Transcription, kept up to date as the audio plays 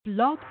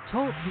Blog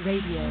Talk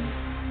Radio.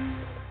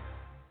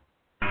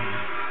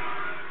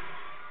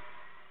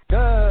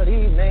 Good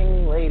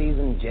evening, ladies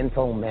and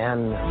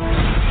gentlemen.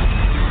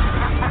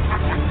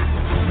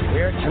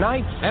 We're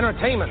tonight's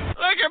entertainment. Look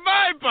at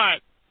my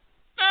butt.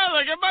 Now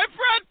look at my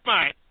front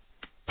butt.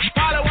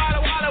 Wada,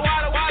 wada, wada,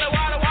 wada, wada,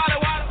 wada,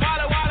 wada, wada,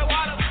 wada, wada,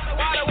 wada,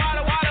 wada,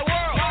 wada, wada,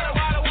 world. Wada,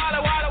 wada, wada,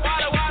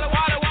 wada, wada,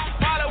 wada, wada,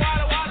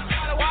 wada, wada,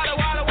 wada, wada,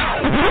 wada,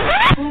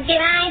 wada.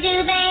 Did I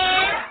do that?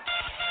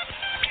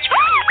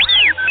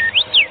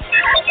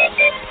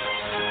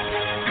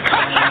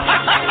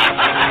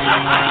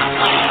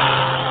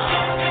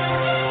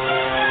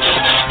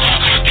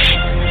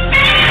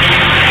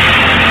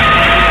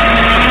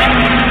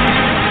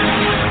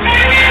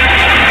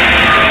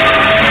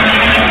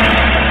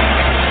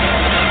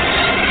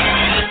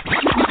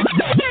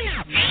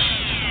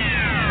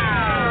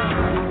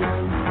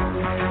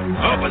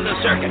 Open the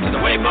circuit to the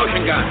wave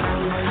motion gun.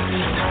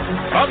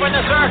 Open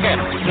the circuit.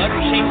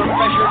 Gunner chamber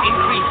pressure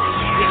increases.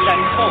 Is that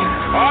full?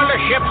 All the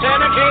ship's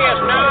energy is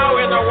now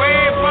in the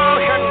wave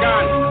motion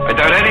gun. I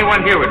doubt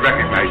anyone here would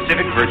recognize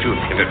civic virtue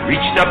if it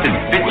reached up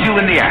and bit you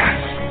in the ass.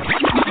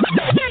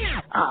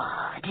 Oh,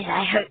 did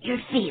I hurt your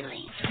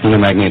feelings? Well,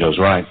 Magneto's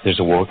right. There's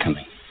a war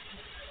coming.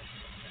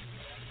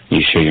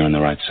 You sure you're on the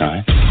right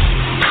side?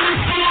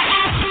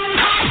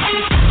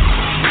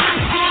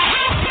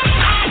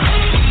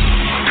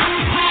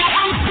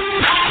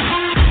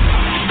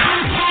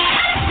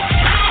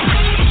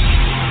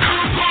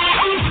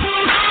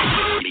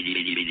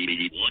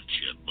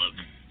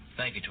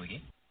 Thank you,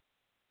 Twiggy.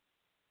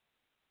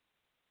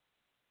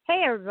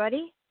 Hey,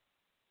 everybody.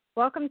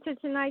 Welcome to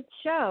tonight's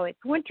show. It's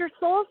winter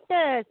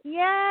solstice.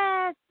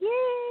 Yes,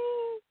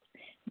 yay.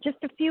 Just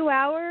a few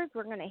hours,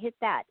 we're going to hit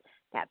that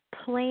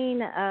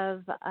plane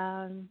of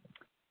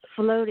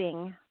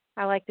floating,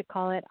 I like to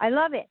call it. I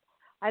love it.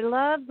 I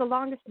love the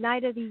longest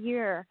night of the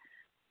year.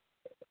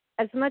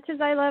 As much as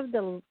I love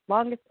the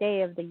longest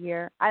day of the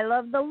year, I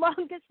love the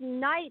longest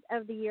night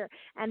of the year.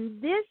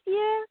 And this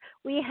year,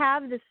 we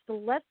have this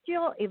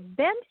celestial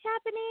event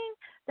happening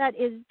that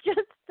is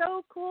just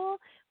so cool.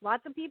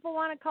 Lots of people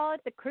want to call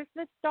it the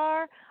Christmas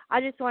star. I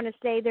just want to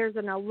say there's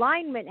an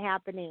alignment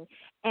happening.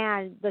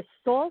 And the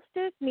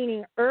solstice,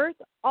 meaning Earth,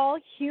 all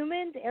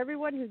humans,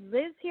 everyone who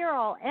lives here,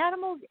 all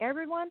animals,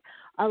 everyone,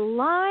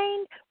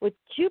 aligned with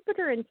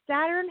Jupiter and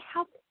Saturn.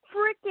 How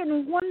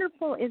freaking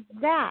wonderful is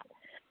that?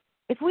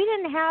 If we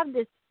didn't have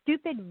this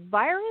stupid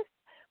virus,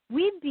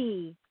 we'd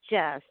be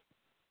just,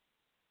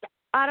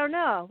 I don't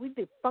know, we'd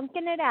be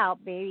funking it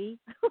out, baby.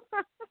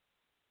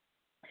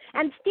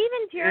 And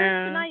Steven's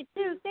here tonight,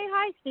 too. Say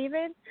hi,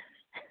 Steven.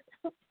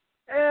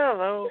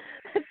 Hello.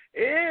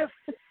 If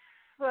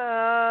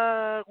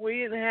we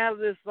didn't have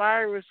this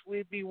virus,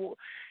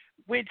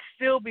 we'd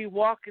still be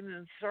walking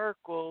in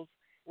circles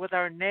with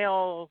our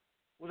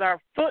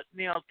foot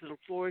nailed to the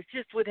floor. It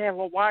just would have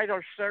a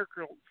wider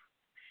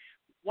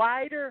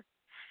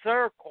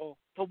circle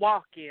to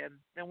walk in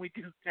than we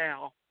do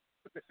now.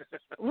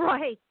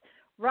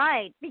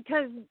 Right,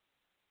 because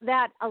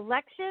that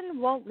election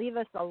won't leave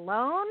us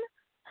alone.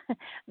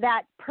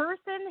 That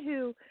person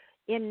who,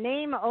 in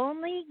name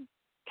only,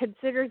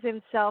 considers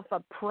himself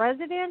a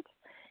president,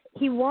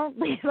 he won't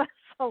leave us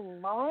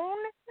alone.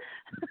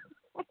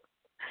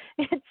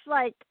 It's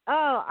like,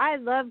 oh, I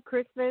love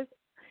Christmas.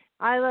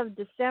 I love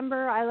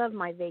December. I love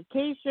my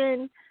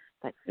vacation.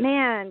 But,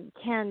 man,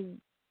 can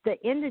the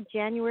end of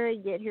January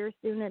get here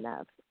soon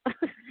enough?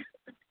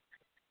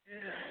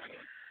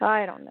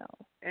 I don't know.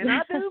 And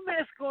I do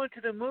miss going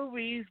to the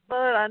movies, but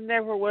I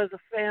never was a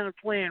fan of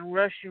playing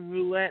Russian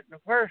roulette in the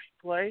first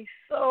place,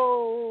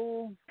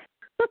 so...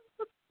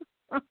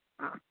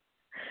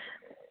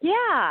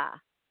 Yeah.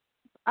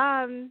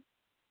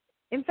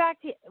 In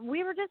fact,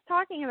 we were just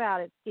talking about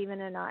it,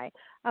 Stephen and I,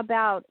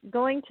 about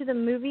going to the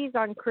movies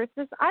on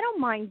Christmas. I don't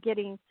mind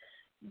getting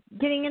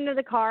into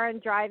the car and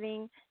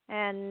driving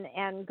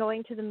and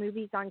going to the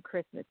movies on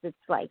Christmas. It's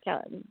like,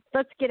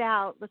 let's get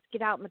out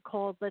in the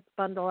cold, let's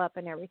bundle up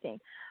and everything.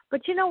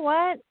 But you know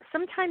what?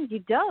 Sometimes you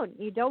don't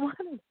want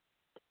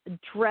to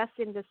dress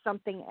into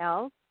something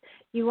else.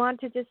 You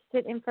want to just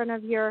sit in front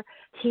of your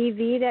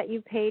TV that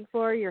you paid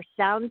for, your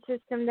sound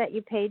system that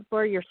you paid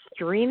for, your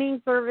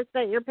streaming service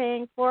that you're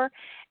paying for,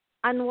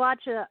 and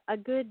watch a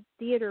good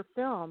theater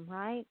film,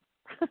 right?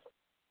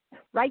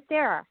 Right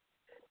there.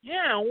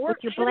 Yeah, we're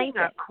shooting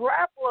a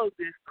crap load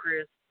this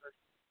Christmas.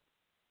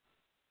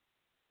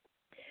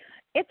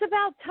 It's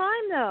about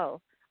time,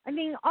 though. I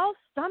mean, all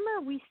summer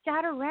we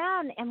sat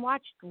around and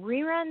watched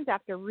reruns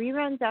after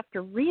reruns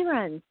after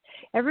reruns.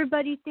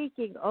 Everybody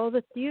thinking, oh,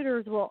 the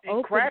theaters will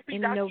open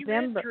in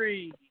November.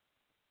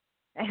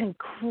 And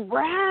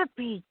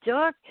crappy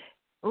duck.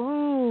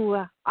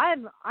 Ooh,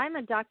 I'm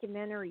a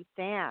documentary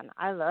fan.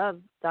 I love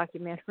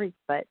documentaries,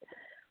 but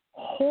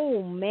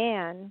oh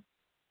man.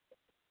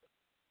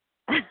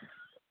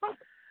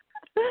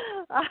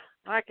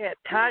 Like that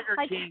Tiger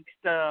King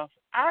stuff.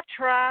 I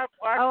tried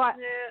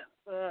watching it,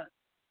 but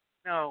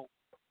no.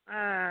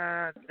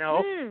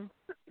 No.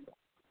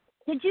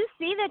 Did you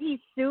see that he's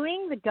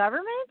suing the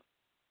government?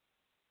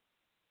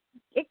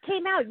 It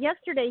came out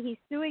yesterday. He's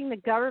suing the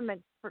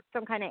government for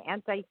some kind of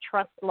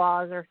antitrust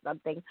laws or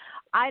something.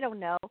 I don't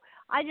know.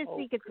 I just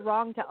think it's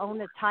wrong to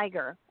own a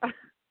tiger.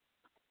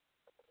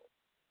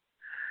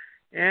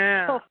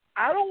 Yeah. So,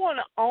 I don't want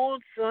to own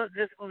something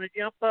that's going to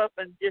jump up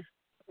and just,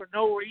 for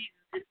no reason,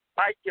 just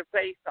bite your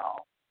face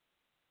off.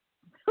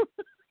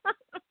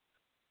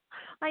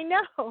 I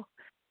know.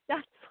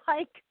 That's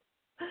like,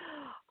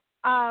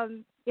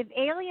 if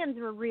aliens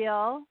were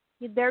real,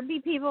 there'd be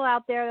people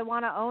out there that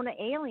want to own an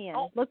alien.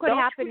 Look what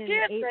happened in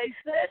the They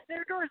said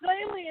there's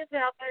aliens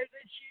out there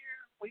this year.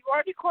 We've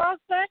already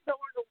crossed that door.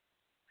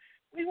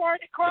 We've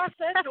already crossed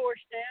that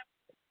doorstep.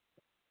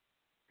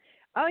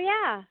 Oh,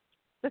 yeah.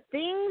 The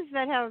things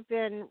that have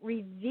been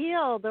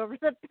revealed over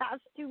the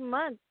past 2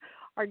 months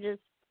are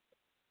just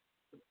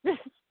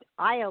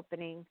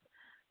eye-opening.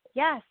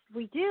 Yes,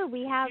 we do.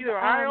 We have either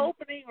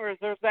eye-opening or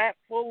they're that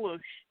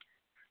foolish.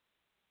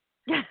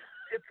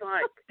 It's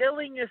like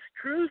telling us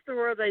truth,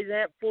 or are they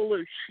that full of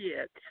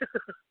shit?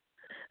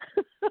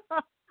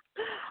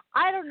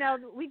 I don't know.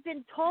 We've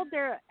been told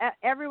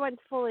everyone's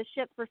full of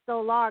shit for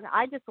so long.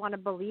 I just want to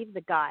believe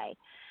the guy.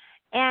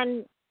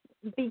 And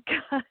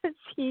because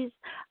he's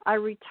a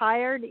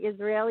retired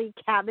Israeli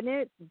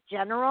cabinet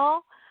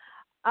general,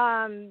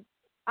 I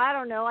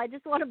don't know. I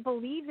just want to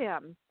believe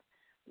him.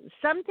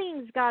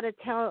 Something's got to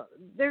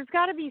there's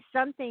got to be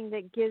something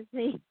that gives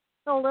me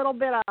a little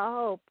bit of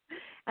hope.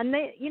 And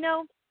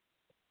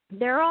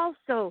they're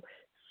also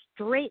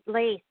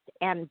straight-laced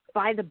and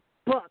by the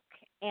book,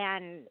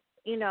 and,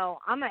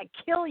 I'm going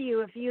to kill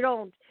you if you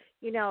don't,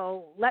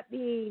 let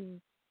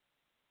me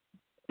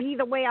be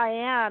the way I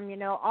am,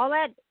 all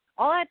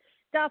that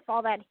stuff,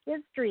 all that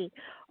history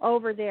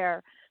over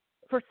there.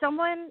 For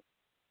someone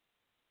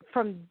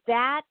from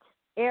that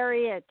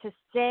area to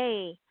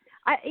say,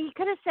 he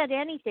could have said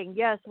anything.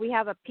 Yes, we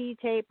have a P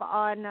tape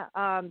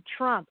on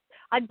Trump.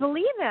 I'd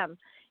believe him.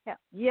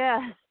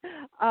 Yes,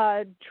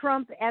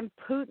 Trump and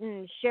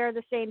Putin share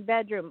the same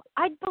bedroom.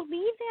 I'd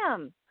believe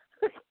him.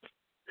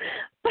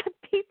 But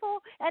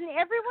people, and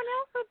everyone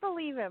else would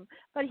believe him.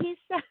 But he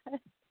said,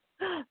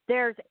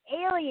 there's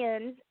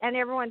aliens, and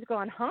everyone's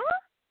going, huh?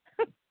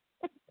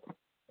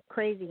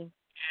 Crazy.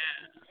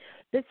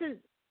 This is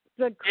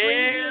the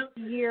craziest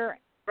year.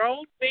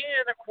 Grown men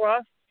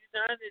across the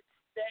United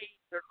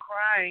States are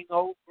crying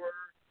over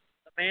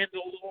the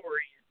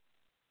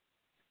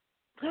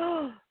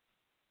Mandalorian.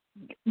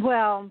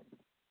 Well,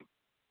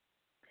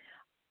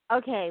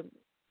 okay.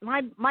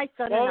 My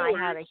son and I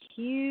had a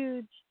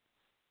huge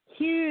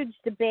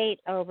debate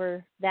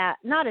over that.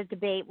 Not a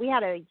debate. We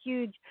had a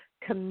huge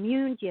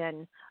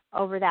communion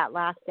over that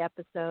last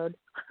episode.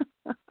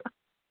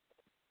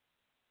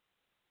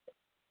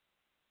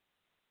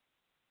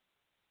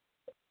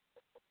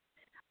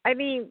 I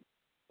mean,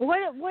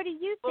 what do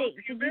you think?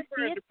 Did you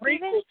see the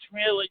prequel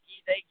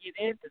trilogy? They get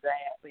into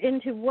that.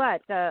 Into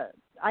what?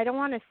 I don't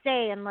want to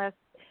say unless.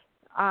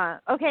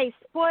 Okay,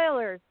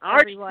 spoilers,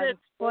 everyone.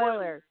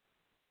 Spoilers.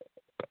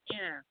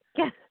 Yeah.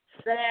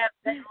 that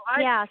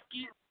yeah.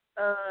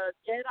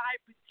 Jedi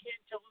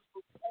potentials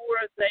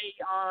before they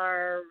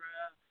are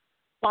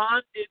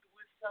bonded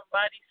with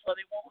somebody, so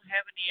they won't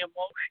have any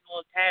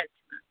emotional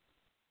attachment.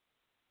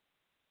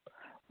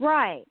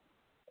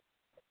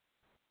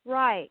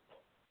 Right.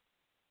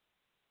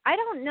 I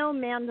don't know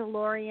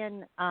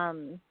Mandalorian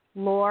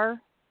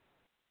lore.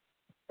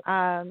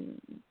 I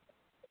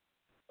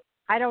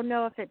don't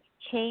know if it's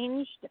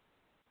changed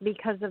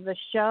because of the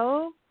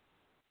show.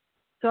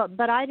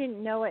 But I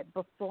didn't know it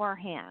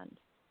beforehand.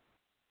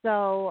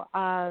 So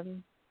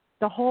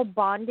the whole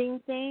bonding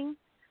thing,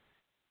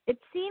 it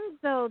seems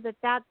though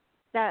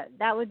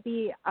that would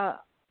be a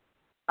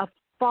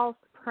false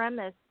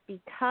premise,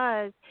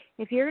 because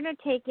if you're going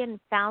to take in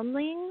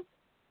foundlings,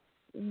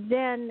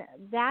 then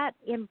that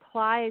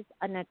implies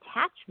an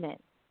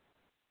attachment.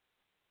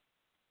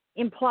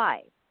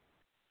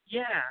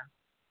 Yeah.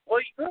 Well,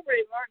 you remember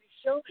they've already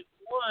showed it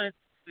once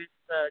with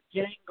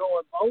Django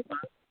and Boba.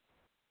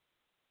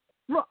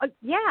 Well,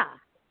 yeah.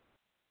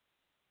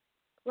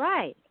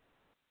 Right.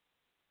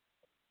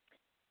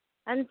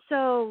 And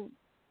so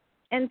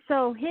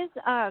his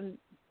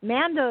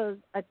Mando's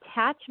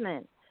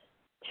attachment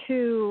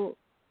to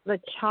the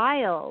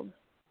child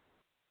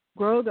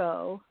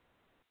Grogu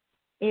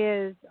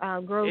is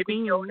Grogu.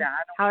 Baby Yoda.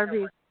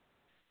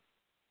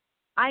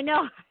 I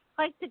know.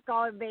 I like to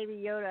call him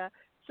Baby Yoda.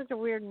 Such a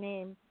weird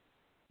name.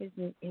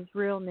 His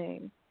real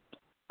name.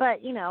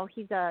 But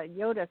he's a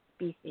Yoda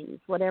species,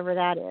 whatever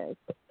that is.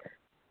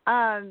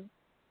 Yeah.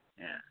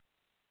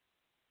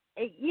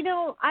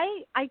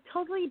 I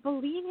totally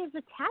believe his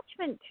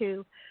attachment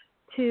to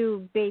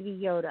Baby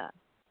Yoda.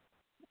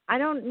 I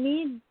don't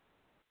need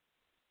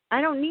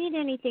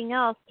anything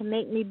else to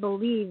make me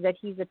believe that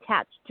he's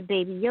attached to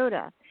Baby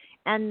Yoda,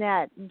 and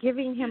that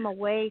giving him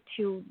away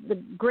to the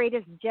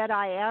greatest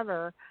Jedi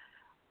ever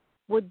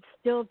would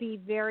still be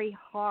very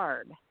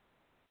hard.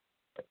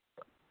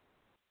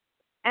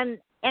 And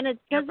it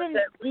doesn't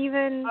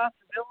even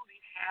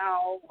possibility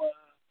how Luke's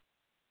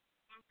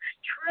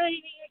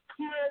training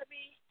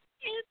academy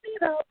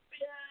ended up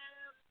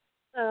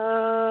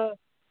The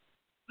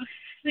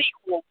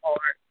sequel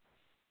part.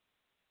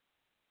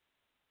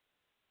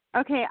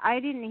 Okay, I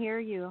didn't hear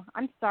you.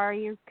 I'm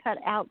sorry, you cut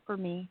out for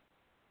me.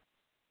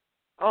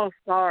 Oh,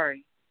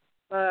 sorry.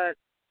 But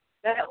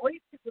that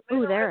leads to some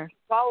Ooh, there.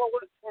 interesting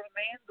follow-up for The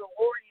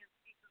Mandalorian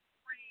Season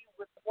 3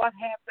 with what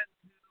happened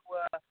to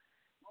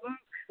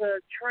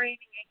Luke's training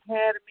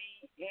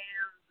academy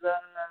and the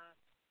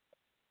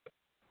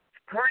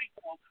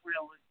prequel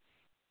trilogy.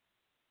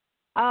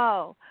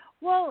 Oh,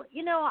 well,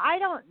 I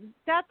don't.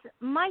 That's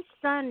my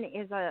son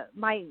is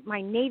my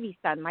Navy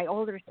son, my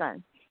older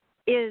son,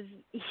 is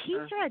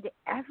he's read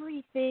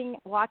everything,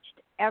 watched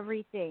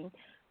everything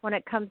when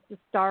it comes to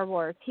Star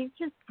Wars. He's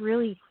just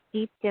really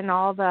steeped in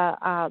all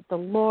the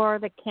lore,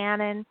 the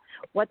canon,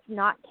 what's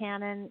not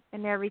canon,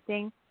 and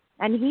everything.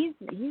 And he's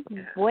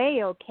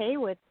way okay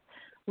with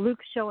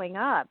Luke showing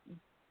up.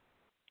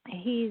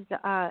 He's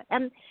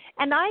and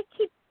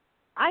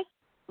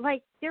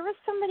there was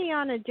somebody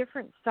on a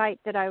different site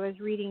that I was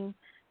reading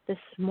this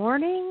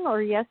morning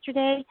or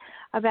yesterday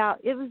about,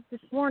 it was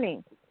this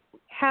morning,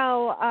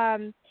 how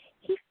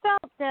he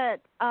felt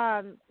that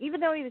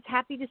even though he was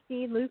happy to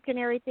see Luke and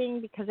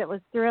everything because it was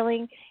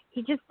thrilling,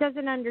 he just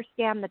doesn't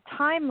understand the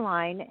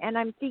timeline. And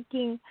I'm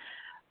thinking,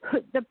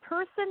 the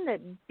person that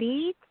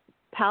beat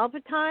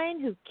Palpatine,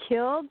 who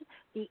killed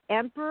the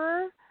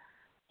Emperor,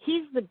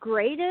 he's the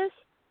greatest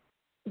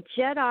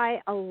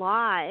Jedi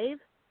alive.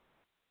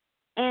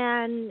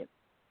 And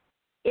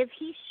if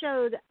he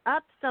showed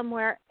up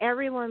somewhere,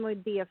 everyone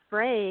would be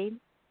afraid.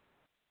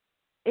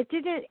 It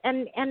didn't,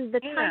 and the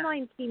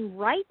timeline seemed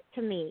right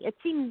to me. It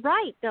seemed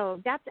right, though.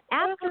 That's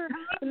after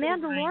The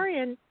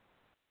Mandalorian.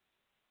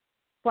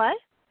 What?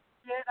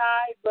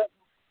 Jedi, but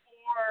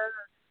before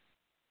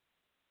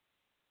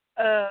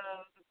the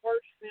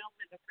first film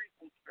in the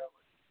prequel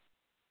trilogy.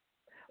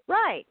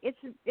 Right.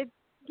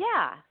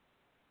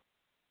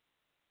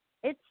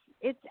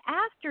 It's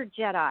after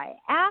Jedi,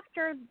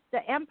 after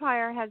the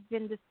Empire has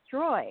been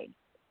destroyed,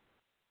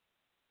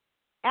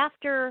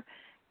 after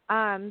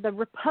the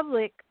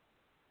Republic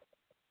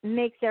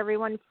makes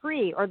everyone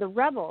free, or the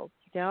rebels,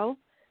 So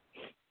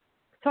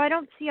I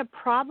don't see a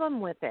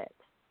problem with it.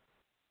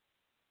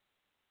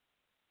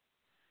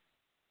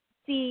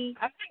 See,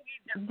 I think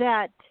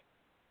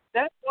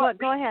that's what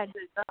go ahead.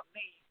 Is not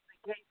me.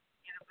 In case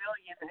a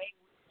million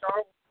angry Star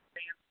Wars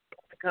fans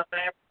want to come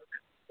after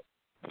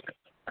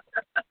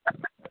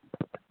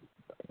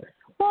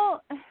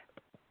Well,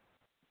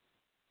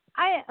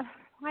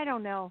 I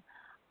don't know.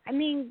 I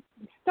mean,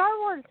 Star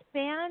Wars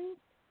fans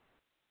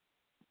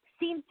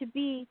seem to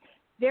be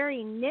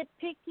very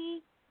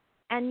nitpicky,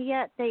 and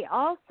yet they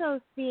also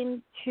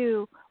seem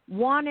to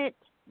want it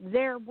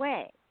their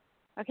way.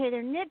 Okay,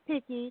 they're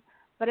nitpicky,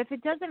 but if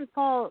it doesn't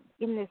fall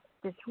in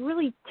this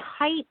really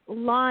tight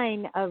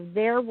line of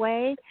their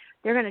way,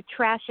 they're going to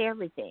trash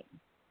everything.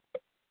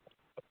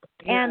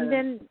 Yeah. And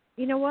then,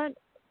 you know what?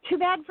 Too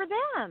bad for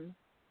them.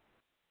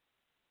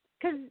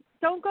 Because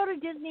don't go to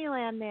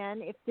Disneyland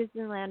then if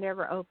Disneyland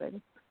ever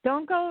opens.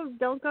 Don't go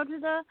to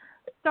the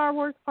Star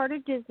Wars part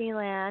of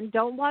Disneyland.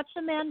 Don't watch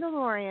The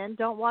Mandalorian.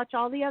 Don't watch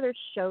all the other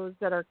shows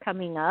that are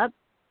coming up.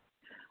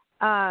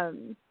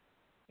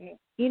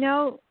 You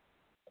know.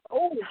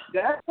 Oh,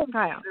 that's some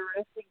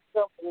interesting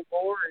stuff with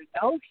more in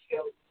those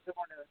shows.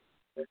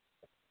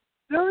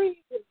 The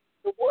reason,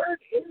 the word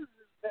is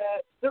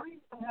that the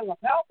reason I have a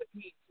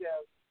Palpatine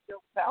show,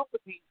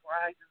 Palpatine's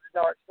rise in the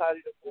dark side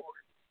of the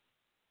Force.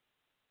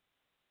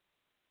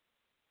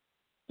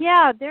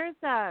 Yeah, there's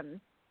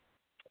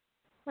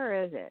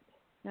where is it?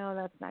 No,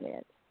 that's not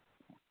it.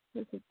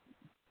 This is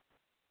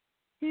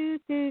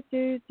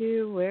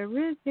where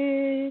is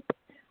it?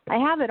 I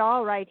have it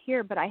all right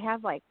here, but I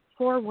have like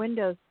 4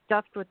 windows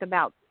stuffed with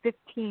about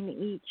 15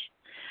 each.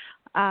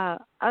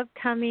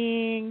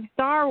 Upcoming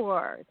Star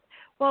Wars.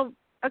 Well,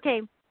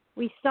 okay,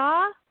 we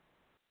saw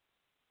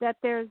that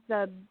there's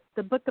the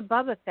Book of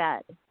Boba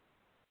Fett,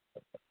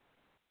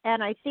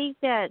 and I think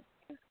that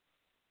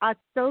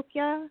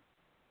Ahsoka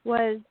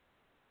was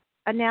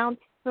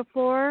announced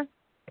before.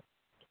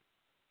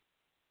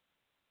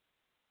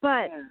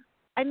 But,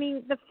 I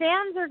mean, the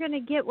fans are going to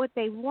get what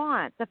they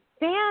want. The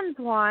fans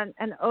want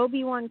an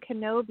Obi-Wan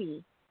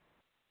Kenobi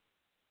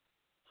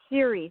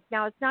series.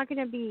 Now, it's not going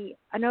to be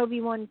an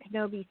Obi-Wan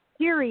Kenobi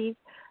series,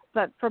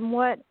 but from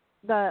what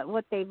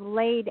they've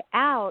laid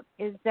out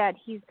is that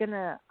he's going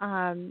to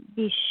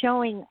be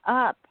showing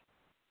up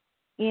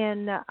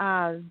in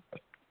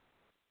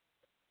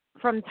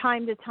from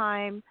time to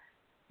time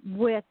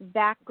with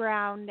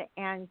background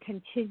and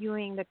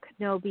continuing the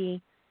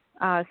Kenobi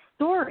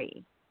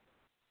story.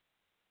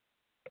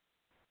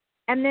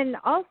 And then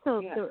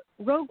also the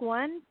Rogue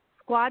One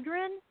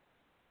Squadron,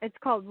 it's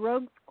called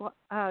Rogue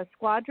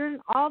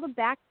Squadron, all the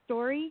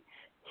backstory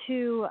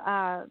to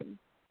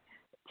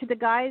the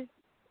guys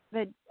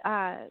that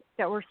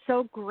were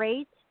so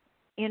great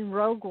in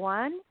Rogue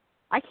One.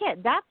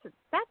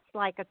 That's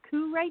like a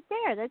coup right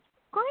there. That's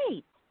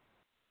great.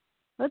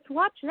 Let's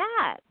watch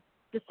that.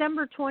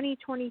 December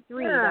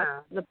 2023.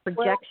 That's the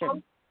projection.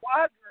 Well,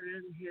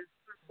 Squadron has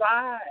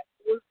survived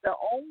was the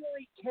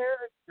only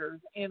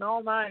characters in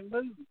all 9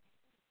 movies.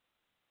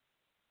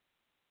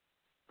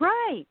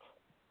 Right.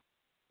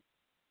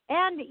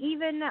 And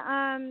even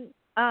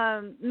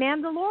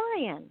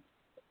Mandalorian.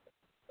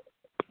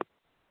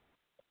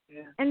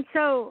 Yeah. And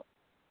so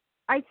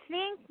I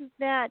think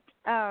that,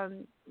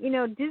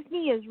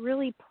 Disney is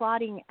really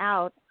plotting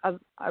out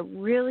a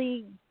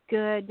really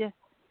good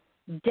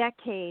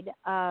decade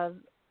of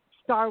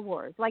Star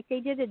Wars. Like they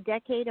did a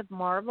decade of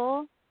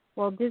Marvel.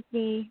 Well,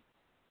 Disney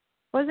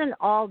wasn't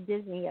all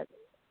Disney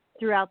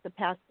throughout the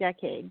past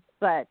decade,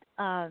 but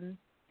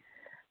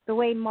the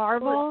way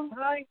Marvel... It's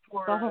time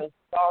for a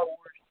Star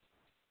Wars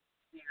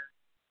series.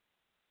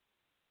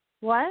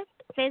 What?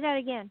 Say that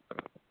again.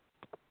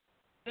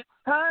 It's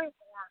time for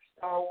a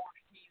Star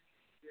Wars TV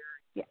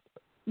series.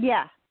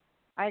 Yeah,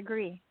 I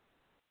agree.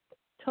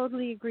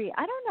 Totally agree.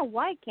 I don't know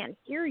why I can't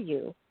hear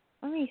you.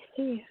 Let me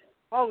see.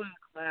 All in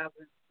clouds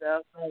and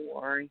stuff, don't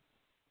worry.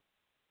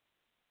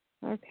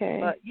 Okay.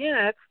 But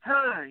yeah, it's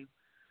time.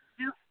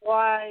 Just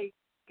like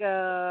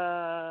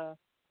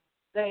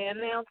they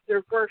announced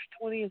their first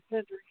 20th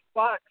Century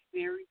Fox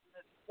series,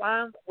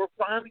 and we're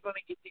finally going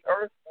to get the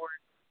Earth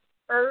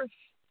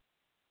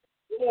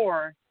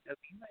War,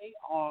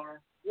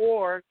 W-A-R,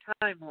 War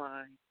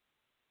timeline.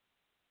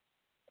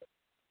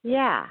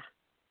 Yeah.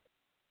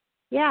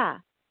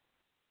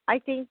 I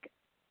think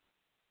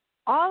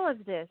all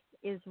of this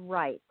is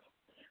right.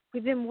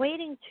 We've been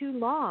waiting too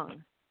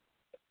long.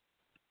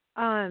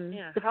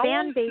 The How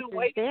fan long base is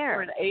is there.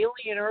 for an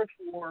Alien Earth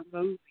War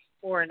movie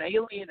or an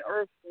Alien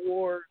Earth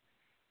War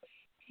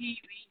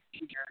TV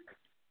series,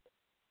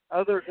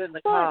 other than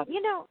the comics?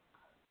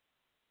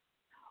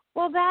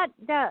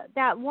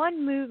 That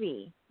one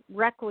movie,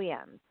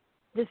 Requiem,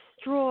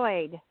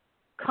 destroyed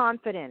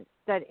confidence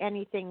that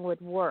anything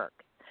would work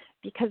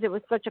because it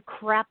was such a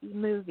crappy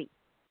movie.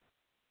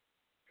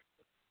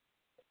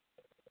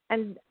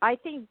 And I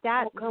think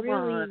that come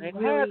really, on. It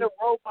really... had a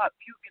robot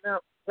puking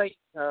up space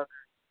powder.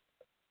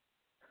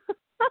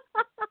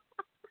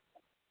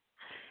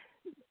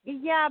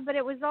 Yeah, but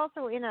it was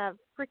also in a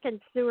freaking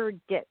sewer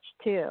ditch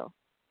too.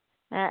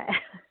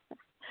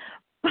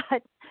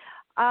 But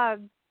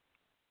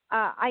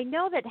I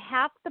know that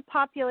half the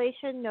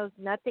population knows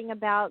nothing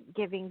about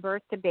giving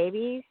birth to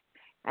babies,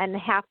 and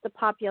half the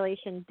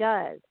population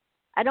does.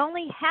 And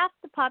only half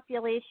the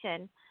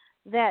population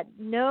that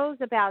knows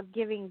about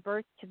giving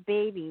birth to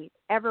babies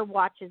ever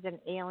watches an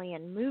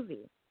alien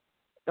movie.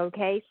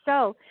 Okay,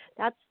 so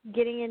that's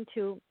getting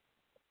into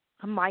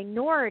a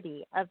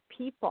minority of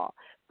people.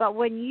 But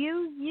when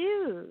you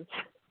use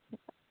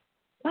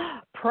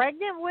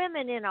pregnant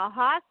women in a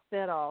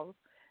hospital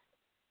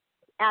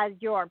as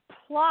your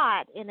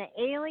plot in an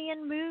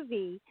alien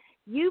movie,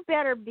 you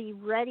better be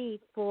ready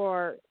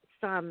for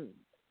some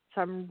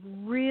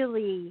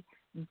really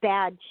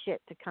bad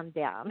shit to come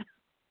down.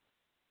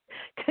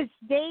 Because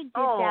they did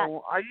that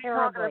are you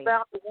terribly. talking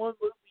about the one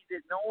movie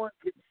that no one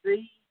could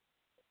see?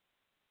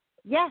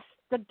 Yes,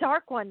 the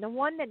dark one, the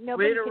one that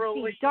nobody could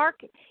see.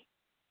 Dark.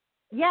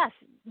 Yes,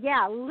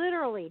 yeah,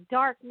 literally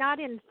dark, not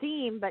in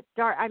theme, but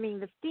dark. I mean,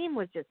 the theme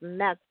was just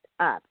messed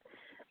up.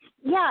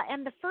 Yeah,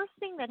 and the first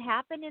thing that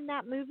happened in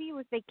that movie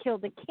was they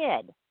killed a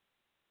kid.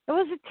 It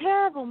was a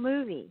terrible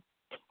movie.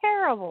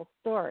 Terrible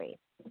story.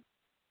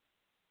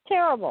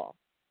 Terrible.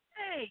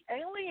 Hey,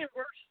 Alien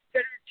vs.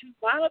 Predator 2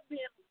 might have been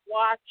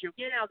watchable.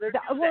 They're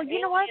doing well, the you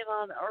know what? Alien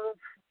on Earth.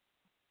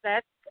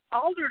 That's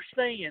all they're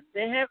saying.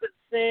 They haven't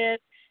said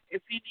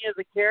if any of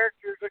the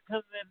characters are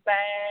coming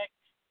back.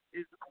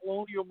 Is the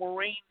Colonial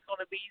Marines going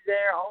to be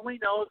there? All we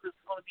know is it's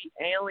going to be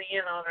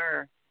Alien on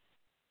Earth.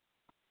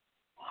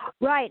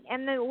 Right,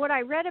 and then what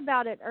I read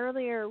about it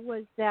earlier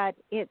was that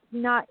it's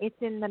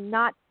in the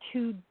not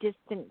too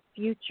distant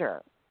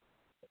future.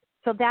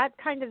 So that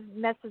kind of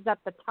messes up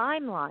the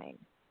timeline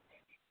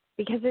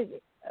because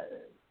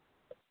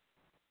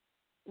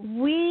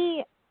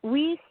we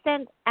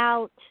sent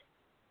out,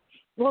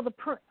 well,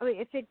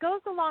 if it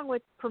goes along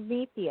with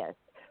Prometheus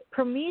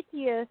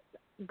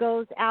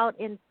goes out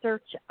in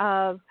search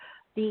of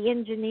the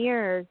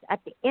engineers at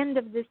the end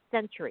of this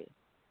century,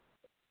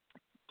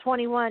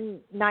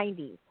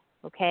 2190s,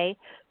 okay?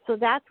 So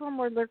that's when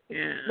we're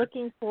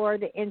looking for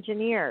the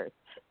engineers.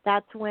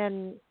 That's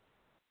when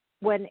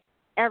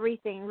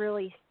everything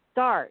really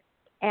starts.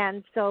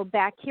 And so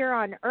back here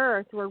on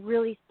Earth, we're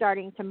really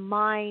starting to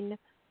mine,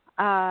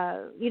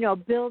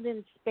 build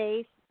in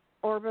space,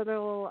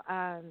 orbital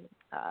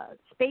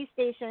space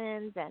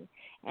stations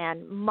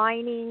and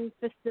mining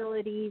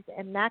facilities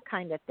and that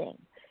kind of thing.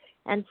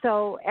 And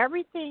so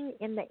everything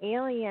in the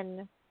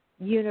alien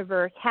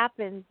universe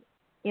happens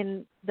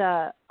in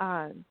the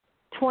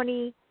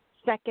 22nd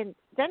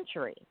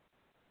century,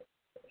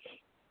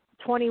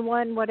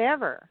 21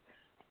 whatever.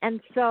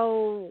 And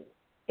so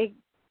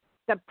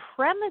the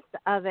premise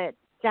of it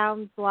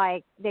sounds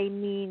like they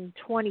mean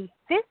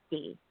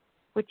 2050,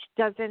 which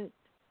doesn't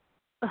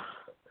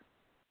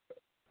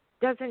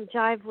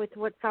jive with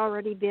what's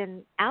already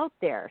been out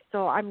there.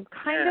 So I'm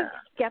kind of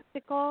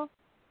skeptical.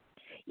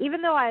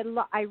 Even though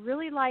I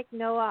really like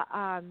Noah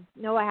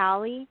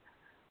Hawley,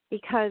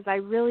 because I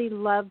really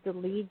loved the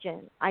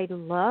Legion. I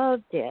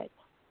loved it.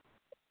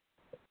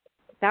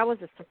 That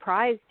was a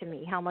surprise to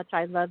me how much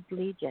I loved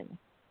Legion.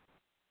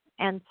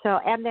 And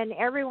then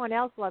everyone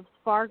else loves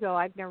Fargo.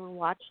 I've never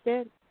watched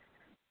it.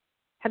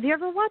 Have you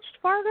ever watched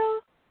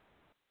Fargo?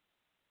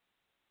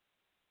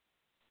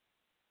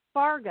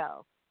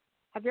 Fargo.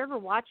 Have you ever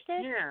watched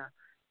it? Yeah.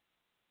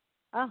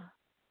 Oh.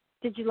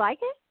 Did you like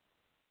it?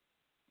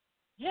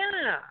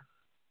 Yeah.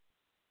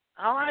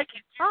 I like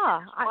it.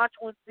 Watch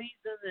one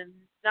season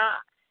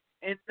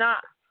and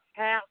not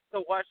have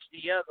to watch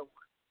the other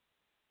one.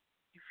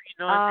 If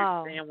you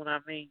understand what I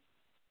mean.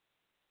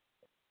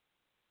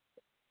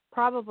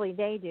 Probably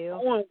they do.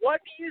 Oh, and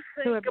what do you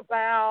think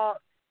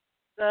about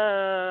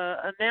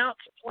the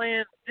announced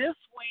plan this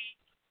week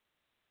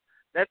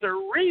that they're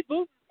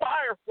rebooting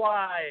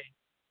Firefly?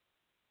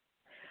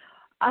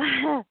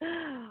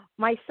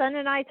 My son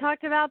and I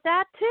talked about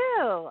that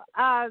too.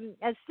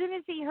 As soon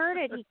as he heard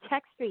it, he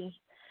texted me.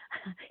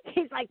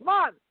 He's like,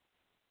 "Mom,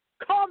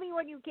 call me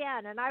when you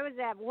can." And I was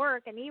at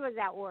work, and he was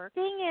at work.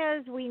 Thing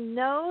is, we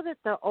know that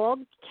the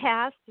old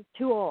cast is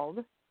too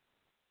old,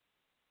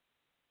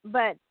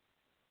 but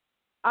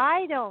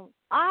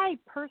I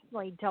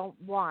personally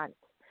don't want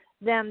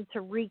them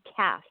to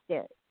recast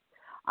it.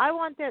 I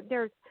want that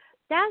there's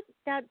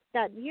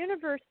that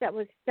universe that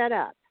was set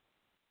up.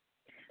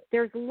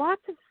 There's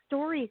lots of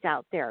stories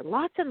out there,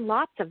 lots and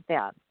lots of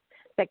them,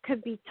 that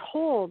could be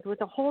told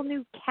with a whole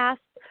new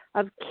cast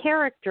of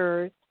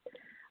characters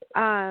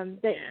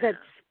that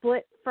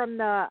split from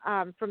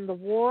the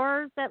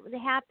wars that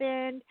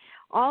happened,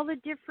 all the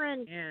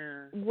different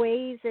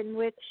ways in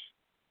which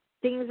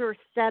things were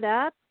set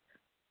up.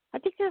 I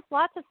think there's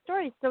lots of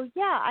stories. So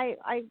yeah,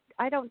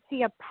 I don't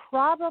see a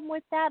problem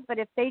with that. But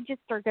if they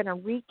just are going to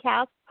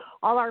recast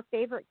all our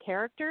favorite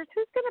characters,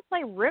 who's going to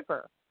play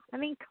River? I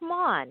mean, come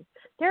on.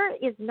 There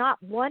is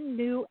not one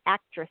new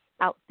actress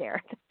out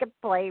there that can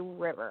play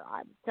River,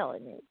 I'm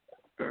telling you.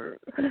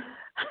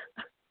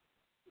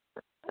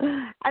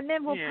 And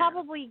then we'll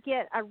probably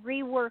get a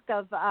rework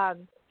of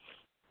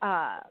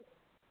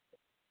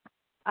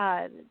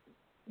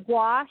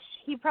Wash.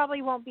 He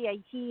probably won't be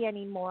a he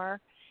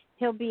anymore.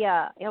 He'll be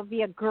a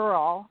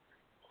girl,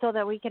 so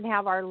that we can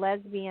have our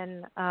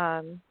lesbian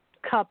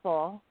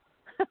couple.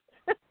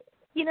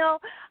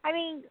 I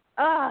mean,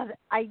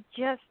 I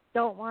just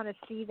don't want to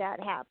see that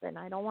happen.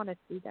 I don't want to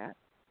see that.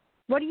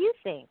 What do you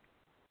think?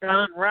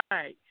 Done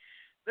right.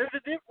 There's a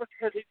difference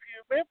because if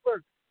you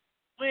remember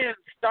when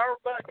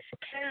Starbucks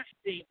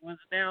casting was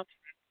announced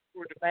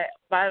for the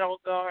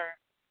Battlestar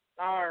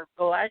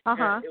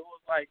Galactica, it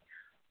was like,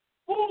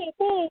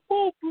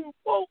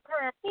 bull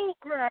crap.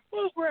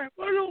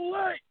 I don't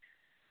like.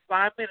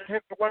 5 minutes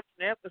after watching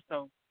the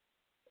episode.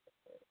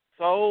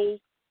 So.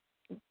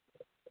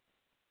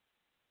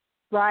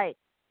 Right.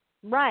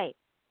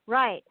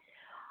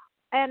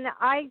 And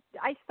I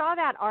saw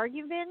that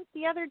argument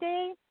the other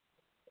day,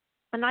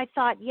 and I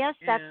thought, yes,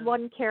 that's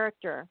one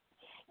character.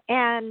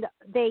 And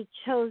they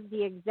chose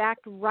the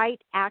exact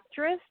right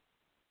actress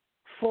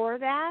for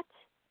that,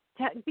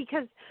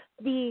 because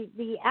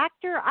the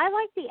actor, I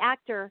like the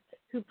actor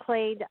who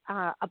played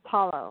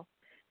Apollo.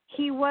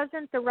 He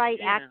wasn't the right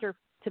actor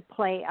to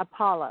play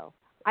Apollo.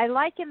 I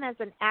like him as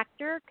an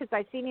actor because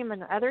I've seen him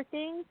in other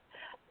things,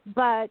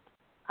 but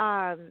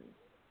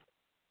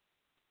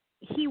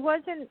he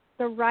wasn't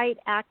the right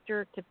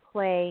actor to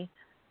play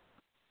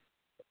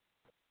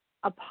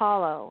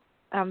Apollo,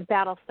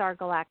 Battlestar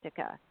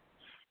Galactica.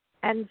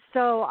 And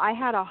so I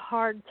had a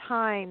hard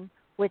time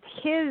with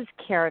his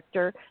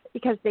character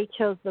because they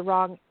chose the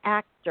wrong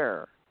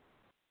actor.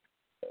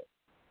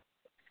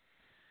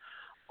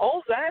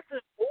 Oh, that's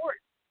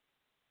important.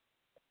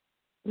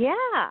 Yeah.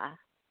 I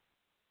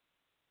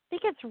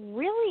think it's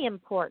really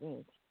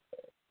important.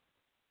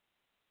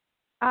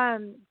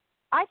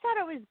 I thought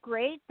it was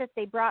great that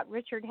they brought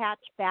Richard Hatch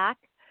back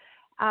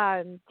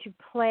to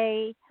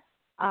play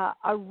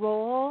a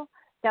role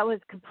that was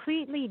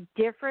completely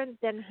different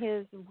than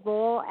his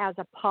role as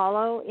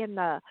Apollo in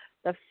the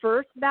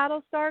first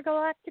Battlestar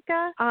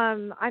Galactica.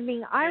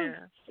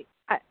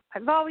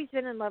 I've always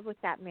been in love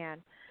with that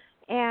man.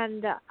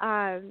 And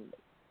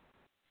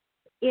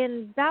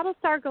in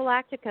Battlestar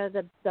Galactica,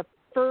 the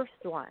first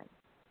one,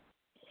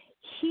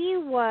 he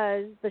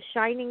was the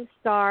shining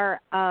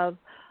star of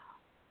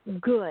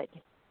good,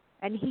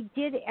 and he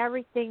did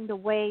everything the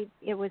way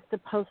it was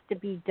supposed to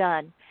be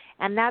done.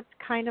 And that's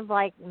kind of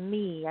like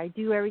me. I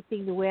do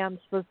everything the way I'm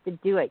supposed to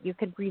do it. You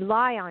could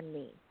rely on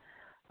me.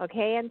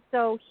 Okay? And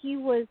so he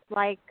was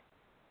like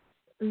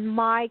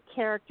my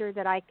character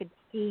that I could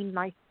see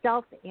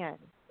myself in.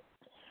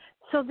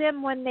 So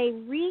then when they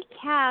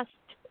recast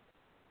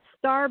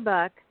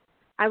Starbuck,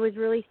 I was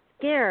really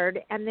scared.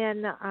 And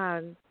then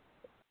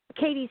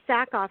Katie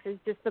Sackhoff is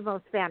just the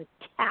most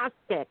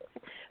fantastic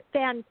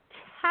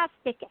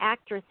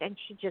actress, and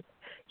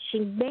she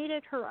made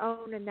it her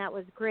own, and that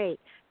was great.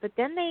 But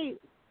then they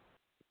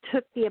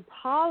took the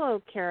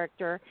Apollo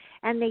character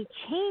and they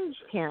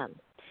changed him,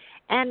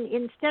 And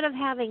instead of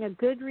having a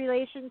good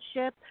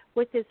relationship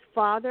with his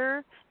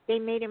father, they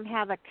made him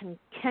have a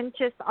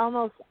contentious,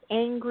 almost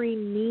angry,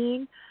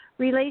 mean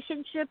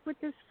relationship with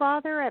his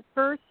father at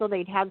first, so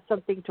they'd have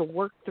something to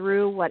work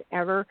through,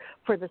 whatever,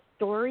 for the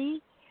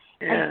story.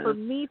 Yeah. And for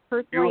me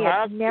personally,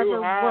 it never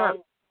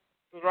worked.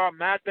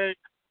 Dramatic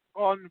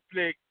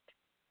conflict.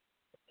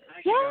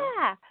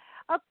 Yeah.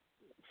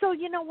 So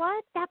you know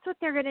what? That's what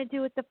they're going to do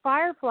with the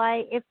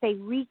Firefly if they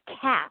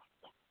recast.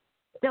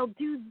 They'll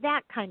do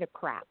that kind of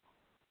crap.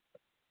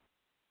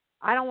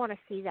 I don't want to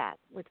see that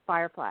with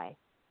Firefly.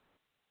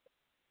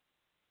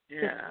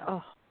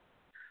 Yeah.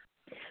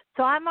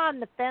 So I'm on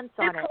the fence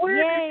on it.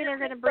 Yay, they're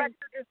going to bring...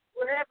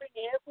 We're having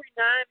every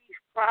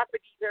 90s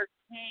property there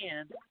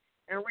can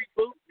and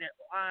rebooting it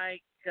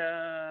like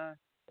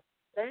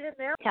they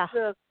announced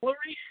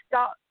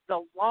the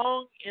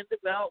long in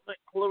development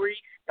Clarice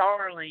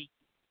Starling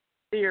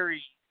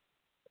series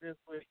this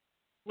week.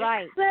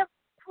 Right. Except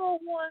for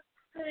one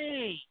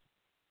thing.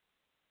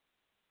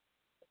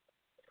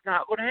 It's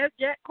not going to have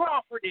Jack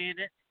Crawford in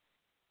it.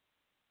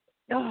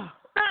 Oh.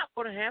 Not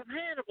going to have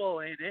Hannibal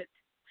in it.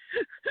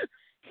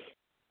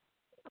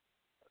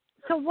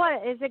 So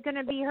what? Is it going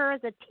to be her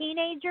as a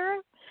teenager?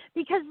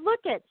 Because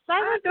look at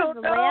Silence of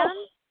the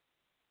Lambs.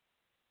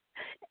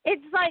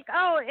 It's like,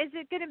 oh, is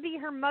it going to be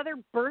her mother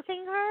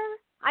birthing her?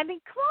 I mean,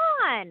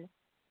 come on.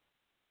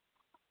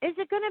 Is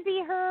it going to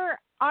be her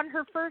on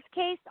her first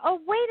case? Oh,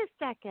 wait a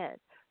second.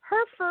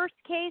 Her first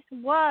case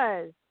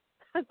was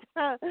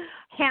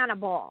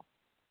Hannibal.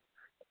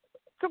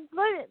 So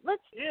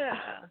let's.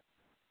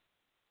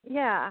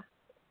 Yeah.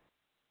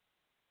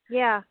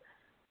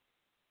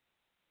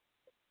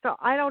 So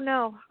I don't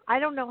know. I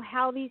don't know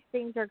how these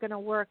things are going to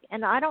work,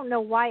 and I don't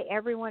know why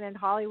everyone in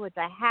Hollywood's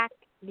a hack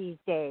these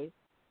days.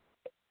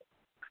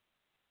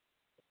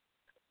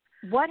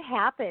 What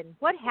happened?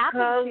 What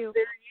happened to?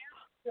 They're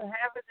used to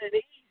having it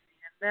easy,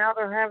 and now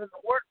they're having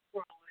to work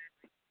for a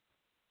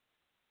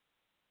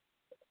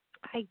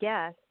living. I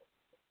guess.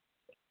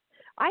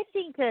 I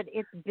think that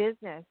it's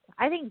business.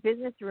 I think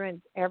business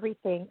ruins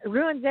everything. It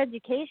ruins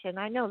education.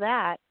 I know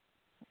that.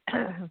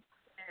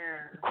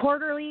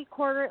 Quarterly.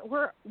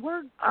 We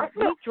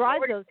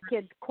drive those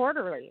kids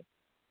quarterly.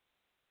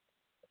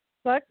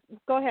 But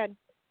go ahead.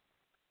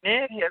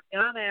 It has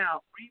gone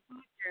out.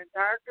 Reboot your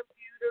entire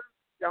computer.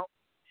 You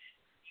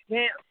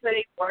can't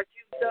say what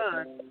you've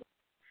done.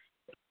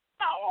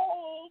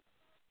 Oh.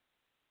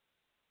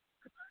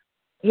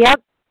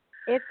 Yep.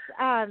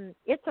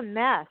 It's a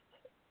mess.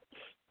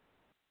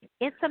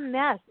 It's a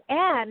mess,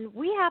 and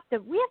we have to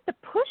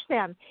push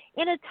them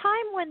in a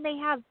time when they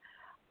have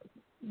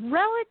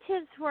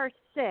relatives who are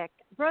sick,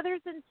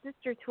 brothers and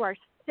sisters who are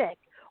sick,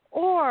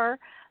 or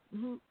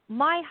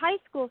my high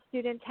school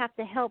students have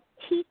to help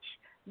teach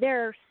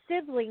their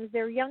siblings,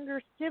 their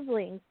younger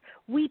siblings.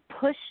 We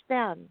push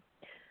them.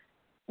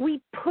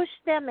 We push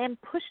them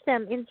and push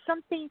them in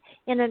something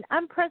in an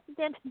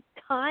unprecedented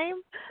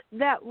time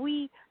that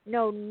we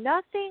know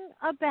nothing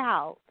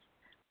about.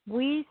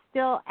 We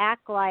still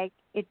act like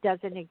it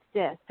doesn't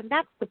exist. And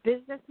that's the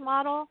business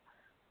model.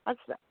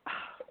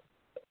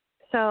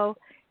 So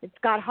it's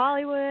got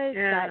Hollywood,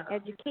 it's got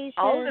education.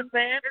 All that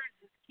matters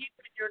is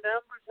keeping your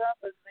numbers up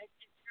and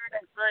making sure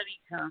that money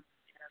comes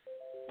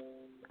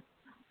in.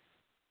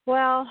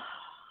 Well,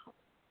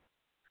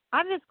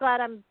 I'm just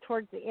glad I'm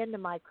towards the end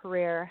of my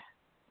career.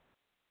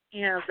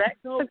 Yeah,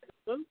 that goes to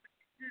movies,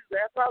 too.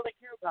 That's all they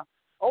care about.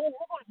 Oh,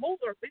 we're going to hold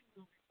our big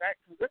movies back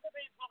because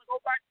everything's going to go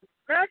back to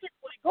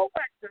magically go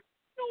back to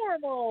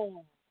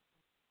normal.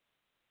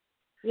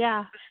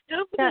 Yeah. The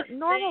stupidest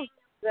thing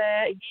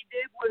that he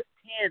did with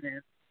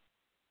Tenet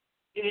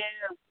is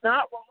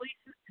not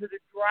release it to the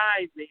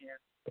drive-in.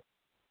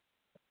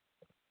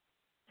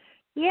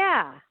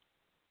 Yeah.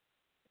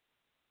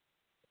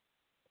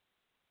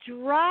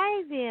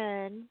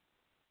 Drive-in.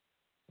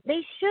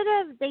 They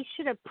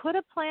should have put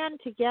a plan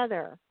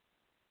together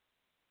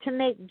to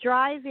make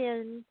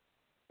drive-in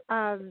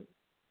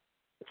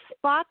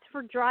spots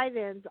for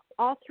drive-ins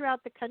all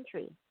throughout the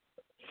country.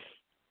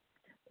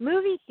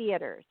 Movie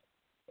theaters.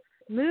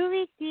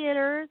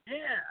 Yeah.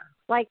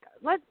 Like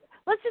let's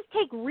just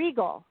take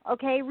Regal,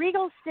 okay?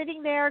 Regal's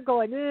sitting there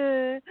going,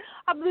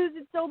 I'm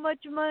losing so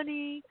much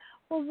money.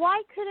 Well,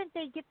 why couldn't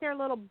they get their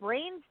little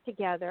brains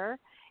together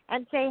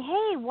and say,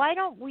 hey, why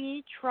don't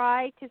we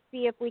try to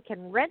see if we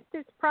can rent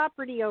this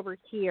property over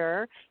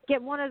here,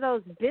 get one of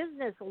those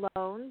business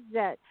loans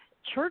that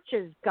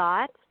churches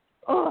got.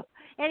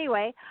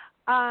 Anyway,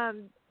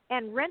 and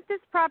rent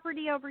this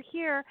property over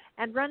here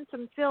and run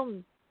some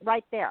film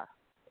right there.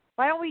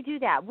 Why don't we do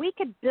that? We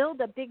could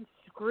build a big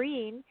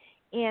screen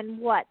in,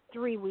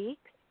 3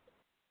 weeks?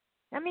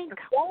 I mean,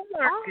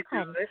 Walmart could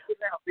do this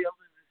without building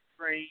a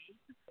screen.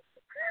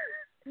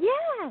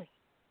 Yes.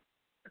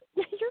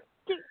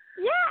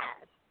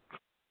 Yes.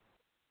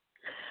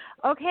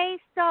 Okay,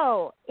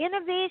 so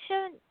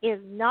innovation is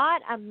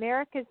not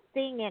America's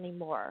thing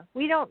anymore.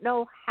 We don't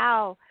know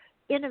how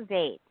to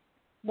innovate.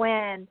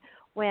 When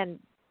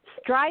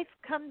strife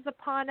comes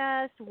upon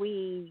us,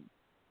 we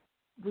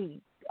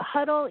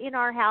huddle in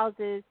our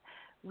houses.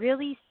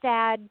 really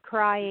sad,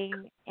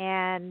 crying,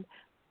 and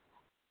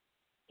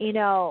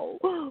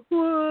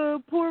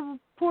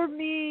poor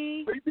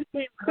me.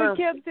 I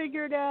can't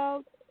figure it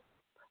out.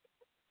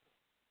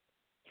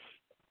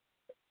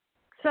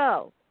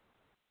 So,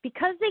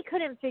 because they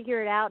couldn't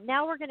figure it out,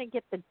 now we're going to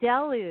get the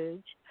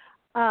deluge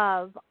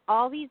of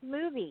all these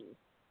movies.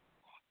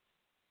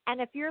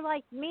 And if you're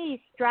like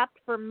me, strapped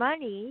for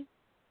money,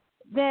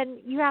 then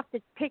you have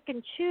to pick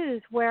and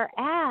choose.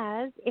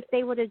 Whereas if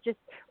they would have just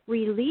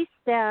released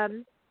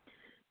them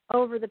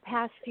over the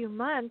past few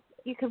months,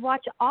 you could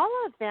watch all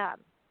of them,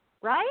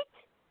 right?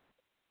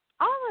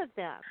 All of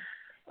them.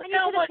 And you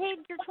could have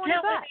paid your $20.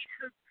 How many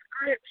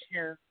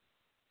subscriptions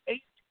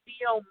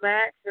HBO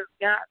Max has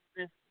gotten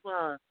this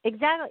month?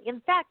 Exactly.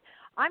 In fact,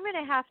 I'm going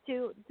to have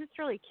to, this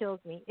really kills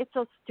me. It's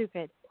so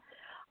stupid.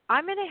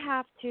 I'm going to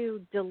have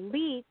to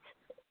delete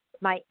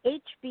my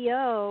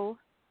HBO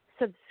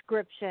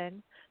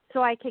subscription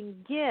so I can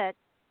get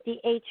the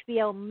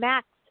HBO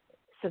Max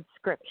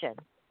subscription.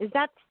 Is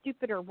that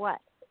stupid or what?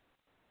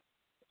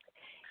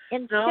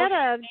 Instead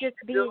of just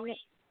being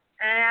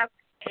app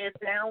and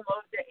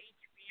download the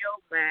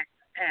HBO Max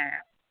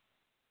app.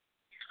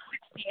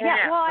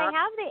 Well,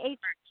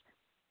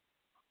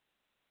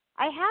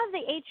 I have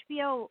the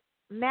HBO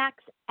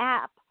Max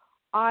app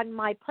on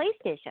my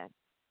PlayStation.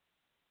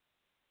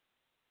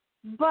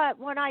 But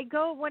when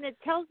it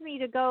tells me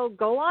to go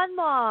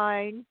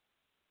online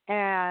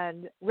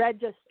and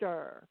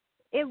register,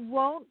 it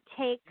won't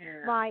take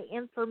my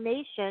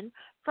information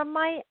from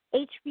my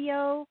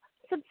HBO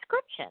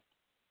subscription.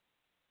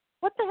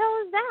 What the hell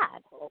is that?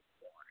 Oh,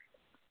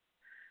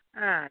 boy.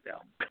 I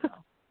don't know.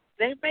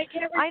 They make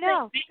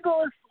everything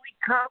needlessly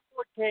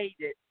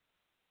complicated.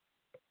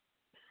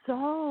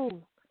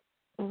 So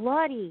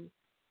bloody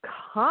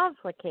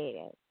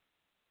complicated.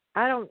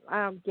 I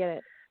don't get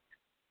it.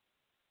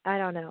 I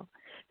don't know.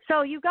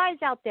 So you guys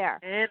out there,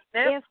 and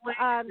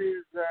Netflix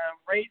is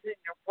raising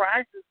your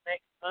prices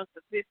next month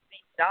to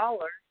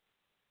 $15.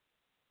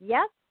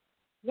 Yep.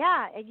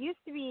 Yeah, it used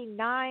to be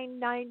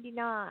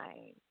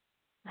 $9.99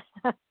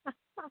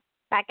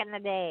 back in the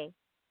day.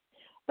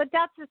 But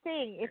that's the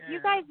thing. If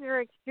you guys are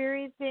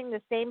experiencing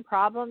the same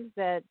problems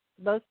that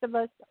most of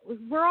us,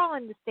 we're all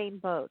in the same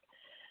boat.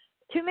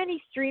 Too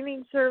many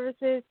streaming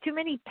services, too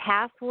many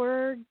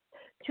passwords,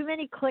 too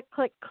many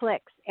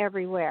clicks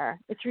everywhere.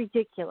 It's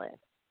ridiculous.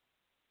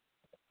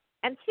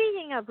 And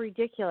speaking of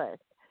ridiculous,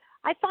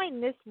 I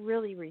find this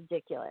really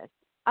ridiculous.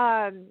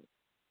 And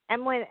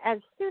as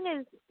soon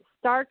as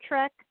Star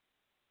Trek,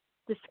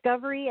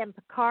 Discovery, and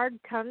Picard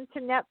come to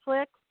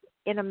Netflix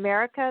in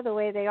America the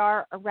way they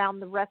are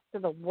around the rest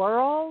of the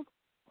world,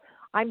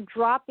 I'm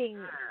dropping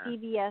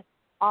CBS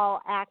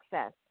All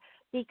Access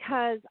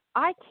because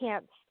I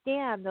can't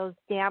stand those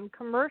damn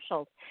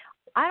commercials.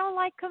 I don't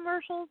like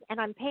commercials, and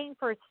I'm paying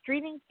for a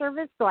streaming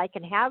service so I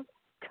can have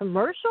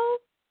commercials?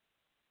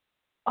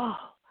 Oh,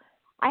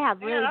 I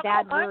have really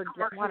bad words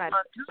that want to...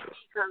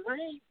 Because they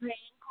ain't paying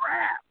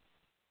crap.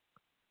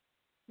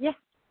 Yeah.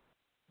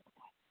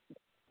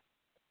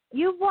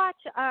 You watch...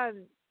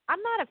 I'm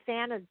not a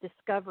fan of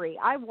Discovery.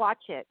 I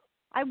watch it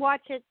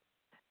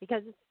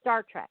because it's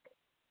Star Trek.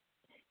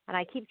 And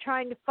I keep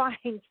trying to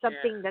find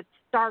something that's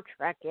Star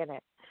Trek in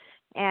it.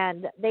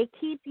 And they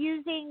keep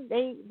using...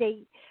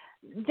 They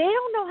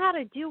don't know how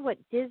to do what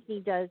Disney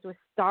does with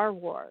Star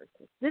Wars.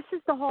 This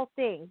is the whole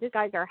thing. These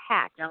guys are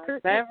hacks.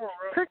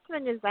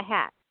 Kurtzman is a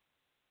hack.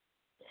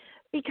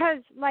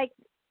 Because, like,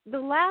 the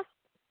last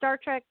Star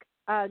Trek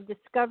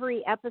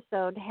Discovery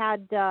episode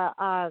had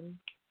the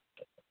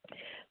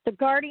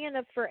Guardian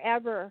of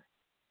Forever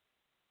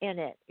in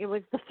it. It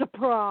was the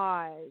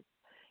surprise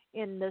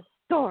in the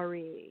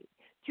story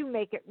to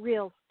make it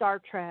real Star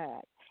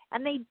Trek.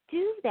 And they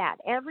do that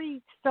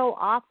every so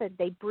often.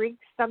 They bring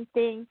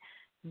something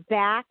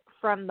back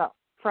from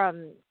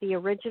the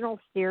original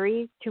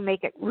series to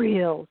make it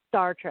real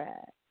Star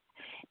Trek.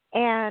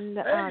 And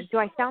do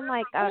I sound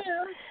like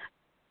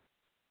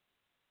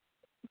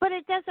but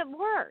it doesn't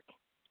work.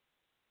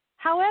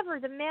 However,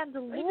 the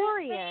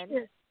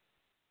Mandalorian...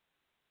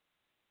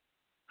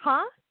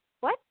 Huh?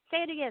 What?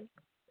 Say it again.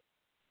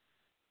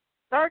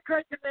 Star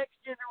Trek The Next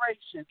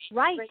Generation.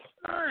 Right.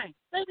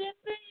 They didn't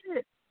need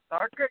it.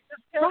 Star Trek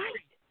Discovery.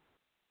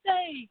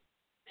 Right.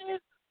 They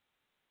didn't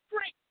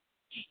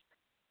freaking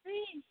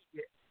need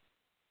it.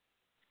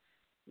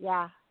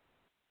 Yeah.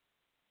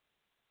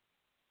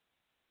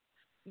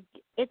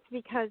 It's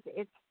because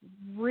it's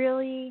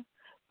really...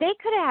 They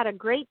could have had a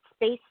great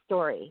space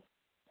story.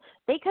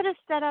 They could have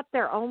set up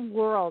their own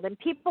world, and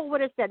people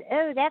would have said,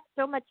 oh, that's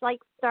so much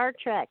like Star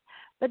Trek.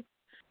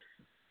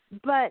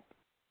 But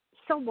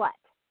so what?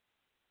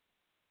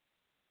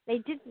 They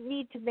didn't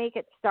need to make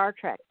it Star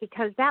Trek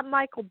because that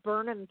Michael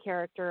Burnham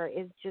character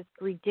is just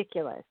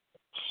ridiculous.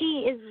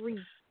 She is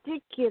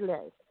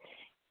ridiculous.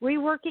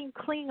 Reworking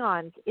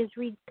Klingons is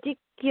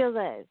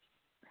ridiculous.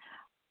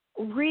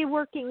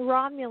 Reworking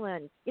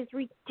Romulans is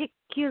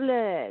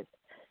ridiculous.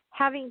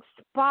 Having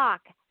Spock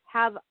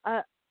have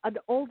an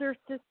older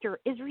sister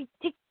is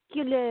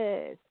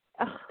ridiculous.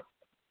 Ugh.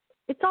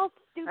 It's all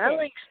stupid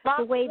Having Spock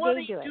the way they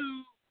wanting do it.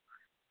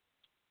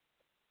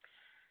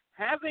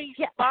 Having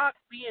Yeah. Spock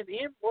be an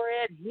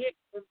inbred hick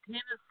from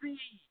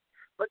Tennessee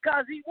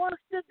because he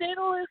wants to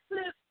diddle his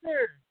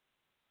sister.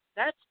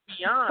 That's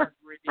beyond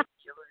ridiculous.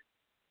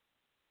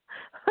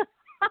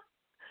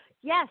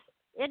 Yes,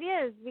 it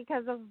is,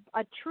 because of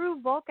a true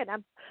Vulcan,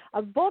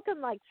 a Vulcan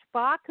like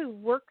Spock who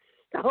works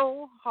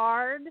so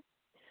hard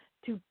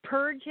to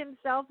purge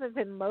himself of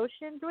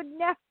emotions would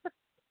never.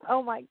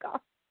 Oh my God.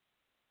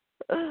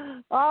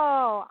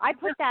 Oh, I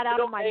put that out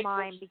of my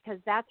mind because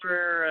that's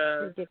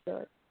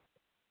ridiculous.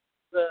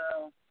 The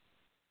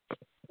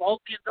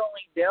Vulcans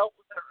only dealt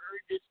with their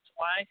urges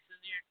twice in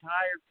their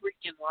entire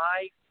freaking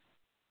life.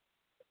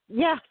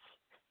 Yes.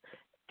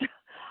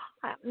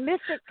 I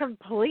miss it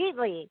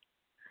completely.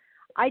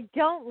 I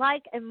don't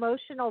like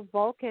emotional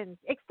Vulcans,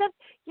 except,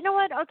 you know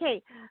what?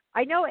 Okay,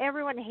 I know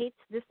everyone hates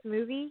this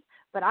movie,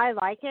 but I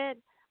like it.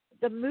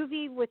 The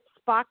movie with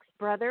Spock's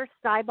brother,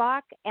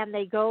 Cybok, and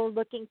they go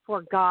looking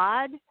for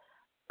God.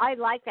 I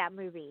like that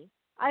movie.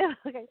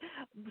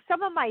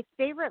 Some of my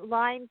favorite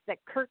lines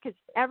that Kirk has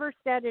ever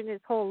said in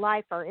his whole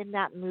life are in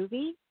that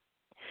movie.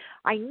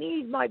 I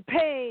need my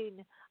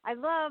pain. I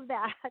love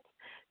that.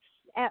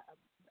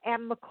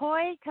 And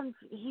McCoy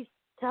he's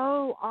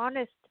so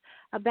honest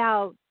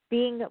about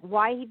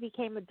why he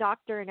became a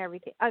doctor and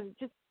everything.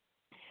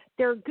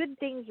 There are good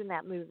things in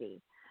that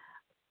movie.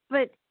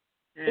 But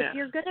if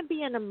you're going to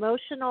be an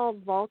emotional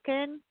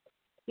Vulcan,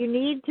 you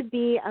need to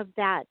be of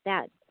that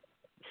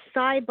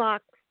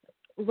Cybok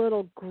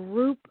little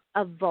group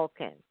of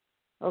Vulcans,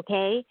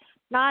 okay?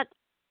 Not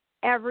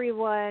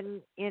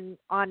everyone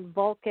on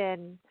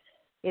Vulcan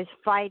is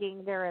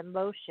fighting their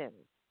emotions.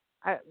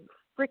 I'm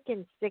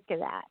freaking sick of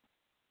that.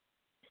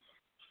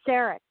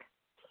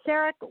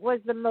 Sarek was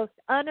the most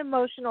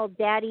unemotional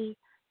daddy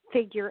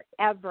figure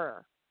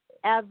ever.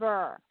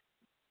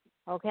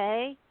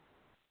 Okay?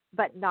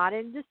 But not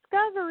in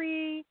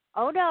Discovery.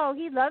 Oh, no,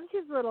 he loves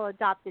his little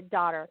adopted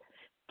daughter.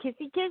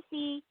 Kissy,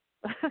 kissy.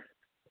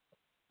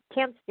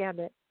 Can't stand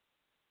it.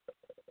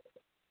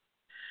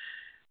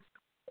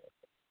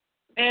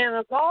 And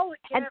of all the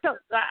characters,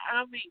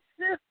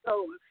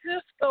 Cisco would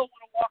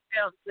have walked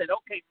down and said,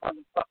 okay,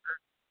 motherfucker,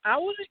 I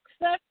would have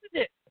accepted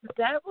it. But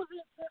that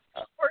wasn't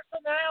Cisco's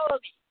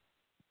personality.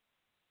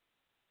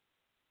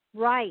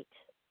 Right.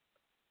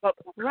 But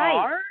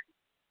Picard?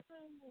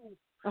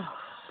 Oh.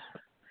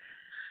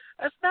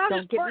 That's not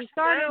his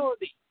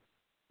personality.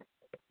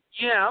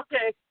 Yeah,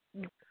 okay.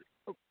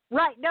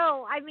 Right.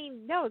 No,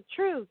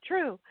 true.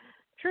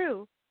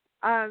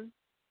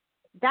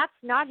 That's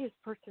not his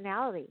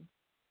personality.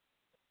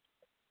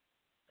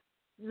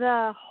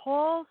 The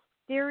whole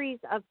series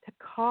of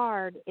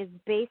Picard is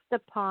based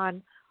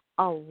upon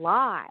a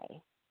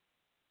lie.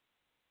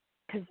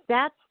 Because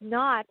that's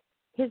not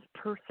his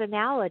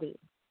personality.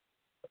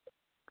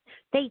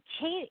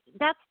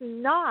 That's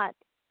not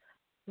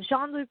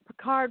Jean-Luc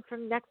Picard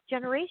from Next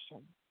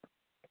Generation.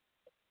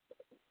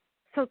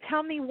 So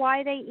tell me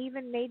why they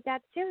even made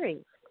that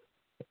series.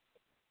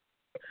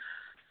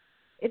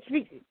 It's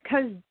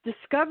because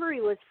Discovery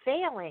was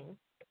failing.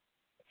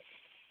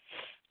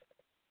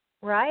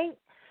 Right?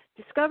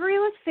 Discovery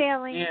was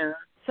failing,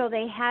 so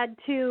they had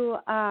to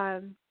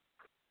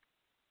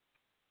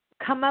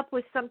come up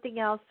with something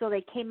else, so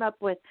they came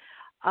up with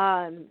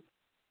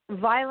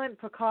Violent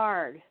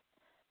Picard.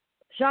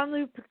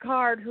 Jean-Luc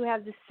Picard, who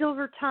has a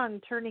silver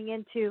tongue, turning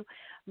into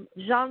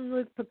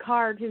Jean-Luc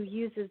Picard, who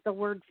uses the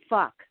word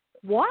fuck.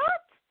 What?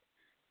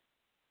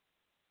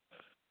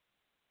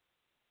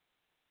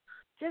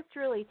 Just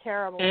really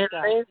terrible stuff.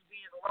 And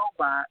lesbian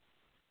robot.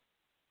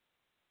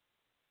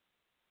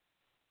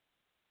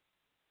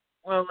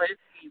 Well,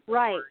 lesbian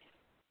right. Board.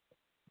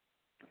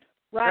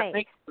 Right. That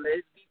makes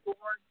lesbian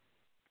board.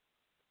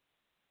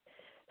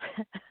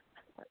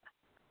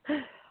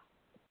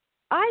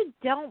 I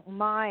don't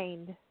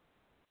mind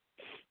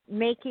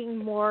making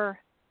more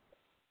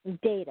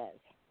datas.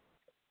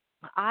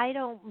 I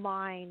don't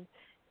mind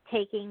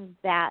taking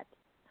that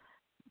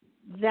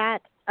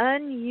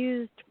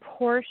unused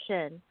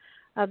portion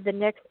of the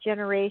Next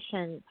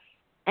Generation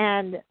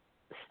and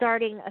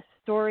starting a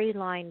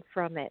storyline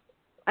from it.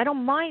 I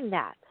don't mind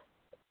that.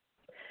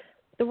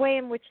 The way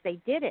in which they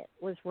did it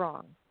was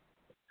wrong.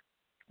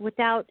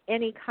 Without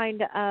any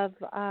kind of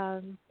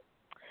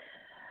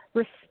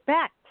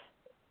respect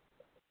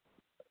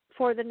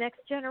for the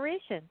Next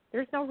Generation.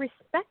 There's no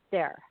respect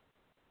there.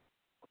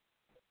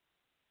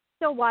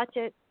 Still watch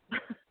it.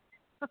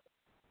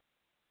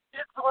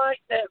 It's like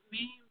that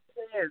meme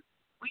says,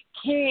 we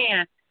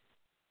can't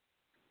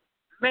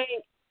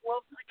make,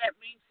 well, like that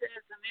meme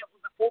says, and it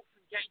was a quote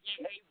from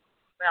J.J.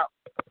 Abrams about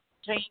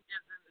changes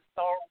in the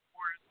Star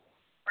Wars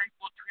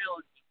prequel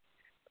trilogy.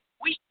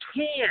 We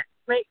can't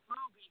make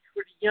movies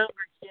for the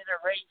younger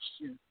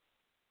generation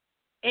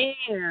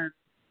and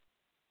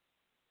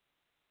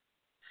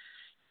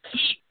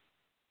keep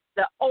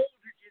the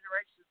older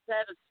generation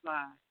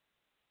satisfied.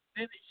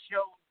 Then it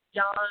shows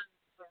John.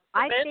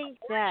 I think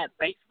that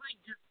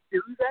basically just do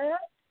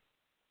that.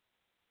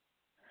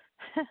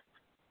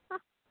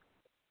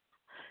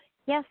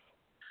 Yes.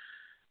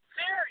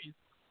 Serious.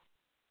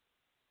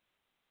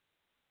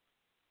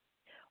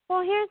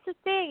 Well, here's the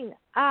thing.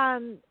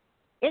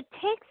 It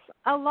takes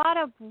a lot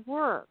of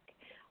work,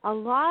 a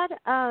lot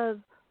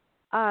of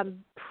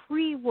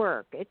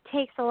pre-work. It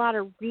takes a lot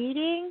of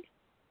reading,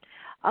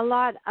 a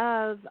lot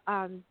of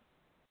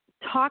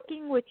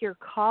talking with your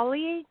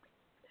colleagues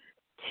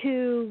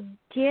to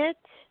get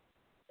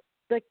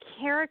the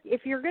character.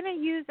 If you're going to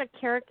use a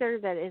character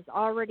that is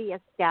already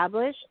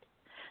established,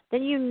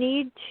 then you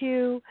need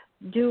to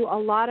do a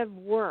lot of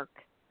work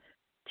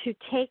to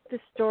take the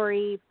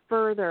story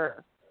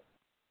further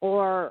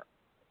or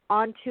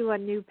onto a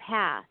new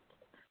path.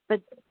 But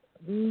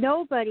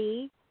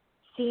nobody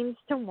seems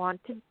to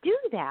want to do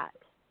that.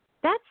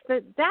 That's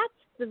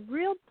the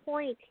real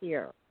point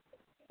here.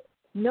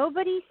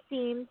 Nobody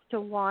seems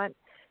to want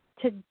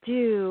to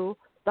do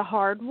the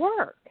hard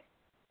work.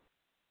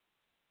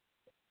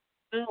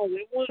 No,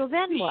 they want so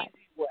then the what?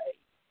 easy way.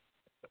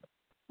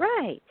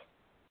 Right.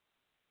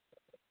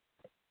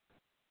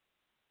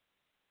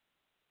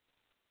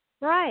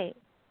 Right.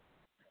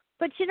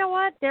 But you know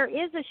what? There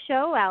is a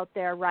show out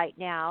there right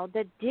now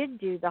that did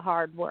do the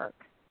hard work.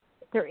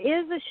 There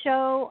is a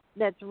show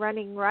that's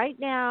running right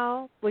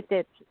now with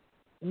its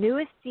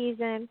newest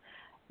season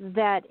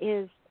that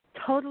is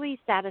totally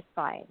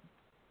satisfying.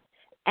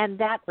 And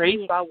that's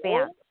Raised The by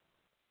Expanse.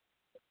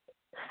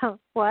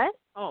 What?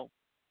 Oh.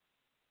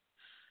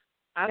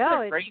 I No,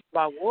 said it's- Raised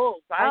by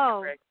Wolves.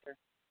 Director.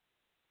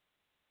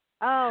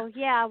 Oh,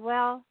 yeah,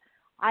 well,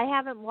 I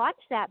haven't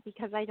watched that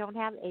because I don't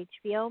have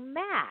HBO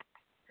Max.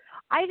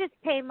 I just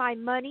pay my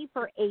money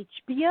for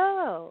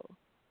HBO.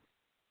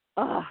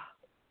 Ugh.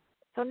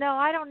 So no,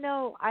 I don't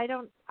know.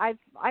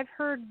 I've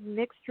heard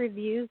mixed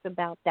reviews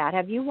about that.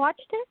 Have you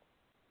watched it?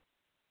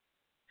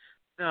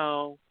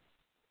 No.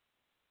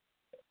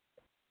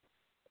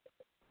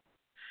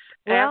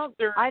 Well,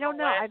 After I don't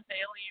the know. last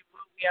Alien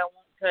movie, I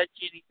won't touch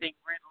anything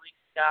Ridley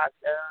Scott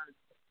does.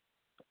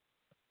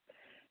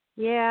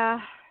 Yeah.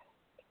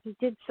 He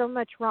did so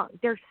much wrong.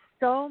 There's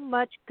so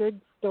much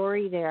good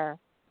story there.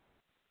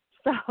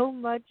 So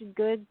much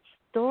good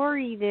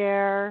story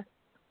there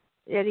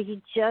that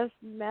he just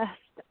messed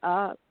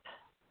up.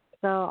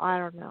 So I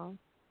don't know.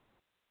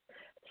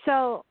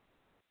 So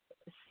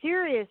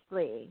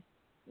seriously,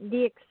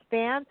 The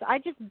Expanse, I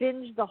just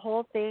binged the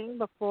whole thing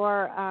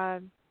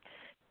before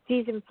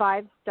season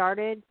 5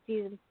 started.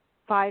 Season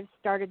 5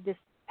 started this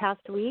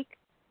past week,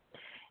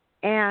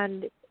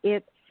 and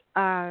it's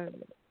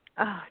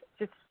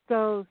just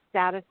so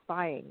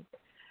satisfying.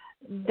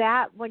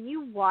 That when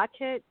you watch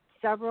it,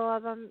 several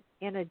of them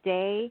in a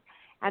day,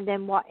 and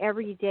then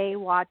every day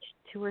watch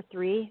two or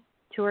three,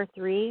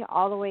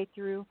 all the way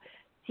through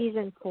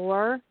season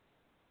 4,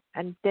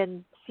 and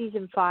then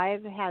season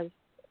 5 has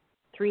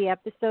 3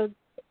 episodes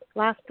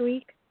last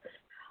week.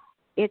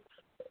 It's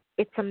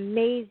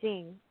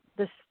amazing,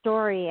 the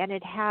story, and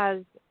it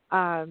has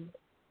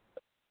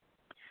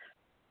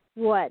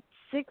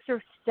 6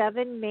 or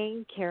 7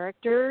 main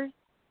characters,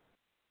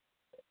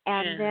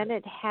 and then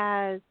it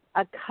has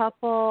a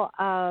couple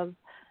of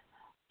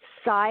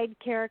side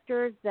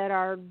characters that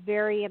are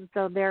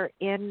so they're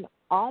in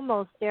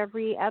almost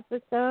every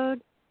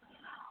episode,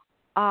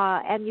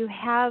 and you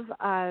have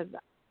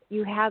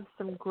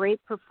some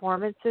great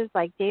performances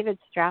like David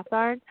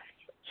Strathairn.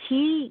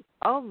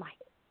 Oh my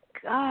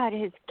God,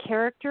 his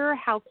character,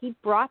 how he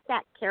brought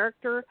that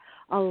character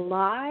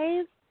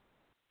alive,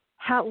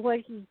 what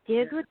he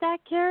did with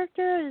that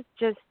character is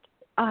just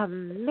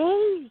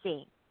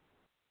amazing.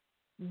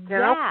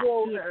 The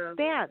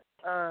Expanse.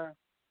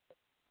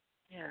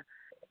 Yeah.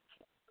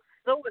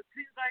 So it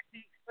seems like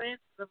The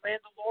Expanse of The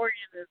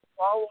Mandalorian is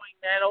following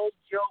that old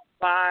joke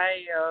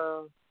by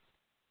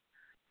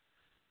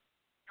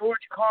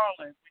George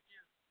Carlin, which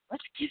is,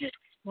 let's get it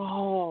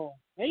small.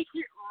 Make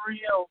it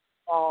real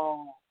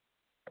small.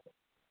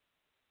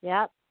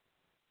 Yep.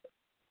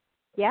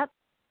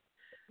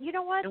 You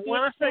know what? And The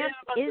what I say Expanse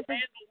about The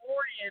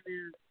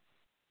Mandalorian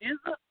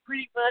isn't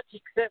pretty much,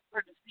 except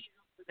for the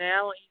season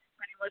finale,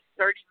 pretty much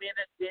 30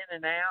 minutes in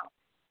and out.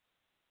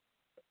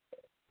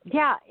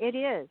 Yeah, it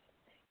is.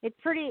 It's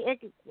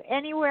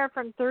anywhere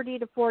from 30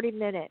 to 40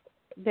 minutes.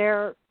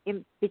 They're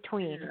in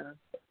between. Yeah.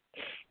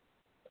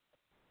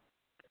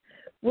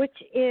 Which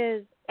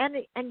is,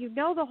 and you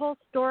know the whole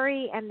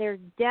story, and there's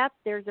depth,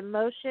 there's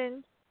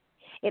emotion.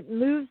 It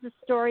moves the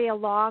story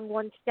along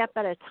one step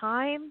at a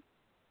time.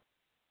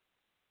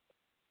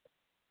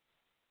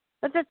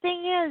 But the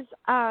thing is,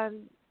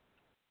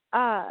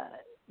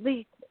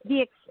 the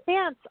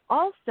Expanse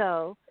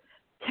also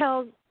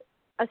tells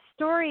a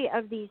story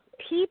of these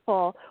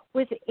people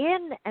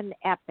within an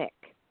epic.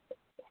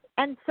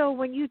 And so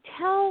when you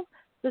tell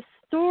the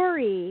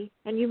story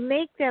and you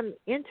make them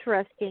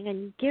interesting and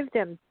you give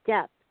them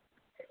depth,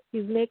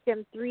 you make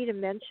them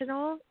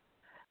three-dimensional,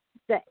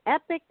 the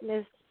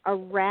epicness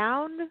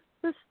around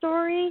the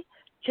story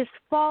just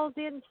falls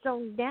in so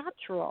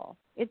natural.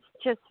 It's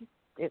just...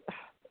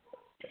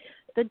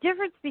 The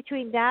difference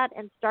between that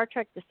and Star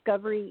Trek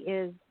Discovery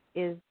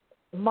is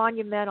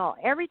monumental.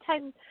 Every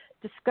time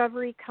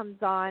Discovery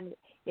comes on,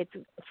 It's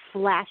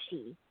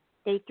flashy.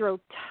 They throw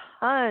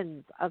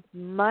tons of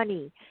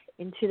money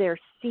into their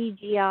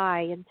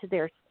CGI, into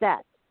their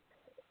sets.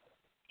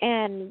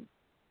 And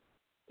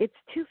it's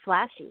too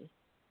flashy.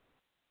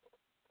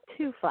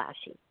 Too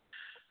flashy.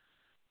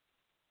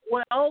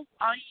 Well, all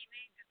you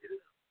need to do,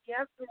 you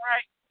have to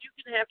write, you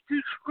can have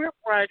two script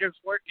writers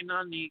working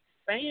on The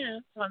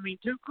Expanse. I mean,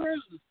 two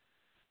crews.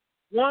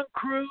 One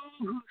crew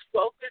who's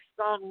focused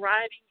on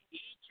writing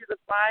each of the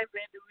 5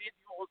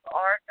 individuals'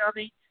 arc on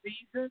each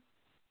season.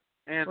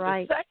 And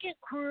right. the second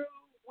crew,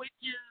 which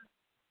is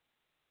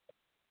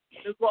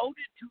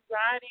devoted to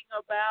writing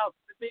about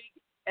the big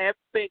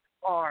epic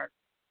arc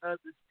of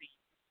the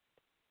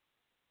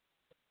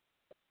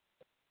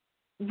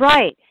season.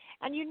 Right.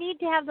 And you need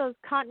to have those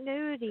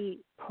continuity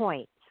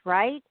points,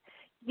 right?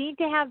 You need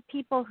to have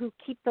people who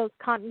keep those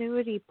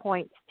continuity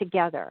points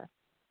together.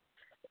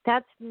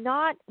 That's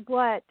not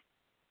what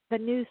the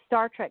new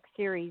Star Trek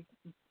series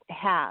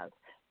has,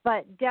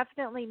 but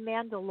definitely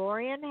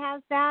Mandalorian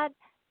has that,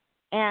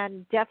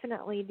 and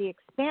definitely The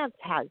Expanse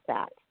has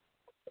that.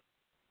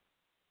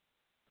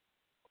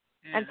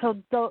 Yeah. And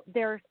so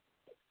they're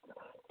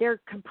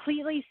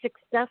completely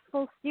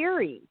successful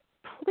series,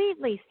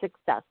 completely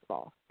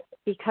successful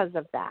because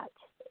of that.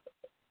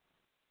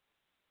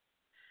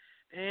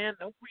 And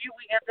don't forget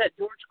we have that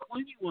George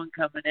Clooney one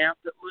coming out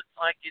that looks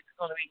like it's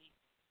going to be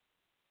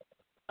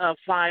a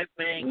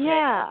 5-man.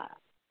 Yeah.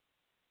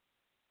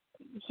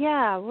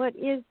 Yeah, what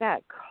is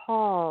that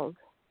called?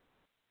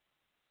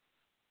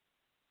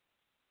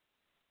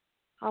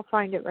 I'll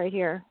find it right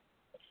here.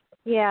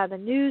 Yeah, the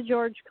new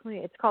George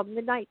Clooney. It's called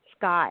Midnight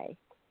Sky.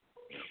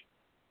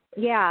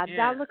 Yeah,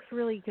 that looks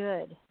really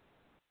good.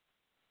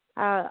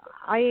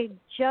 I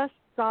just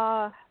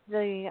saw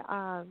the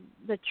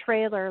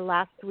trailer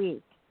last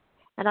week,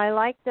 and I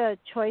like the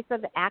choice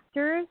of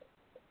actors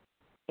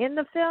in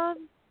the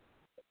film.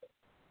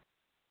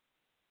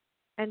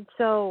 And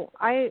so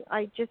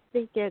I just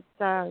think it's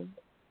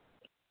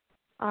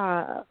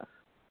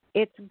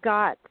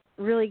got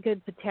really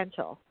good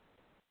potential.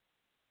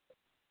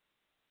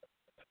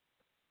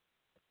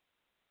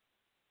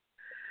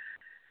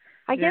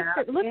 I guess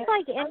it looks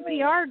like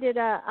NPR did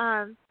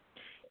a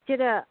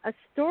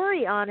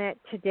story on it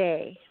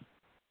today.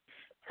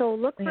 So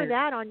look for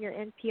that on your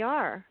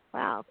NPR.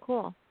 Wow,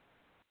 cool.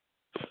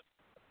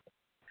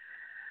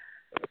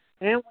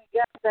 And we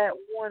got that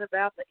one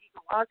about the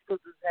ecological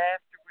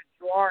disaster with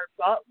Gerard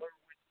Butler,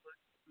 which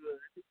looks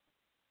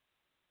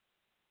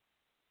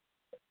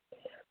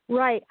good.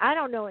 Right. I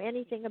don't know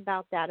anything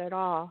about that at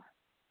all.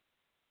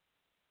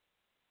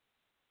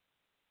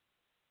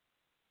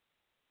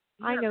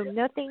 Yeah, I know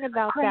nothing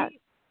about that.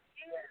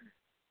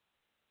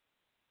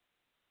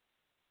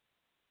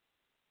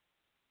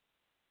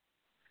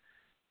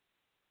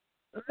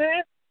 And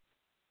then,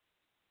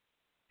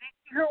 did you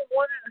hear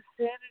one of the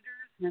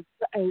senators has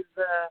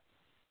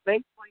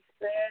basically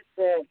said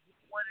that he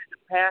wanted to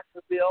pass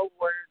a bill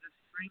where the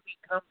streaming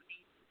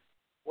companies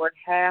would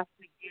have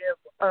to give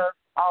us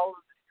all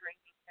of the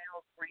streaming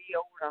channels free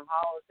over the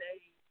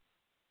holidays?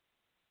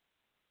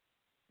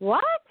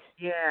 What?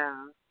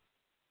 Yeah.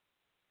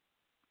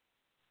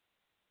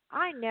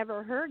 I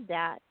never heard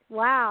that.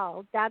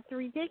 Wow, that's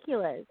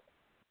ridiculous.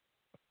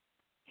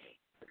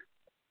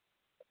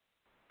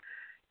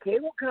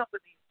 Cable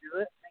companies do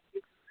it and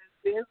get some new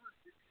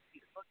businesses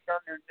to look on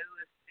their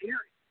newest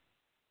series.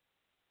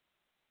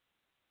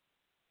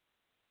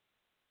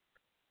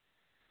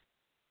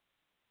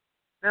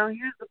 Now,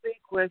 here's the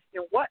big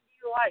question. What do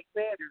you like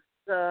better?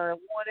 The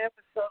one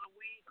episode a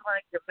week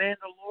like The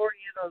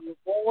Mandalorian or The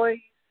Boys?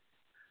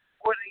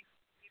 Or they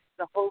use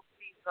the whole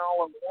season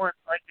all at once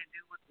like they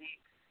do with The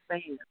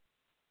Expanse?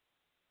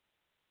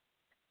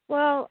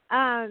 Well,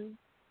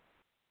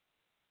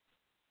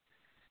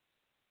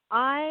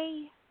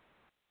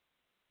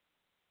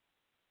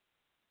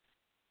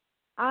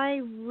 I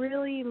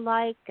really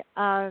like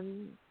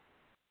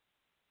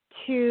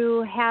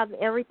to have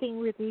everything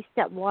released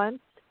at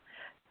once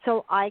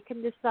so I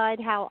can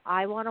decide how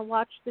I want to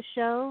watch the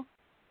show.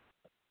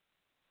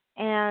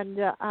 And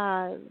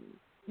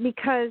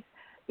because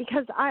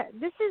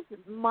this is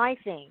my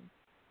thing,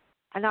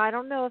 and I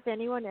don't know if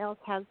anyone else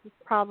has this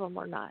problem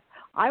or not.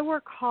 I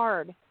work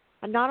hard,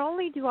 and not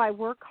only do I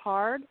work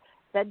hard,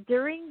 that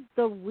during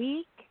the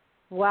week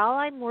while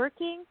I'm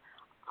working,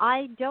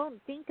 I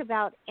don't think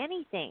about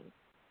anything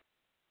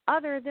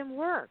other than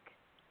work.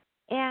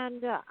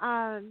 And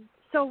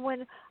so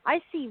when I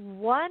see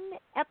one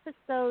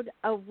episode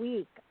a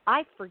week,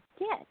 I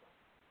forget.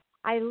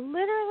 I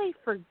literally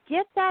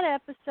forget that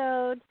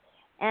episode,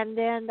 and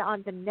then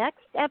on the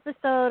next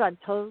episode, I'm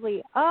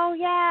totally, oh,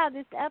 yeah,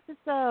 this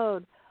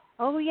episode.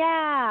 Oh,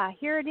 yeah,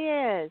 here it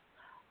is.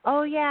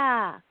 Oh,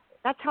 yeah,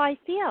 that's how I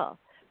feel.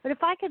 But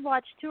if I could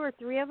watch 2 or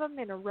 3 of them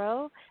in a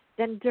row,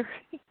 then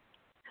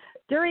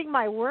during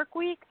my work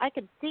week, I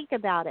could think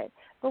about it.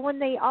 But when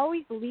they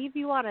always leave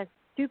you on a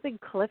stupid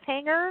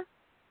cliffhanger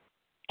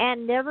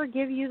and never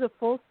give you the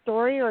full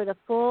story or the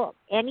full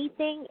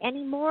anything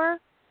anymore,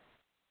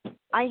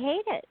 I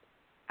hate it.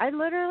 I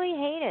literally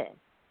hate it.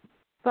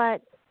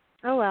 But,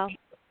 oh well.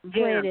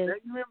 Yeah, it is. do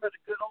you remember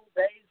the good old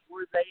days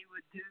where they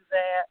would do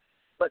that,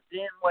 but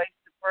then waste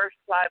the first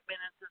 5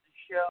 minutes of the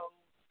show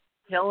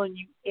telling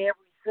you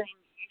everything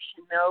you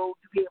should know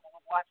to be able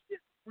to watch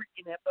this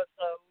freaking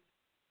episode?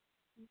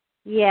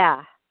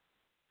 Yeah.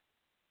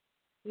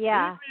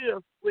 Yeah.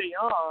 Previously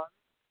on,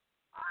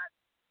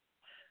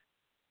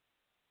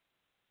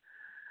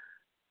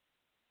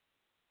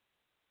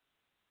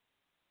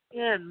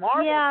 and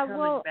Marvel's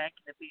coming back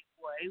in a big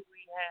way.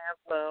 We have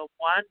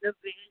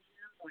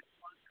WandaVision, which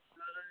looks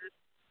good.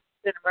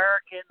 Captain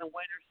America and the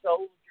Winter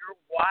Soldier,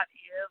 What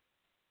If?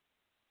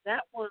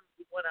 That one's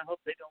the one I hope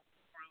they don't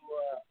screw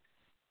up.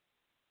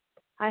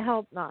 I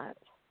hope not.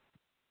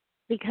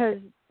 Because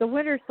The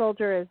Winter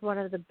Soldier is one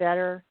of the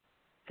better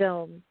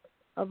films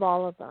of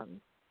all of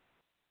them.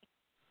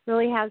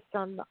 Really has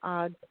some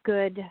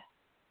good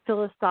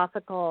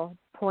philosophical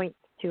points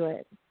to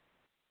it.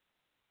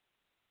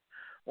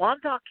 Well,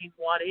 I'm talking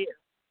What If.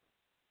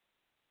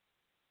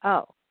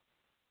 Oh.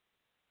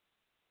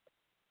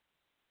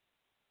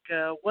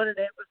 One of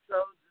the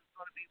episodes is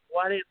going to be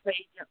What If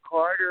Agent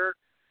Carter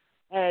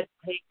had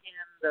taken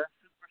the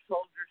super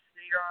soldier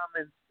serum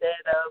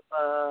instead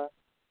of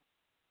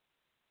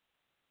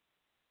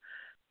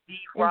D.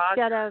 Rogers.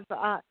 Instead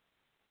of,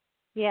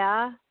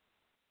 yeah,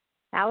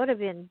 that would have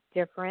been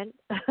different,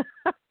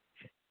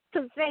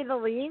 to say the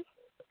least.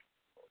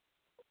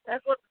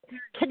 That's what the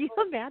series Can you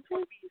imagine? It's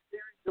going to be a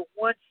series of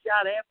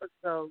one-shot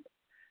episodes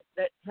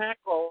that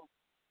tackle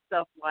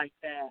stuff like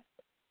that.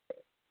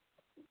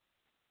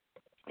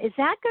 Is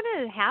that going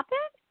to happen?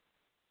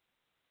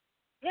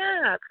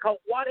 Yeah, it's called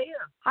What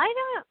If. I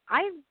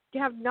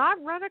have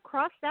not run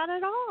across that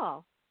at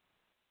all.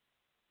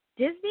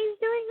 Disney's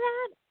doing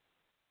that?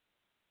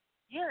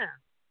 Yeah.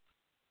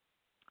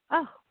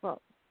 Oh,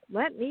 well,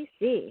 let me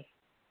see.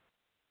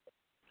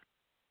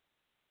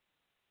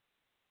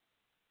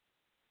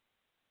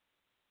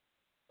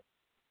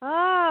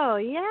 Oh,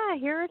 yeah,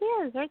 here it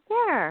is, right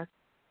there.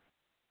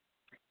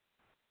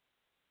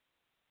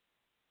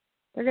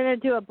 They're going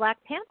to do a Black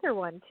Panther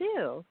one,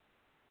 too.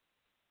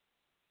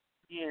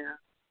 Yeah.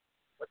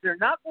 But they're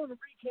not going to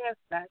recast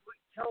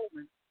Chadwick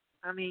Boseman.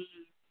 I mean,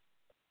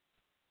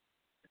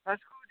 if I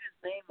screwed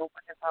his name up,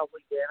 I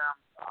probably did.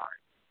 I'm sorry.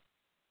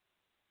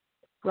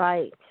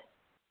 Right.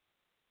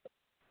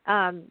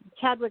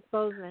 Chadwick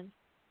Boseman.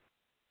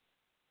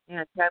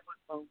 Yeah, Chadwick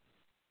Boseman.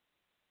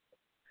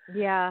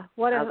 Yeah,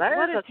 what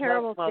a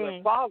terrible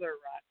thing. Father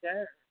right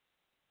there.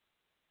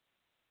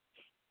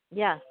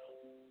 Yes.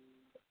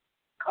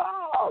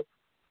 Oh.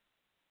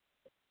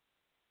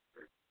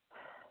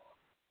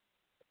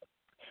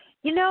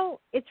 You know,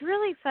 it's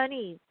really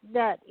funny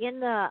that in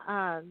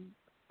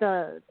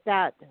the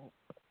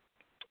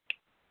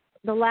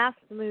last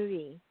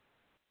movie,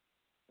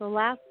 the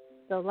last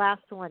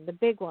one, the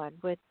big one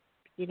with,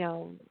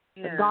 the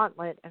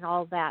gauntlet and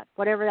all that,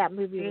 whatever that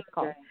movie was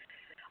called.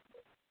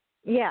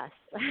 Yes.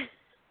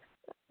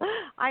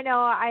 I know,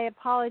 I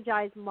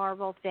apologize,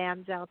 Marvel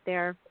fans out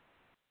there.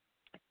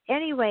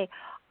 Anyway,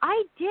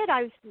 as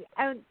I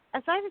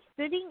was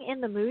sitting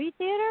in the movie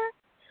theater,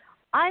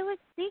 I was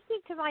thinking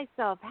to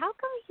myself, how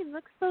come he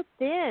looks so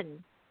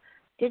thin?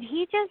 Did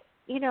he just,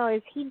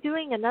 is he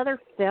doing another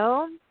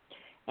film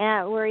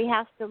where he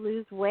has to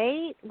lose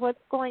weight?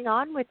 What's going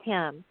on with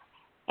him?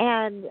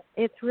 And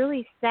it's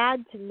really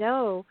sad to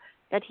know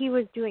that he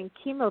was doing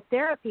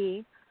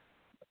chemotherapy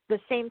the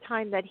same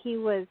time that he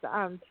was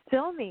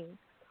filming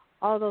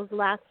all those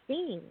last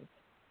scenes.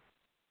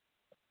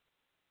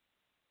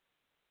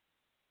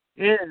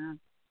 Yeah.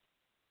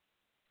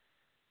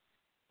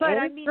 But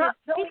I mean, it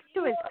speaks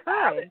to his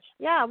courage.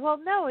 Yeah, well,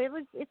 no, it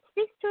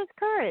speaks to his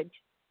courage,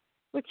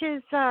 which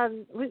is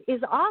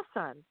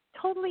awesome,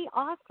 totally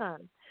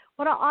awesome.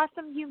 What an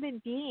awesome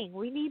human being.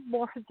 We need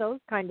more of those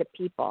kind of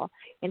people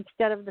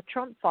instead of the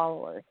Trump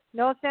followers.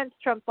 No offense,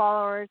 Trump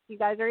followers. You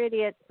guys are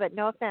idiots, but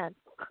no offense.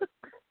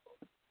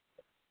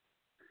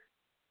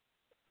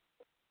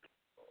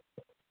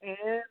 And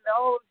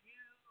those of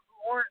you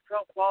who aren't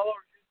Trump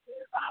followers, who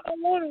said, I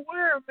don't want to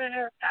wear a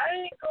mask.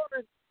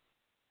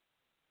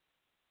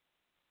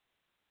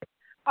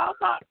 I'm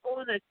not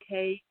going to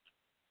take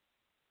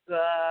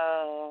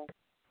the.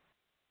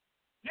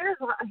 Here's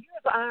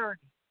the irony.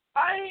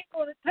 I ain't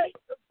going to take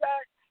the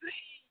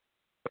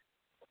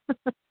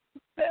vaccine.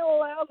 They'll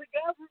allow the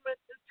government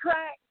to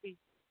track me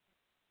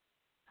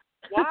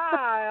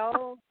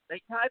while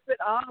they type it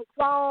on a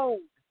phone,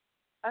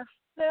 a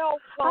cell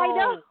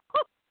phone.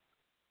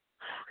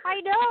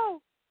 I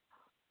know.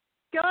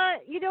 God,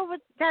 you know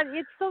what?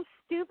 It's so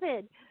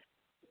stupid.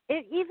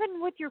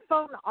 Even with your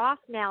phone off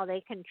now, they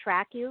can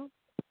track you.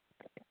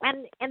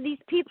 And these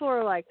people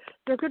are like,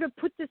 they're going to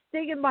put this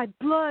thing in my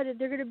blood and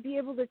they're going to be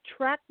able to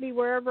track me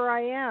wherever I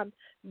am.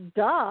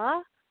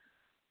 Duh.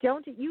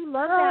 Don't you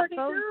love that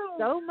phone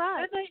so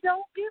much? And they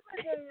don't give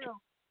a damn.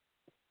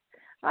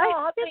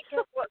 I think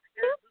that's what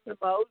scares them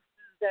the most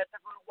is that they're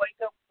going to wake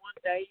up one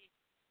day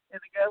and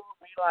the government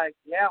will be like,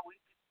 yeah,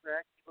 we can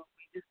track you, but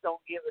we just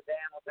don't give a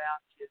damn about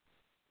you.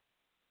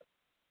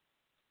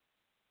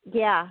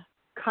 Yeah,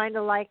 kind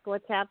of like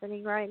what's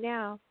happening right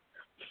now.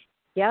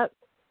 Yep.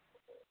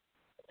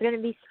 It's going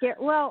to be scary.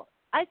 Well,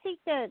 I think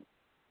that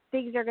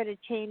things are going to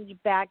change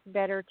back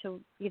better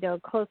to,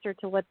 closer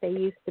to what they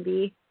used to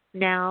be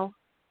now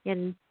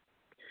in,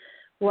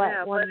 one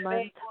but month? It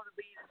ain't going to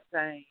be the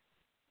same.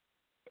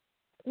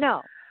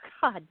 No.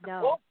 God,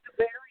 no.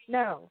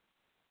 No.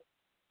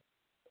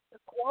 The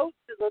quote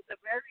is at the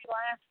very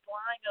last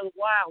line of the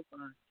Wild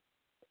Bunch.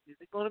 Is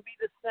it going to be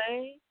the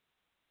same?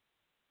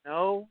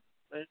 No,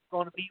 but it's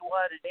going to be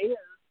what it is.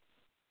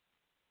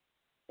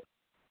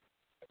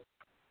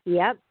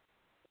 Yep.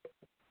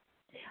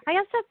 I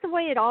guess that's the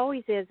way it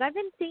always is. I've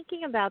been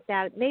thinking about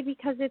that. Maybe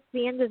because it's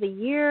the end of the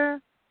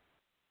year.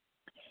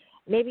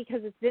 Maybe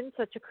because it's been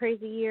such a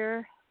crazy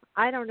year.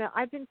 I don't know.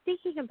 I've been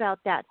thinking about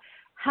that.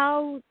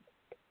 How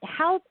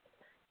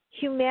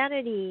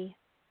humanity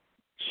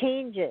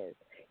changes.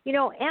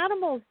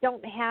 Animals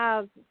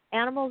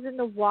in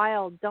the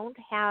wild don't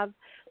have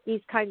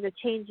these kinds of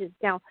changes.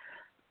 Now,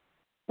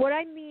 what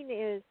I mean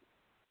is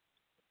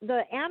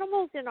the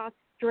animals in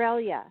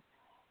Australia,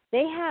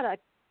 they had a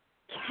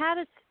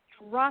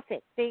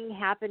catastrophic thing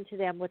happen to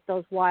them with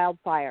those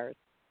wildfires.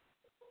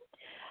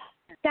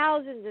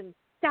 Thousands and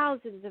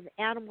thousands of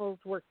animals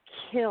were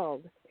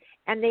killed,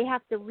 and they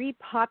have to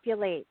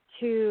repopulate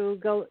to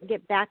go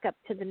get back up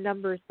to the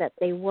numbers that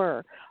they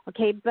were.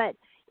 Okay, but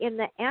in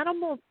the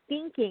animal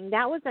thinking,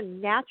 that was a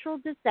natural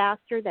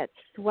disaster that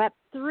swept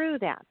through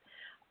them.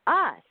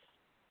 Us,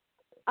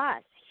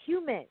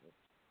 humans,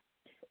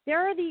 there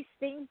are these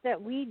things that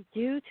we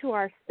do to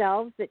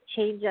ourselves that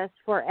change us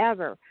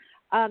forever.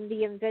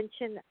 The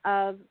invention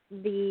of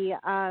the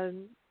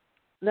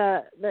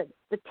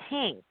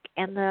tank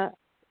and the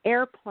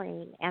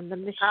airplane and the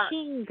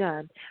machine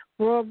gun,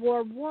 World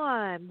War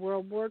I,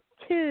 World War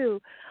II,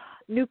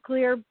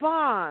 nuclear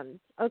bombs.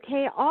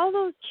 Okay, all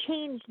those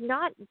changed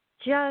not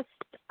just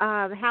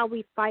how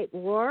we fight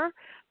war,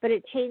 but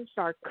it changed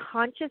our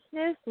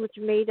consciousness, which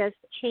made us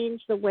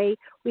change the way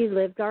we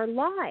lived our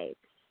lives.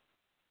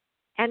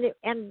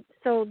 And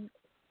so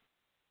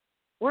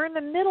we're in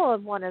the middle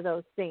of one of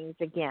those things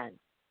again.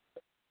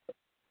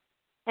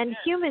 And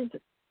humans,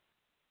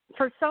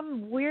 for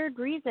some weird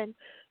reason,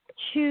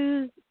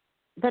 choose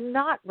the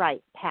not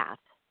right path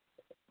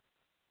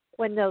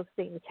when those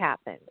things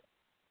happen.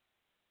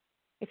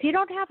 If you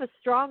don't have a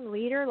strong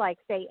leader like,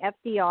 say,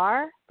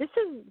 FDR, this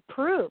is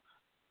proof.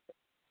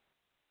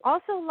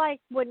 Also, like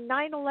when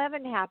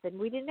 9/11 happened,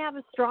 we didn't have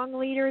a strong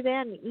leader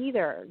then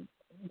either.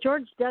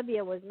 George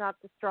W. was not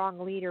the strong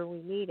leader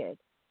we needed.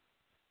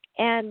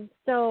 And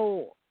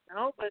so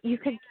you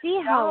can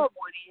see how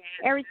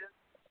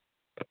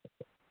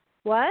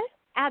What?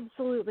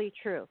 Absolutely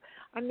true.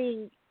 I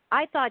mean,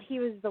 I thought he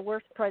was the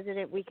worst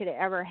president we could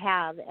ever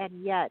have,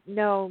 and yet,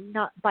 no,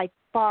 not by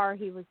far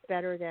he was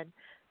better than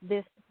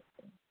this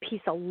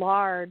piece of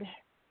lard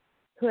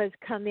who has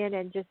come in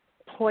and just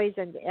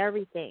poisoned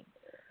everything.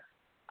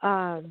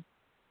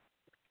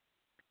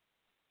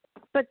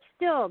 But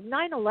still,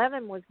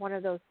 9/11 was one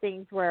of those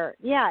things where,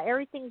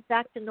 everything's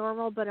back to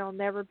normal, but it'll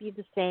never be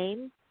the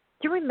same.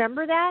 Do you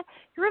remember that?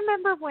 Do you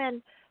remember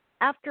when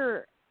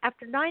after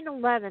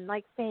 9/11,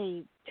 like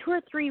say 2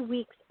 or 3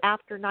 weeks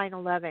after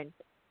 9/11,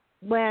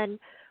 when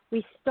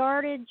we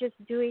started just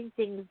doing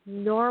things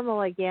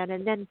normal again,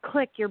 and then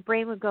click, your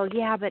brain would go,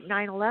 yeah, but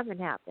 9/11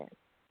 happened.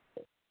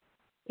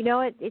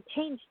 It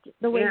changed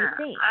the way you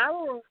think. I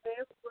remember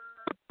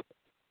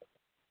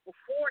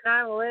before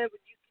 9/11,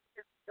 you could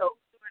just go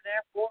to an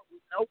airport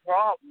with no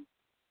problem.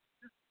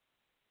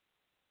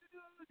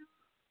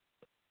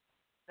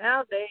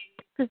 Nowadays,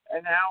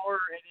 an hour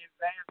in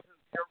advance of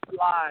your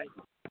flight.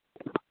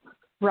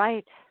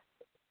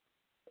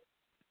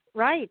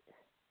 Right.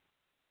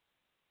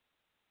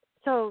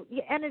 So,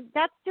 and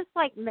that's just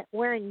like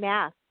wearing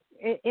masks.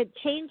 It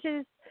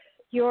changes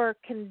your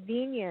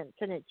convenience,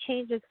 and it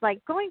changes,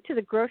 like going to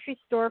the grocery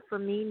store for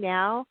me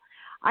now.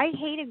 I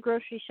hated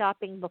grocery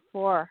shopping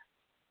before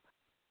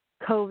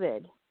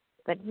COVID,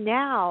 but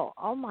now,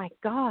 oh my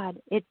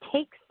God, it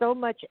takes so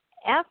much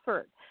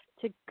effort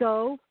to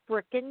go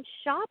frickin'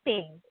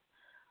 shopping.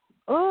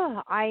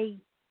 Oh, I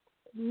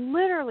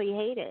literally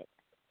hate it.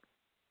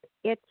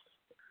 It's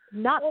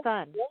not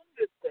fun. One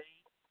good thing.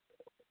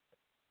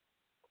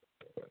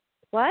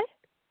 What?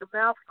 The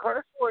mouth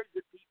curse words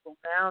to people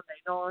now. They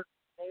don't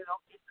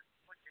get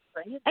what you're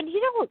saying. And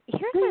here's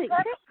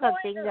the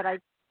thing that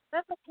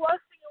that's a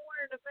plus thing of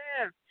wearing a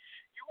mask.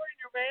 You're wearing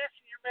your mask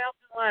and your mouth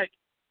is like,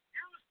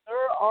 you,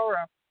 sir, are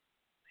an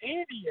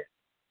idiot.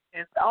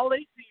 And all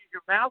they see is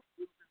your mouth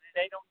moving, and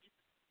they don't get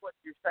what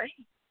you're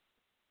saying.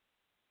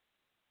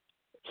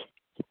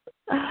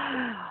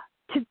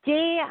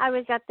 Today I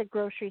was at the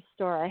grocery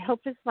store. I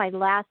hope it's my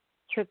last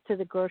trip to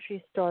the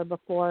grocery store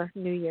before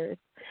New Year's.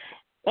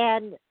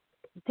 And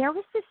there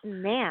was this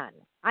man.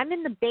 I'm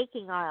in the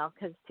baking aisle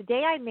because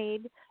today I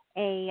made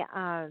a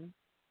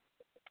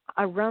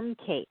rum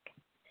cake.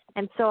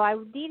 And so I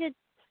needed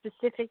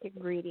specific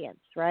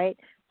ingredients, right?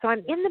 So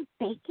I'm in the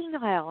baking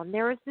aisle, and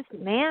there was this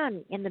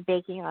man in the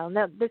baking aisle.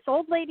 Now, this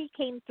old lady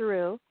came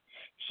through.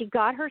 She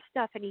got her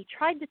stuff, and he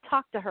tried to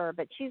talk to her,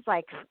 but she's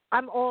like,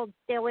 I'm old.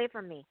 Stay away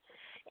from me.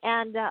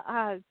 And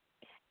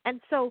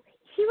so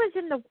he was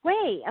in the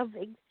way of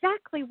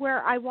exactly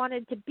where I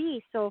wanted to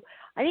be. So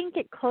I didn't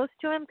get close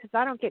to him because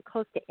I don't get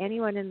close to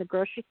anyone in the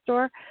grocery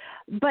store.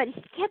 But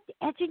he kept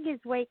edging his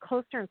way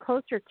closer and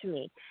closer to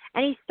me.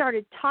 And he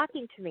started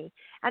talking to me.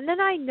 And then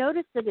I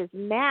noticed that his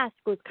mask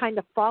was kind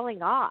of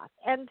falling off.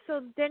 And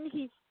so then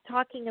he's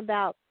talking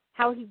about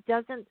how he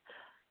doesn't,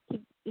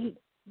 he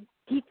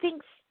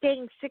thinks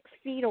staying 6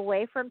 feet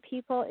away from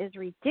people is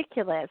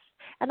ridiculous.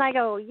 And I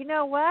go, you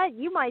know what?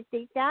 You might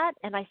think that.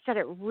 And I said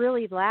it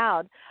really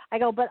loud. I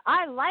go, but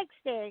I like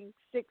staying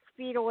 6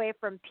 feet away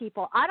from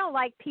people. I don't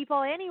like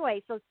people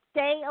anyway, so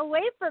stay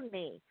away from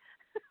me.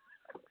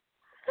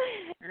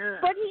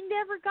 But he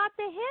never got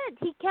the hint.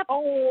 He kept.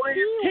 Oh, and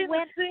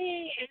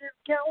Tennessee and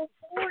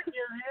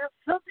California have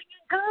something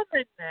in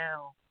common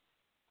now.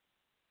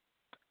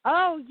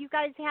 Oh, you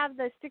guys have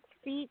the 6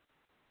 feet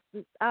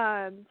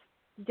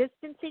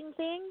distancing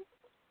thing?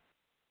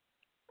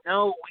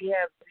 No, we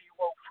have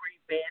 0 free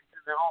beds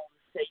in all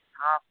the state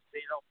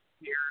hospitals,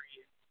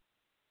 period.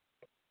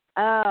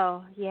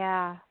 Oh,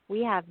 yeah.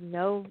 We have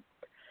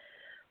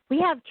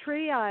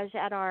triage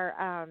at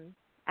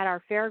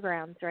our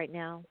fairgrounds right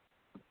now.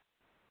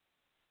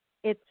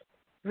 It's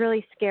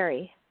really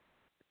scary.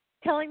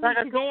 Telling me like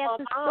today at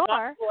the mom,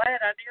 store. I'm glad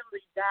I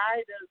nearly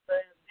died of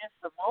this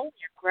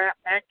ammonia crap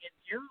back in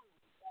June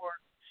before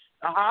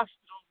the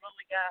hospital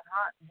really got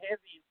hot and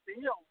heavy and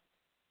filled.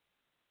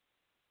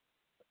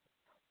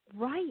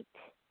 Right.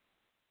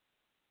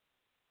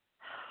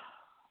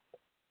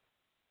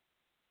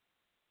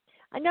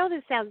 I know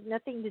this has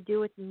nothing to do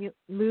with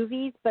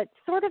movies, but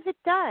sort of it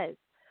does.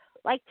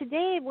 Like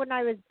today when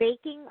I was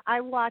baking, I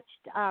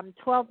watched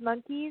 12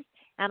 Monkeys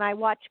and I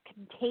watched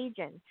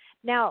Contagion.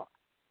 Now,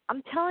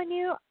 I'm telling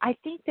you, I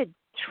think that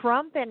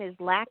Trump and his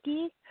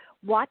lackeys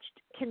watched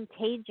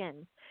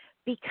Contagion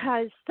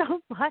because so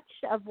much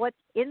of what's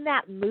in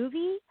that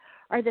movie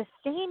are the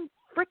same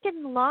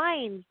freaking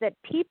lines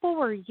that people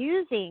were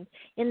using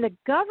in the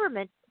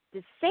government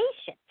to say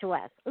shit to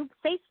us,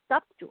 say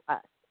stuff to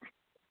us.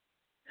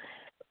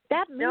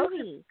 That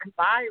movie. The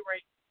buy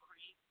rate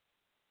increased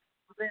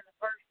within the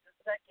first and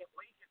second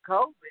week of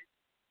COVID.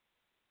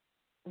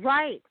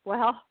 Right.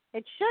 Well,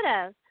 it should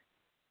have.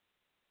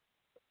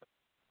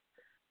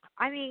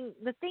 I mean,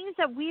 the things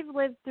that we've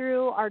lived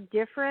through are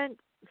different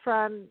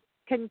from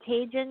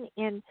Contagion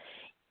in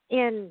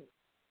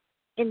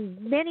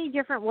many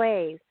different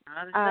ways.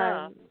 Not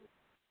enough.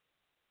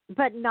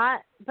 But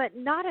not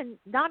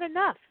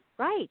enough.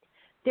 Right.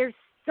 There's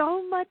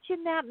so much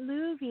in that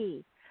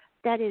movie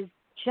that is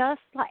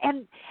just like,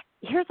 and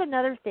here's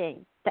another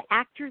thing. The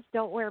actors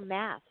don't wear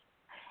masks,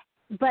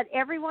 but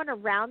everyone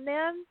around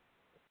them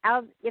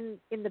out in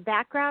the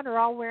background are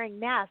all wearing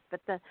masks,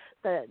 but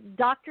the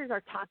doctors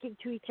are talking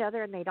to each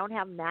other and they don't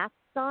have masks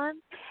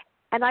on.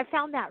 And I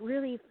found that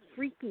really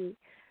freaky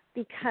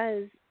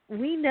because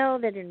we know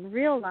that in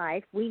real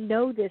life, we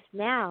know this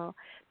now,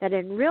 that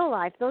in real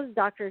life those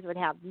doctors would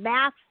have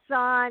masks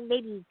on,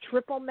 maybe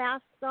triple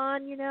masks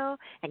on,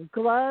 and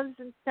gloves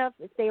and stuff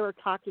if they were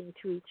talking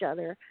to each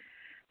other.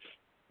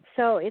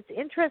 So it's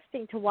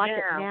interesting to watch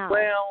it now.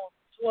 Well,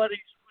 it's what he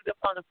screwed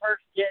up on the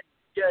first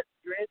Judge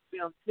Dredd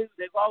film, too.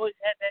 They've always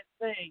had that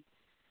thing.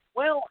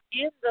 Well,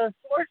 in the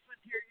source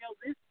material,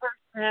 this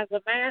person has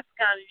a mask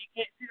on and you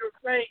can't see her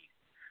face.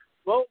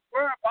 Well,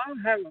 if I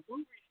have a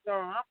movie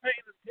star, I'm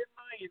paying them $10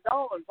 million. I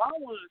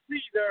want to see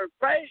their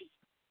face.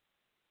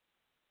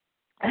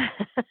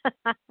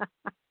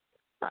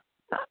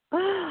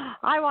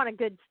 I want a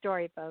good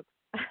story, folks.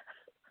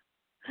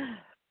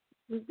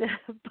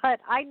 But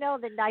I know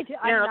that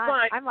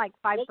I'm like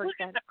 5%. Well,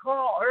 look at the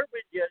Carl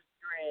Urban Judge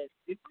Dredd.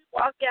 Did we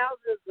walk out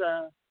of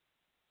the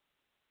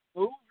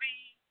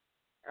movie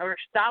or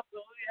stop the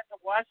movie after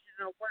watching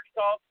it? First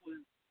off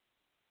was,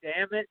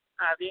 damn it,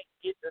 I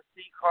didn't get to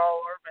see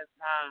Carl Urban's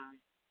eye.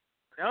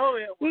 No,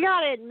 it was. You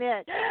gotta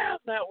admit. Damn,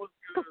 that was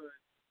good.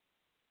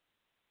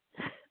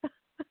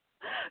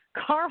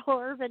 Carl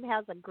Urban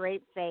has a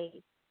great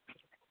face.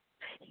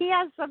 He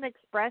has some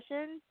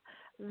expressions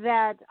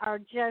that are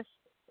just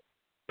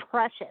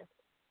precious.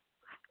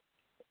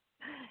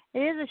 It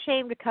is a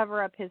shame to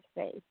cover up his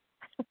face.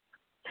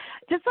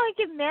 Just like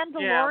in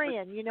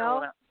Mandalorian,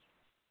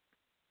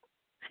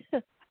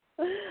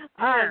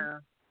 Yeah.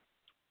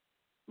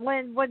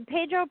 When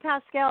Pedro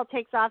Pascal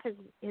takes off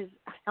his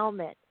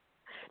helmet,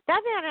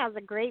 that man has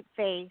a great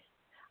face.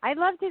 I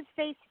loved his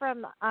face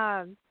from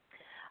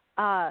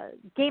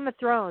Game of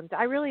Thrones.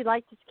 I really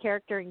liked his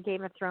character in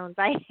Game of Thrones.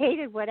 I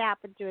hated what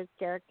happened to his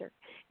character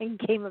in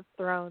Game of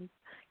Thrones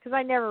because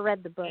I never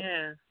read the book.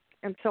 Yeah.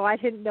 And so I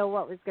didn't know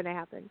what was going to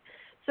happen.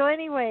 So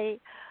anyway,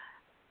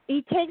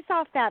 he takes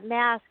off that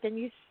mask and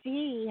you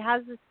see he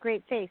has this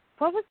great face.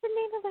 What was the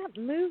name of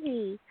that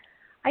movie?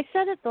 I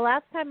said it the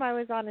last time I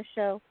was on a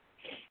show.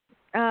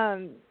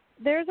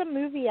 There's a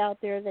movie out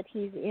there that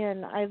he's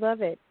in. I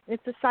love it.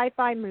 It's a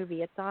sci-fi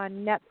movie. It's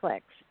on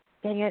Netflix.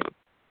 Dang it.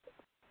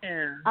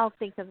 Yeah. I'll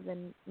think of the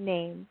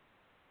name.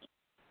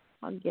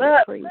 I'll get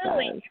it for you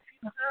really, guys.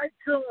 if you heard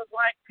someone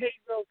like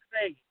Pedro's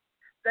face,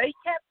 they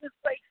kept his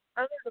face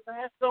under the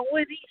mask so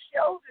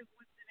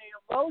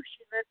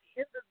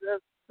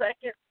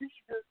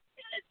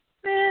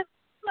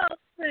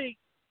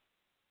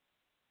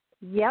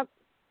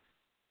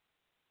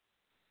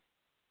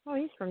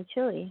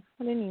chili.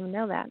 I didn't even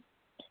know that.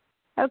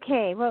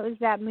 Okay, what was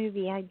that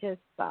movie I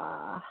just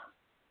saw?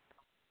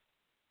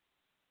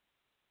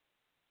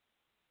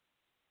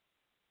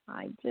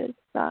 I just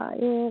saw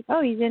it.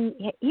 Oh, he's going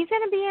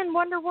to be in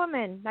Wonder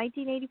Woman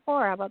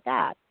 1984. How about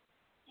that?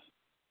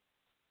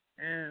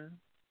 Yeah.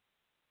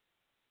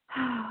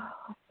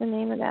 What's the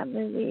name of that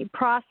movie?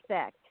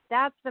 Prospect.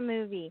 That's the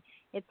movie.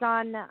 It's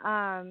on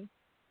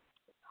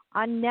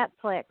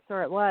Netflix,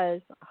 or it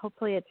was.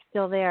 Hopefully it's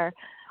still there.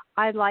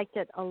 I liked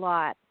it a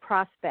lot.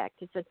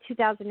 Prospect. It's a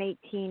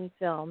 2018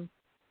 film.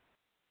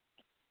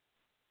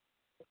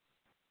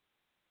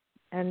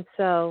 And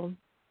so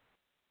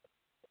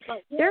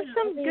there's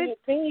some good... It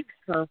means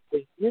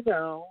something, you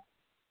know.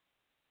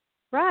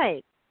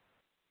 Right.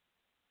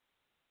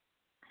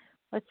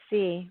 Let's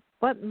see.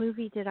 What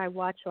movie did I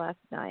watch last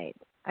night?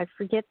 I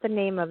forget the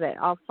name of it.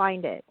 I'll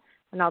find it,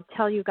 and I'll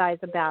tell you guys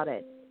about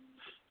it.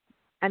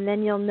 And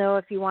then you'll know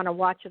if you want to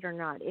watch it or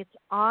not. It's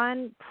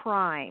on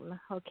Prime,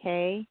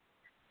 okay?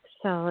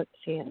 So let's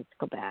see. Let's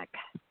go back.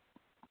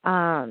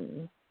 I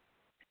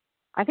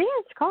think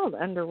it's called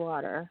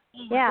Underwater.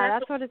 Yeah,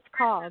 that's what it's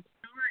called.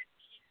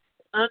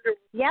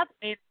 Yep.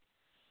 And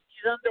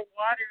he's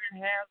underwater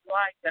and has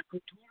like a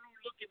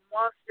Cthulhu-looking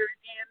monster at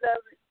the end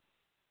of it.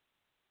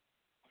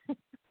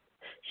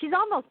 She's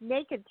almost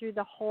naked through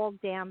the whole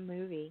damn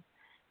movie.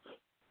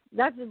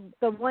 That's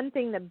the one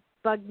thing that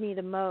bugged me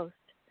the most.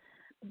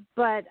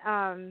 But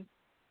I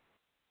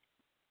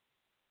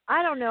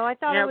don't know. I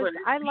thought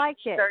I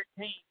liked it.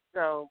 13,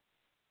 so.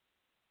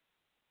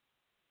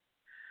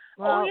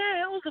 Well,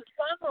 it was a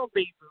fun little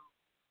movie.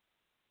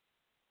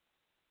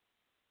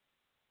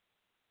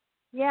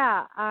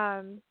 Yeah.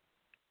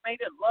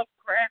 Made it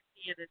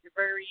Lovecraftian at the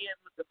very end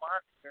with the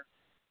monster.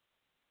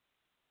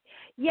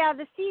 Yeah,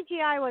 the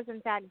CGI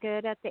wasn't that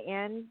good at the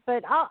end,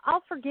 but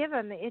I'll forgive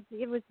him.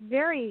 It was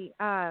very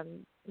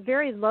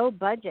very low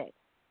budget.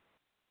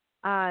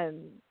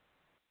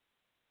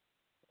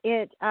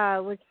 It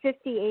was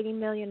 $50-80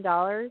 million.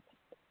 So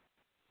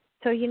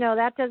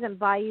that doesn't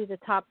buy you the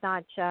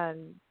top-notch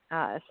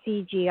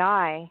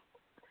CGI.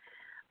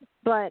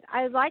 But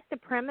I like the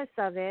premise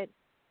of it,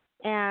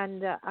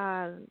 and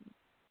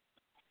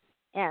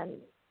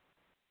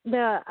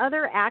the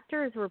other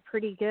actors were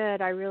pretty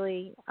good. I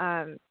really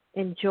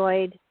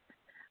enjoyed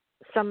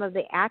some of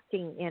the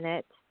acting in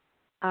it.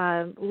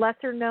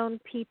 Lesser known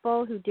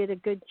people who did a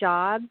good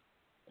job.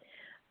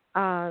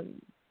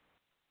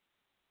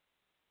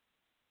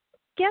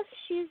 Guess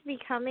she's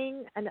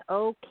becoming an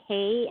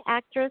okay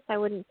actress. I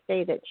wouldn't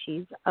say that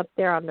she's up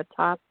there on the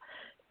top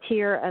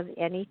tier of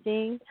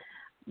anything,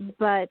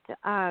 but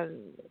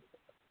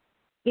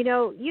you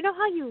know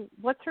how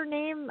what's her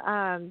name?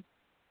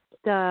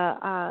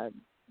 The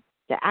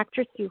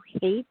actress you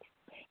hate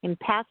in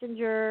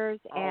Passengers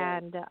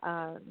and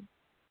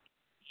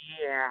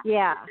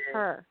yeah,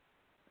 her.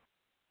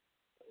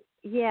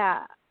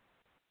 Yeah,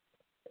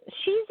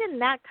 she's in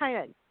that kind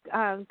of.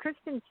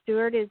 Kristen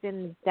Stewart is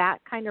in that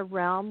kind of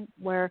realm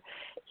where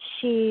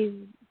she's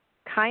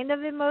kind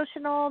of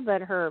emotional,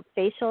 but her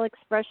facial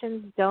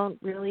expressions don't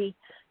really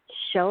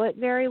show it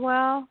very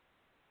well.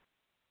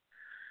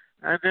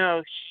 I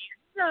know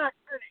she's not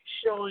good at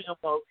showing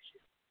emotion.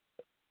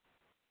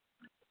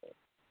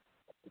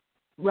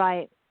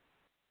 Right.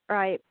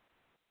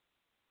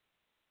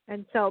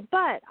 And so,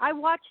 but I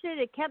watched it.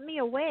 It kept me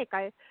awake.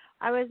 I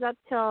was up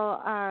till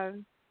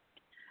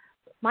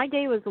my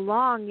day was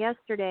long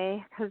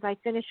yesterday because I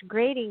finished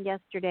grading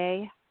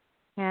yesterday,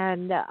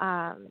 and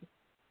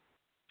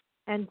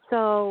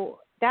so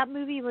that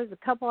movie was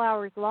a couple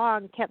hours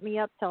long. Kept me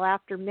up till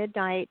after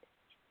midnight,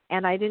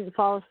 and I didn't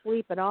fall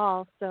asleep at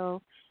all.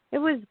 So it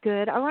was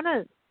good. I want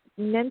to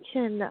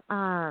mention.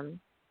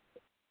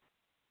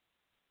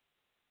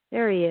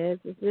 There he is.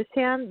 Is this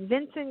him?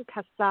 Vincent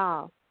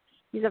Cassel.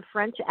 He's a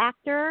French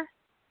actor.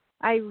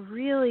 I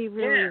really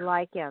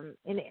like him.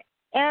 In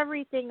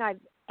everything I've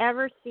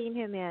ever seen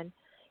him in,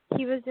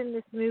 he was in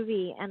this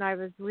movie, and I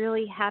was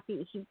really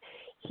happy.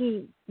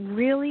 He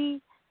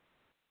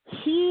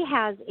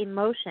has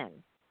emotion.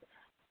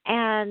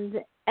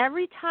 And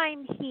every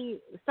time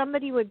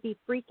somebody would be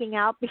freaking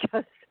out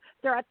because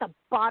they're at the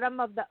bottom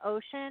of the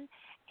ocean,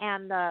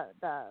 and the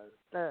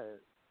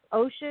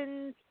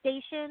ocean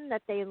station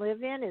that they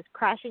live in is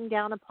crashing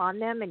down upon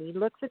them, and he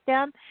looks at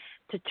them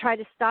to try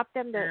to stop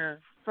them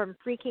from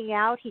freaking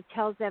out. He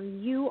tells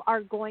them, "You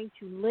are going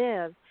to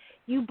live."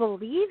 You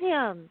believe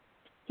him.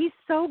 He's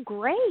so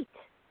great.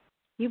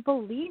 You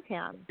believe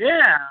him.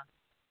 Yeah.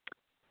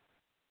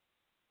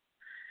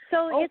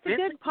 So it's a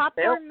good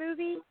popcorn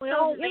movie. We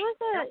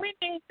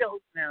need those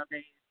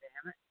nowadays,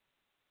 damn it.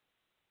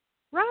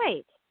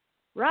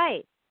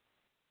 Right.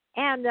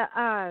 And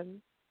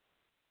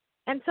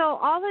so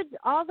all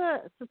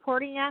the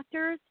supporting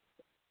actors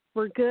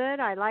were good.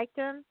 I liked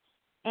them.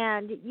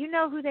 And you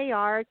know who they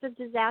are. It's a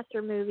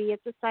disaster movie.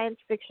 It's a science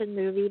fiction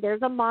movie.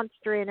 There's a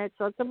monster in it,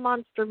 so it's a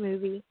monster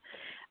movie.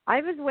 I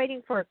was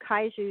waiting for a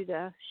kaiju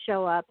to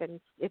show up, and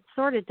it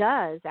sort of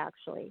does,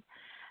 actually.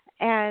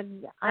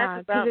 And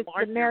that's about it's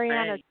the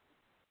Mariana.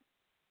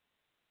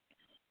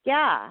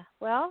 Yeah,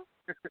 well.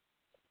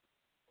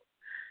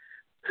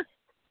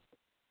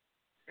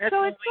 That's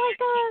So it's King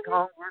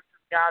Kong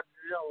versus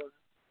Godzilla.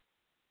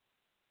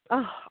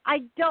 Oh, I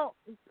don't.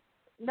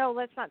 No,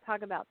 let's not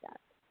talk about that.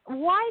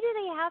 Why do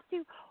they have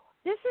to?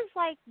 This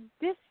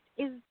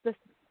is the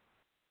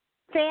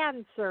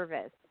fan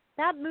service.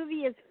 That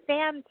movie is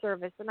fan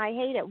service, and I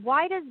hate it.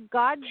 Why does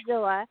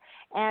Godzilla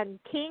and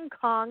King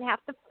Kong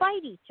have to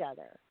fight each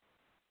other?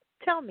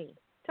 Tell me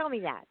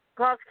that.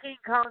 Because King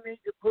Kong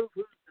needs to prove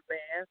who's the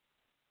best.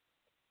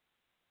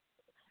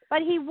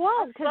 But he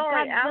won't, because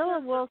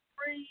Godzilla will.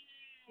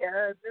 New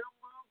movies.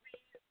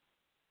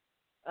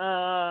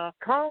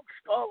 Kong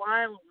Skull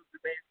Island was the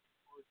best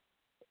one.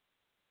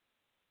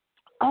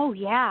 Oh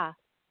yeah,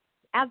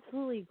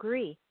 absolutely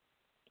agree.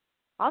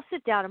 I'll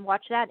sit down and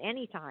watch that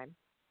anytime.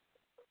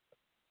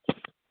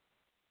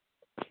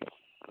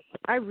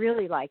 I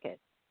really like it.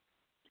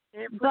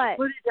 And for but the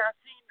footage I've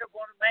seen, they're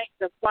going to make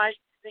the fight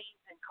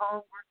scenes in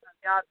Kong versus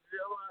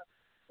Godzilla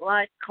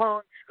like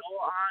Kong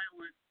Skull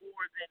Island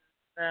more than,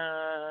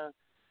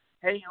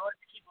 hey, let's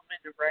keep them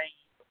in the rain.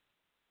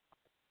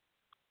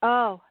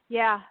 Oh,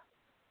 yeah.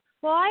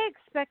 Well, I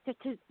expect it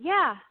to,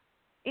 yeah.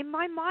 In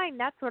my mind,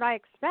 that's what I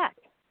expect.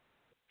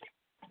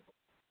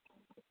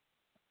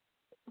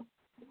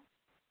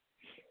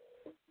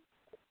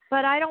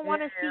 But I don't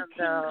want to see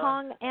King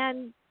Kong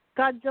and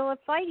Godzilla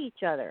fight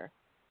each other.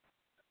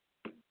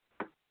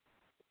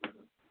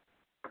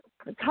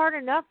 It's hard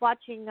enough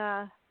watching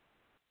the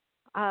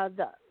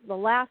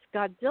last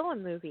Godzilla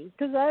movie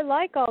because I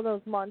like all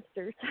those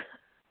monsters.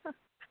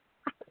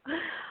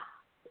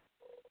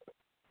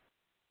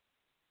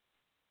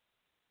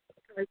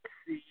 Let's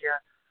see.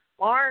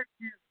 March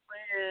is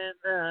when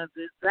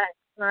the Zack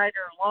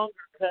Snyder longer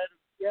cut of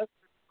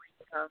Justice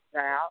League comes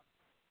out.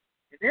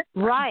 And it's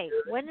right.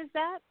 good. When is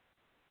that?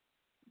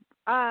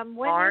 When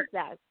March. is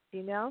that? Do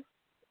you know?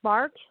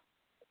 March?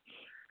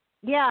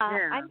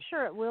 Yeah, I'm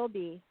sure it will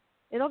be.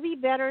 It'll be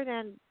better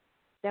than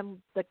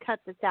the cut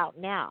that's out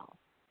now.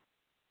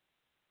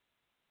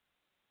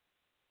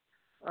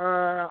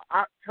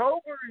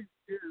 October is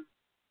due.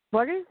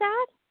 What is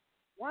that?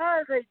 Why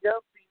are they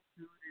dumping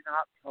food in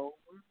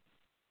October?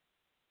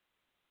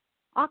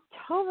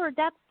 October,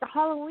 that's the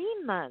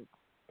Halloween month.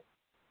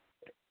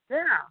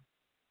 Yeah.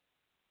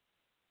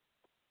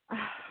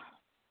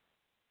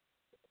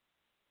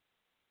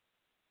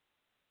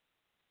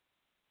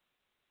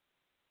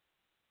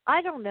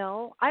 I don't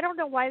know. I don't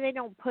know why they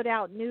don't put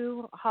out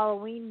new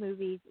Halloween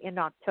movies in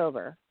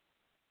October.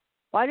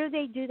 Why do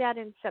they do that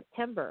in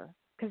September?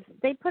 Because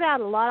they put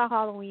out a lot of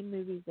Halloween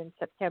movies in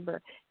September.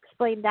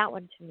 Explain that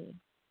one to me.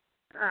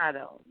 I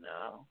don't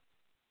know.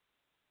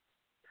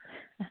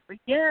 But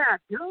yeah,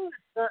 do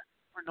something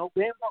for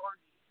November or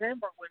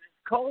December when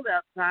it's cold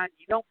outside.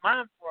 You don't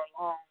mind for a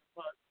long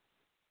month.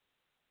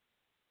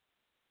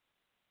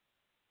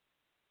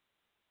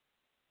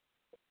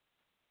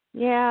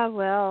 Yeah,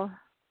 well.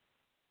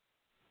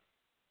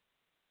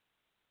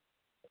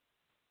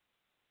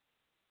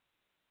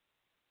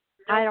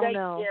 I don't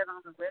know. Yet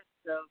on the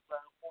rest of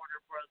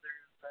Warner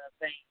Brothers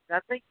things. I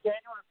think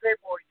January,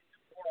 February, the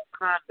new Mortal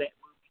Kombat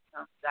movie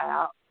comes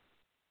out.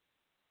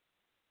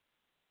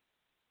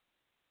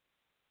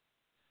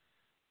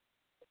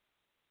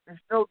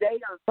 There's no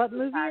date on what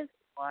movie is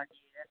one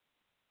yet.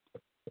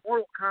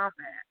 Mortal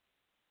Kombat.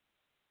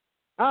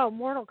 Oh,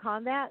 Mortal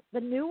Kombat,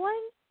 the new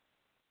one?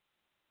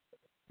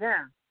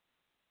 Yeah.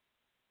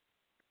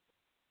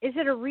 Is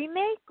it a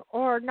remake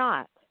or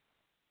not?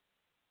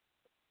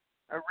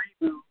 A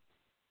reboot.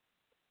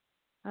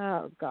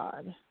 Oh,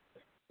 God.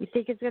 You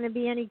think it's going to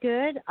be any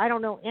good? I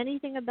don't know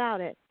anything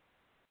about it.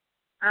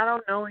 I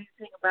don't know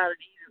anything about it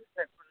either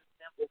except for the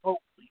symbol,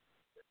 hopefully.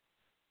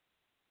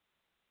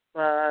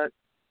 But,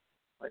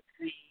 let's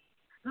see.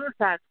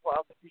 Suicide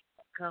Squad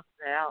comes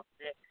out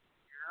next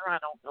year. I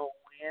don't know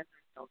when.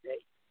 There's no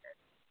date yet.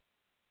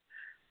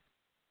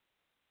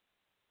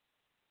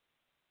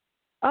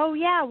 Oh,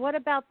 yeah. What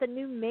about the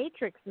new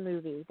Matrix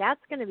movie?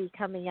 That's going to be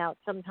coming out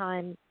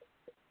sometime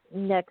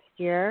next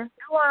year.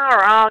 July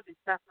or August,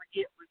 I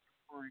forget which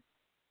one.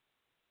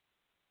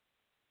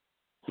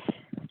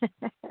 There's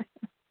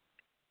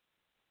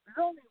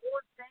only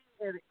one thing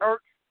that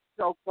irks me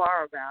so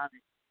far about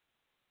it.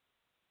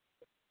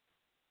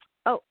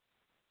 Oh,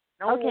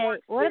 No okay.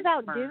 What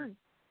about Dune?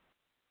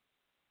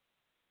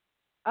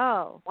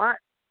 Oh. What?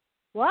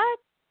 What?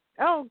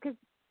 Oh, because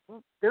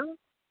Dune?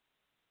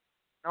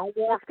 No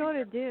more. Let's go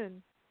to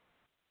Dune.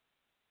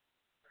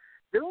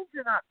 Dune's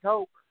in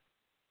October.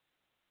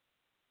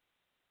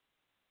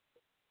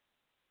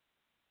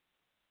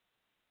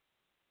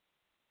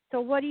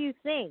 So what do you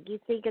think? You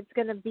think it's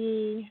going to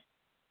be...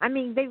 I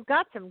mean, they've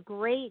got some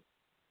great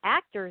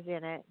actors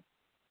in it.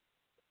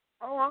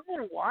 Oh, I'm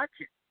going to watch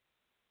it.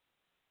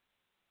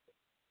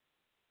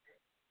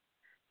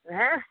 It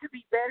has to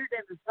be better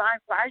than the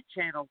Sci-Fi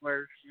Channel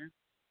version.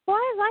 Well,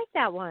 I like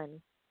that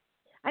one.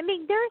 I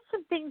mean, there are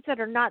some things that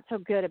are not so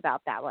good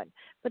about that one.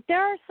 But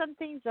there are some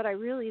things that I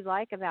really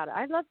like about it.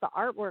 I love the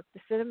artwork, the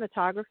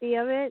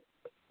cinematography of it.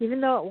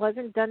 Even though it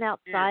wasn't done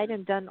outside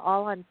and done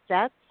all on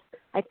sets,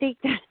 I think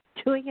that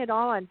doing it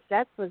all on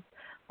sets was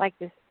like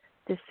this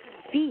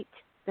feat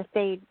that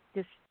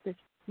this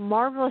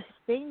marvelous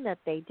thing that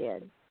they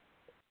did.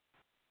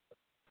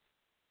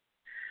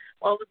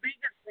 Well, the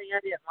biggest thing I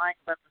didn't like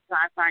about the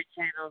Sci-Fi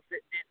Channel is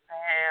it didn't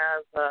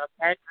have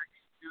Patrick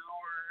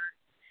Stewart.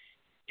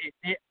 It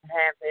didn't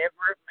have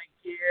Everett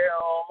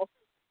McGill.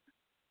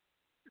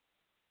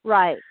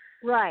 Right.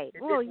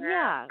 It Well, didn't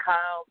yeah. have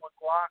Kyle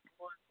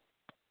MacLachlan.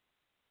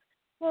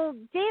 Well,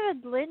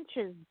 David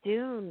Lynch's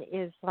Dune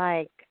is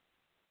like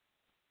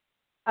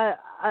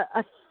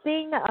a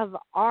thing of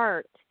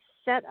art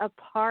set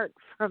apart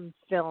from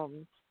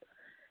films.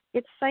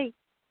 It's like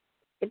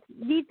it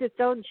needs its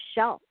own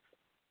shelf.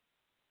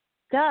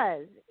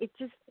 It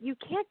just, you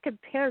can't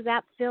compare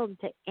that film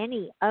to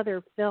any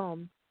other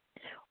film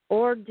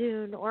or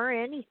Dune or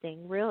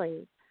anything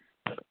really.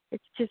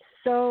 It's just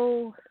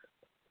so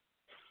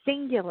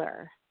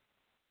singular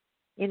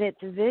in its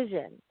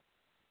vision.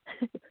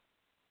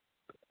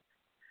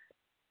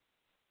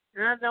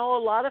 And I know a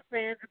lot of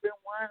fans have been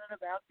whining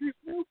about this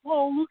new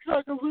Paul looks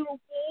like a little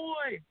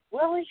boy.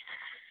 Well,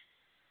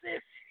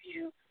 if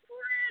you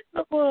read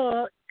the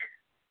book,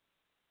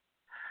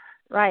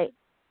 right.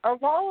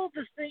 Of all of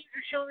the things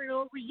are showing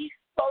over, he's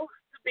supposed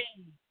to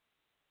be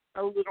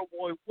a little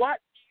boy. What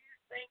do you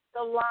think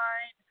the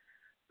line,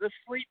 the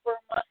sleeper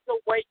must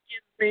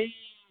awaken be?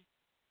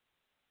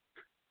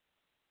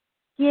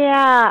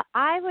 Yeah,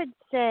 I would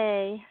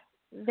say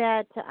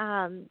that,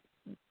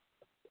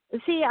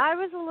 see, I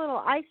was a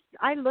little,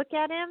 I look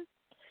at him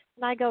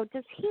and I go,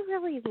 does he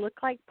really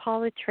look like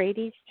Paul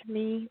Atreides to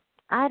me?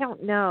 I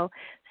don't know.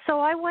 So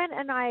I went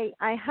and I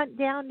hunt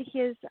down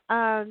his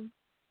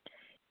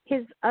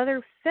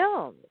other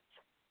films.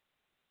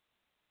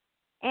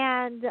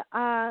 And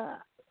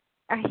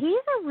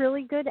he's a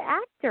really good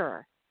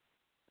actor.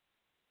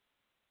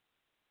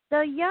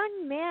 The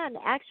young man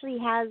actually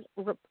has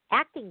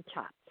acting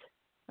chops,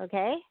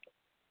 okay?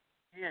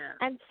 Yeah.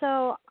 And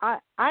so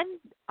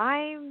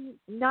I'm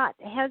not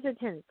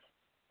hesitant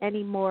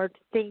anymore to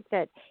think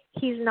that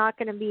he's not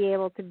going to be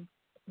able to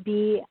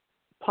be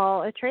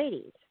Paul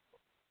Atreides.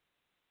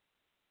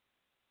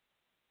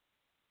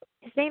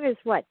 His name is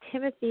what?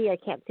 Timothy, I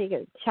can't think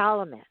of,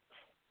 Chalamet.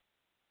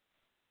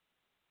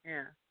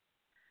 Yeah.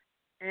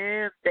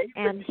 And David,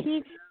 and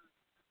he's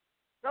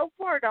so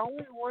far the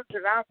only ones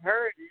that I've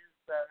heard is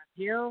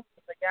him,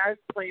 the guy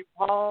who played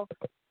Paul,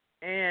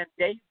 and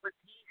Dave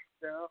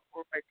Bautista,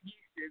 or Bautista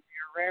if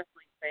you're a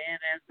wrestling fan,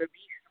 as the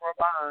Beast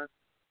Raban.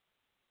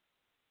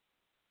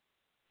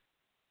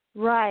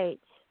 Right.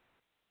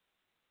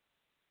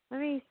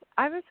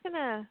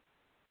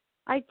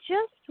 I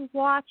just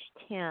watched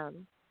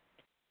him,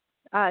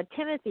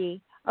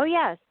 Timothy. Oh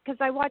yes, because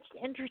I watched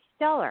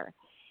Interstellar,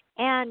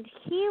 and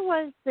he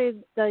was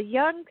the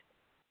young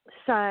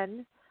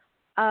son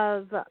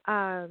of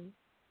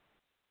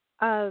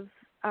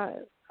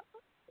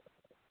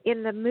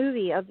in the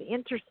movie of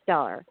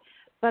Interstellar.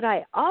 But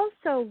I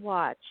also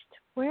watched,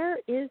 where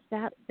is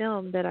that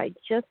film that I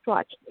just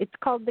watched? It's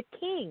called The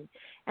King,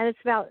 and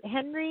it's about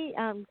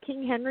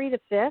King Henry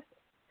V,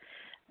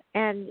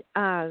 and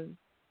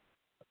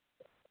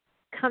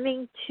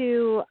coming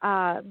to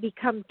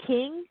become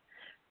king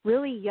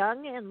really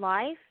young in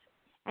life,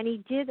 and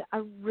he did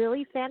a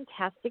really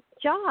fantastic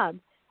job.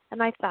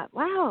 And I thought,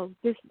 wow,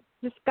 this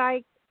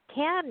guy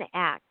can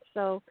act,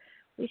 so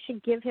we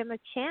should give him a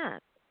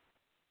chance.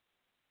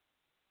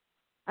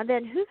 And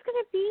then who's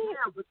going to be?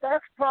 Yeah, but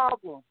that's the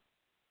problem.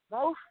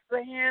 Most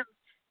fans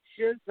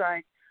should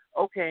say,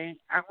 okay,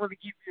 I'm going to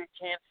give you a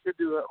chance to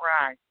do it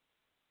right.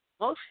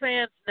 Most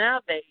fans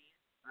nowadays,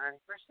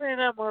 90%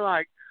 of them are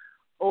like,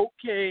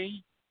 okay,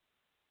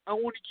 I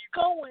want to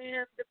go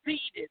in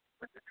defeated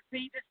with the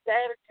defeatist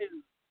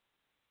attitude.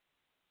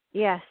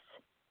 Yes,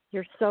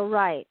 you're so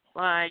right.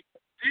 Like,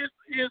 this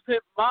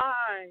isn't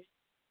mine.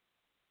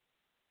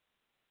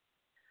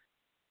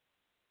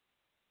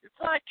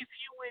 It's like if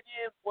you went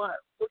in,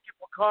 look at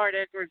Picard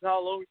after it's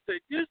all over, and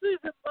said, this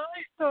isn't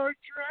my Star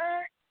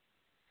Trek.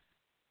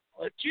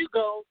 Let you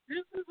go.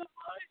 This isn't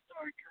my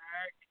Star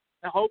Trek.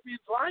 I hope you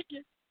like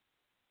it.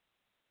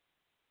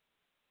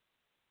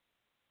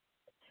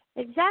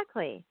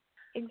 Exactly.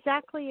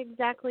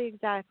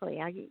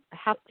 I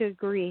have to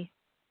agree.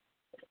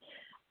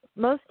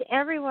 Most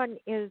everyone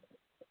is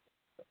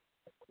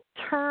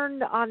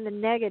turned on the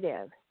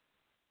negative.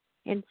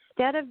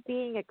 Instead of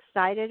being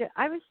excited,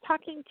 I was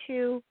talking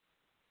to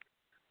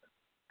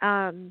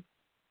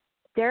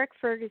Derek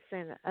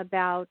Ferguson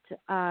about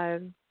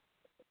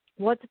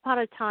Once Upon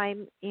a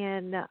Time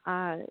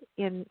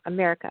in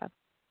America,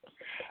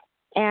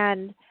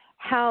 and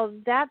how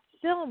that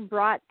film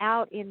brought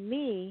out in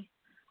me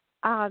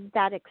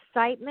that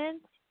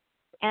excitement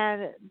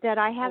and that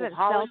I haven't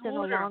felt in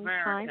a long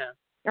time.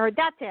 Or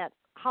that's it,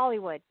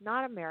 Hollywood,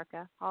 not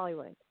America,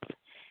 Hollywood.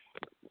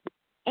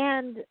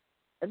 And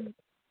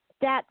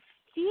that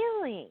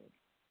feeling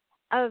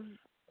of,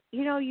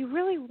 you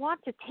really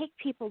want to take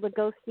people to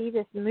go see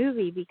this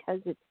movie because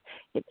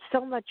it's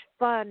so much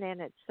fun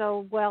and it's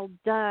so well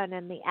done,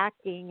 and the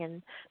acting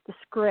and the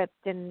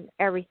script and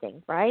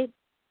everything, right?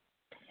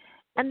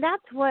 And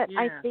that's what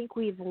I Yeah. think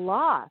we've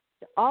lost.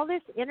 All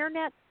this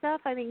internet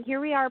stuff. I mean, here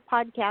we are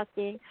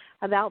podcasting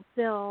about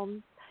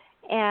films,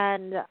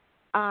 and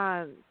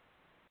I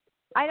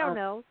don't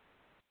know.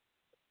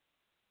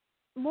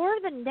 More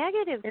of the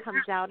negative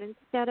comes out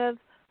instead of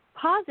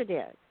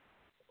positive.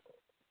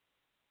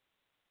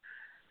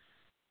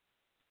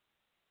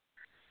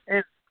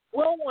 And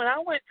well, when I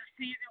went to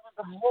see it, there was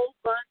a whole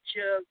bunch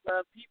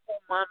of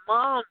people my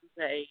mom's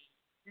age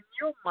and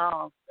your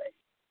mom's age.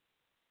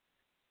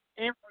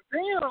 And for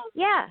them,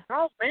 Yeah.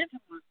 Charles Manson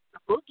was the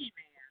boogeyman.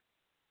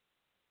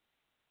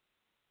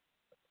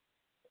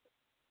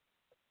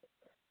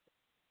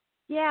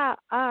 Yeah.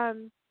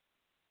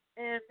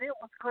 And it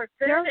was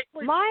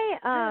pathetically my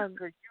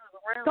because you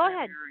was around Go that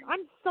ahead. area.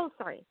 I'm so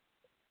sorry.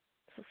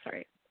 So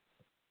sorry.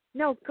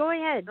 No, go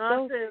ahead. No, I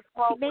Go said it's keep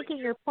probably making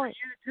your point.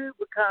 you too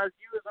because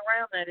you was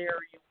around that area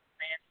when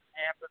Manson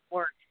happened,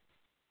 weren't you?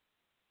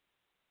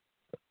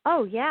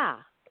 Oh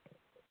yeah.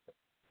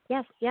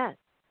 Yes, yes.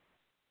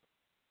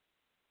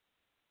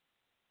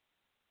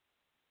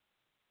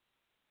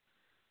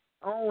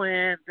 Oh,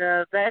 and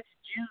that's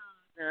June.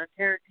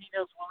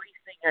 Tarantino's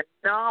releasing a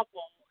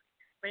novel,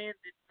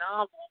 expanded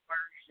novel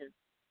version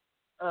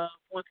of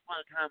Once Upon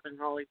a Time in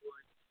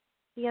Hollywood.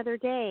 The other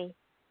day.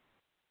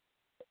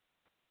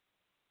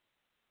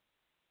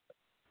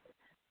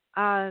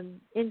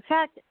 In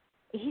fact,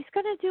 he's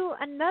going to do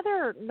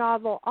another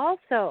novel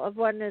also of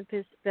one of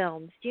his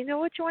films. Do you know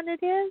which one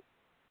it is?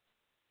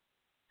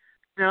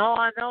 No,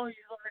 I know he's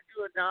going to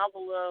do a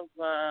novel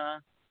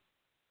of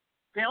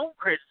film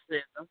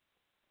criticism.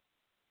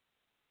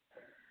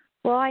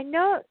 Well, I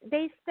know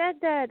they said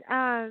that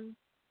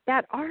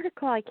that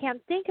article, I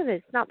can't think of it.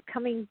 It's not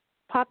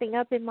popping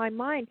up in my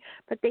mind,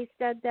 but they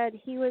said that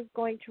he was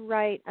going to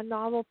write a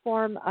novel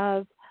form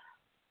of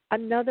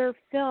another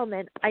film,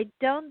 and I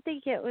don't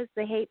think it was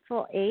The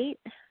Hateful Eight.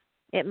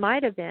 It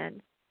might have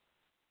been.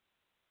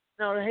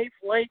 No, The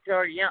Hateful Eight's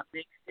already out, the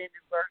extended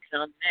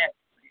version on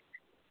Netflix.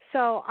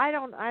 So I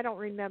don't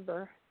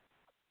remember.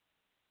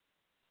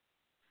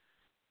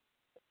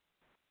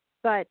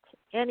 But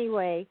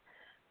anyway,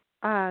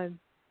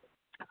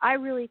 I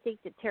really think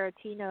that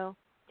Tarantino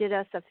did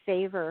us a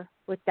favor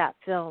with that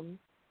film.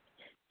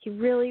 He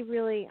really,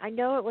 really, I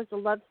know it was a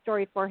love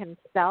story for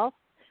himself.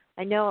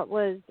 I know it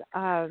was,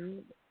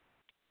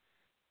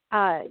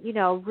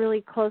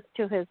 really close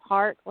to his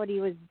heart, what he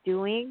was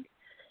doing.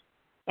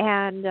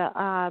 And,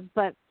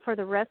 but for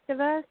the rest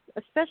of us,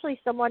 especially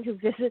someone who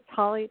visits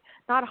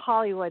not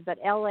Hollywood, but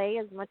LA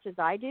as much as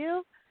I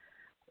do,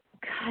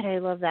 God, I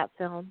love that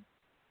film.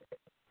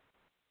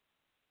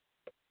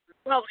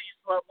 Probably used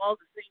to love all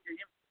the scenes of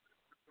him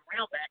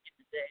around back in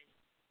the day.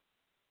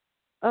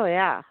 Oh,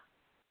 yeah.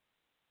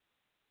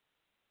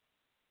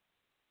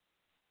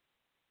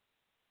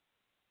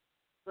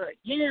 But,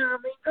 yeah, I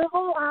mean, there's a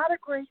lot of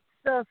great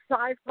stuff,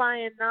 sci-fi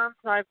and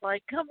non-sci-fi,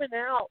 coming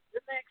out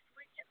the next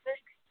week and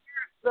next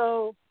year.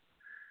 So,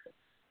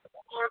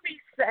 we're going to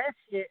be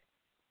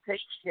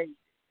satiated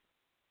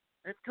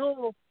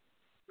until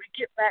we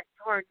get back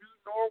to our new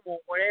normal,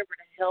 whatever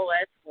the hell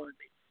that's going to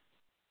be.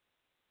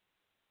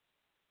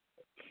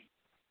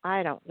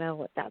 I don't know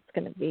what that's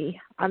going to be.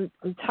 I'm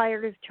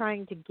tired of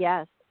trying to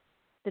guess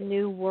the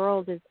new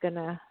world is going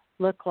to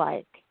look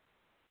like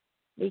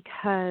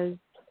because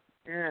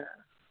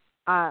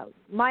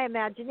my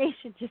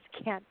imagination just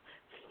can't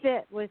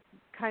fit with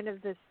kind of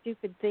the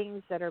stupid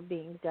things that are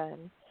being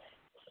done.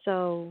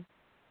 So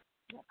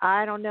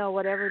I don't know,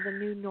 whatever the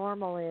new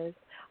normal is.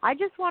 I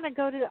just want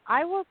to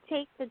I will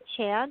take the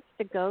chance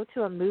to go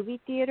to a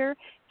movie theater.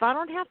 If I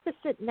don't have to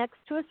sit next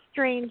to a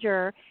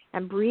stranger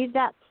and breathe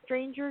that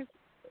stranger's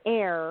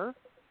air,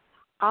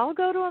 I'll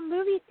go to a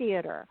movie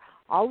theater.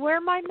 I'll wear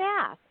my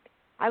mask.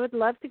 I would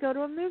love to go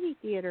to a movie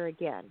theater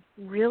again.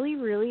 Really,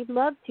 really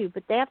love to,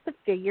 but they have to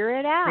figure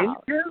it out. Me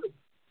too.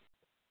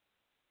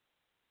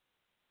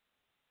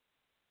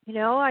 You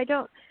know, I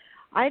don't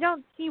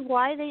see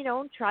why they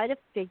don't try to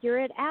figure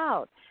it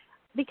out.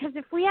 Because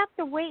if we have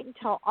to wait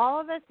until all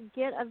of us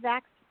get a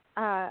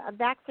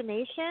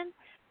vaccination,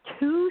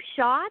 2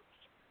 shots,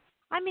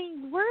 I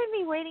mean, we're going to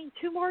be waiting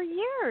 2 more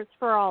years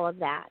for all of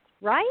that,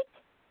 right?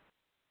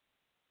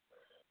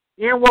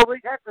 Yeah, well, we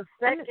got the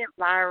second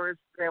virus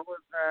that was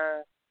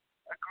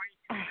agreed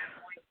to this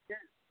week, too.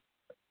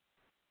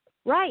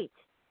 Right.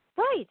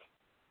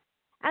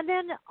 And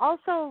then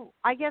also,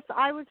 I guess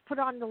I was put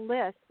on the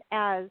list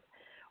as,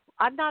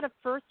 I'm not a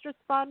first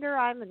responder,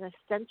 I'm an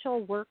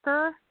essential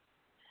worker.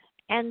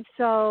 And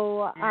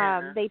so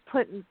they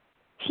put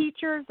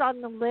teachers on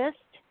the list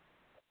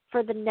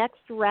for the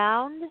next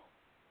round.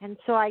 And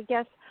so I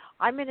guess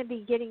I'm going to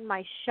be getting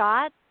my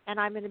shot, and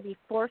I'm going to be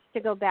forced to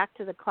go back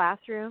to the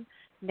classroom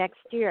next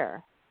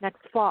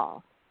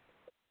fall.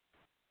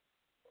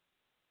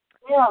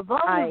 Yeah, those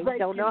I they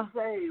don't can know.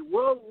 say,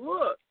 well,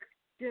 look,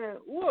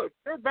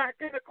 they're back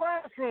in the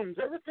classrooms.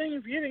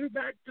 Everything's getting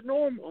back to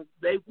normal.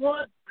 They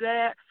want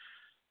that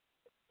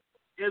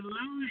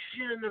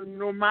illusion of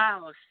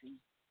normalcy.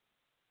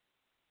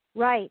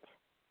 Right.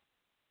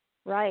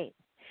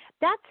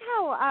 That's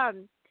how,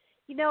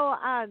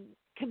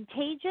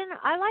 Contagion,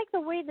 I like the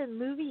way the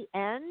movie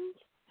ends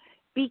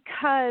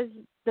because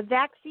the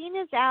vaccine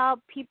is out.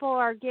 People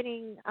are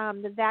getting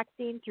the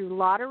vaccine through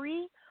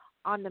lottery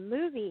on the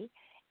movie,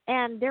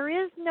 and there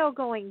is no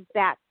going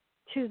back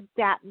to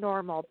that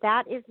normal.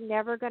 That is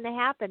never going to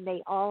happen.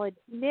 They all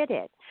admit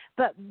it.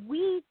 But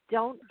we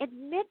don't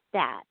admit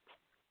that.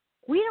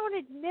 We don't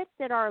admit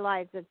that our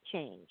lives have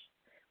changed.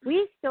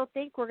 We still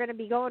think we're going to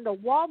be going to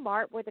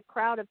Walmart with a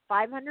crowd of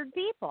 500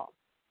 people.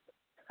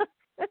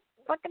 That's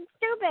fucking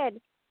stupid.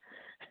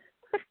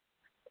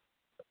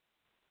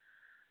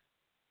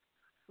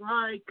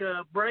 Like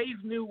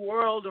Brave New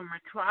World or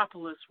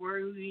Metropolis,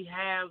 where we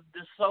have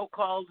the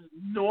so-called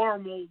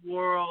normal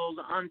world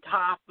on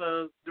top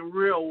of the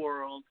real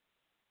world.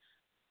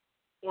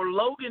 Or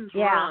Logan's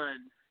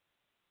Run.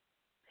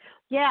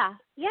 Yeah.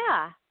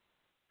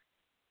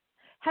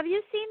 Have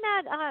you seen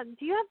that?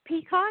 Do you have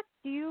Peacock?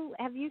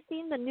 Have you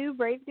seen the new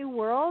Brave New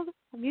World?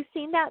 Have you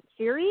seen that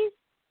series?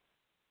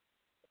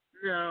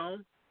 No.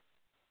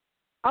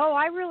 Oh,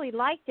 I really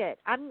liked it.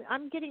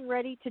 I'm getting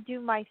ready to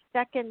do my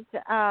second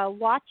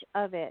watch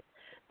of it.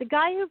 The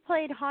guy who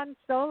played Han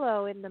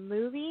Solo in the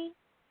movie,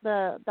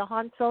 the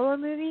Han Solo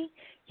movie,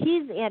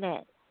 he's in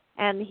it,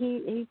 and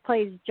he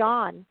plays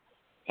John,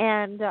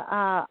 and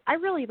I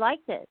really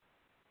liked it.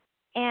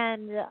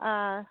 And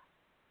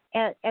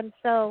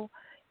so,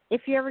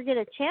 if you ever get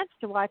a chance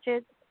to watch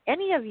it,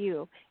 any of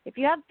you, if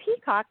you have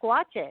Peacock,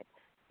 watch it.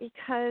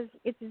 Because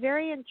it's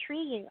very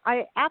intriguing.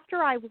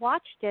 After I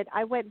watched it,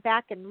 I went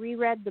back and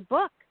reread the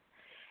book,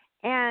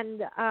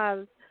 and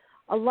a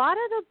lot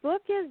of the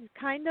book is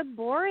kind of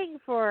boring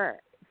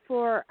for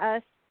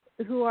us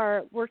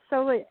we're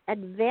so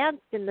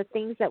advanced in the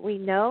things that we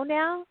know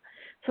now.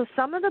 So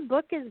some of the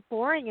book is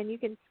boring, and you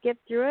can skip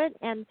through it,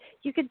 and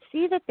you can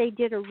see that they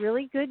did a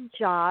really good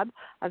job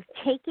of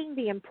taking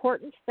the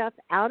important stuff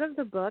out of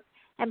the book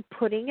and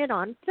putting it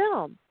on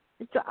film.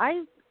 And so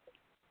I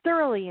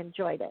thoroughly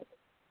enjoyed it.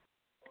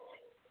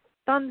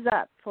 Thumbs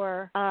up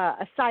for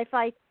a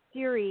sci-fi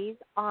series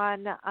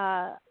on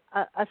a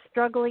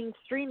struggling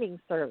streaming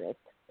service.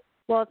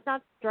 Well, it's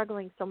not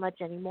struggling so much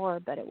anymore,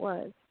 but it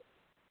was.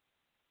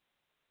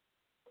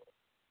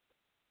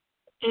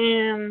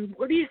 And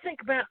what do you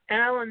think about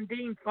Alan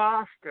Dean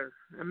Foster?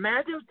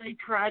 Imagine if they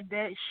tried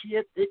that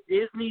shit that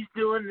Disney's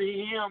doing to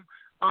him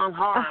on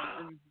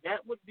Harlan.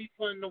 That would be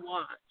fun to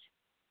watch.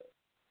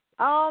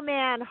 Oh,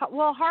 man.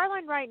 Well,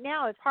 Harlan right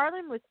now, if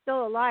Harlan was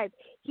still alive,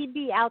 he'd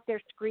be out there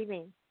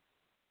screaming.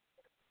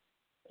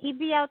 He'd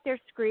be out there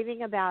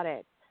screaming about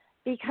it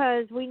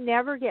because we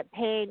never get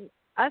paid.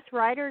 Us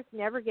writers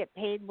never get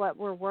paid what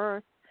we're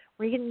worth.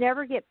 We can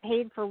never get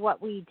paid for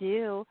what we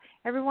do.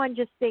 Everyone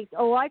just thinks,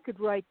 oh, I could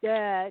write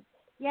that.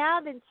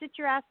 Yeah, then sit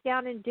your ass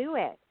down and do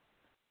it.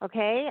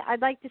 Okay?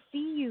 I'd like to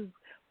see you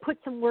put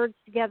some words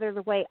together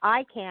the way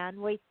I can,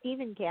 the way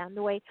Stephen can,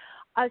 the way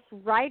us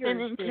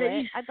writers do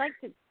it. I'd like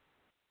to.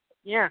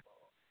 Yeah.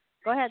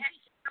 Go ahead.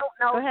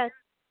 Go ahead.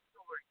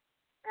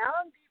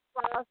 Alan D.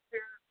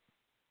 Foster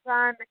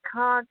signed a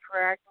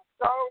contract with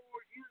Star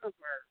Wars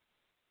Universe.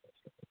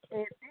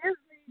 And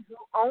Disney, who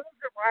owns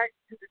the rights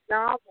to the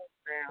novels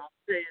now,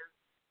 says,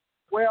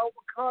 well,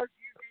 because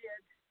you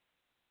did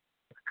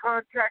a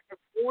contract of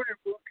Warner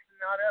Books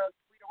and not us,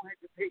 we don't have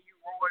to pay you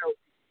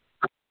royalties.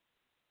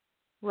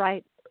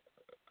 Right.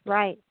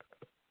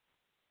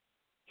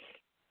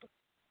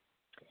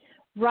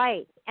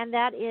 And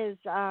that is,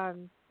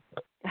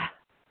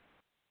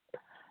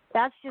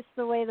 that's just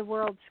the way the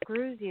world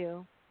screws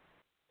you.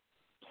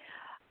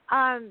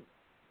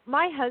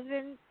 My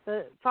husband,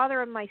 the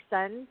father of my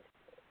sons,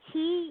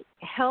 he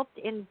helped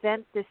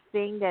invent this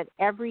thing that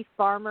every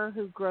farmer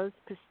who grows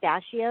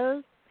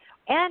pistachios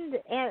and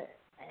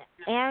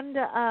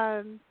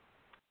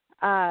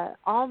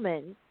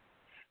almonds,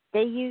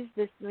 they use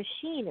this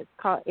machine.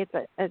 It's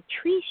a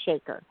tree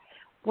shaker.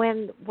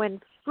 When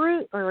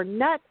fruit or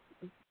nuts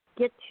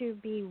get to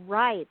be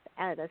ripe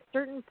at a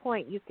certain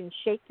point, you can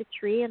shake the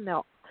tree and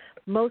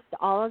most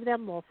all of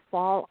them will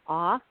fall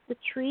off the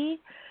tree.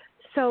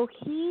 So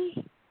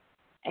he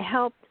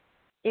helped,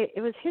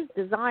 it was his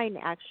design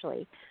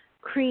actually,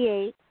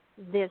 create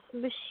this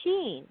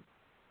machine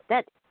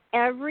that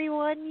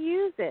everyone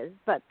uses.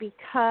 But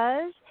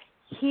because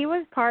he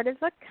was part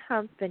of a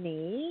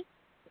company,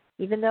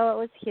 even though it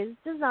was his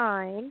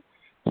design,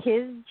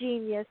 his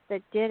genius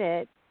that did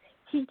it,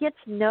 he gets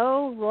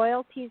no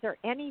royalties or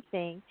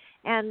anything.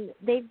 And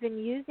they've been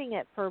using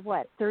it for,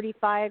 30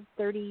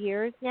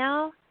 years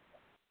now?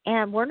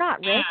 And we're not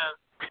rich. Yeah.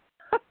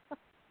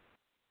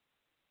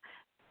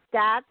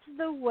 That's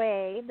the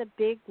way the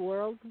big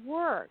world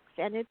works,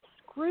 and it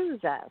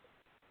screws us.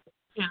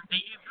 And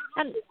these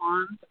are the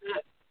ones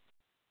that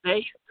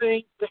they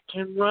think that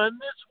can run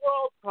this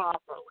world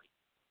properly.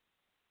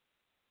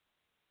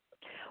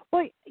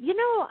 Well,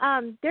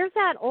 there's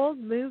that old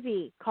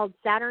movie called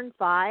Saturn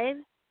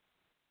V.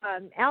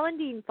 Alan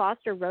Dean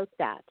Foster wrote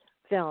that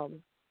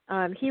film.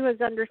 He was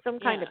under some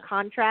kind of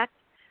contract,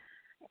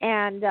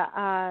 and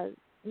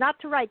not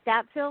to write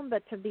that film,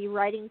 but to be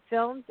writing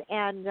films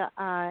and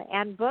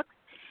books.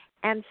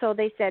 And so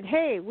they said,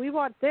 hey, we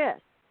want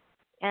this,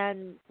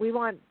 and we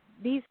want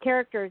these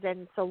characters,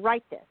 and so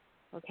write this,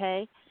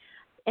 okay?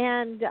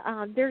 And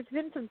there's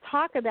been some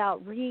talk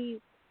about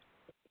redoing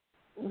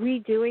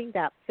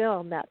that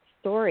film, that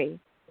story.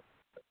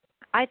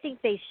 I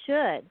think they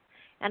should,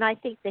 and I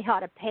think they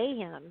ought to pay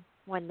him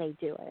when they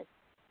do it.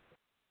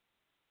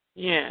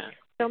 Yeah.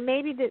 So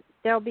maybe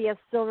there'll be a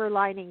silver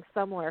lining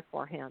somewhere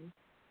for him.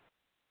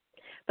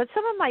 But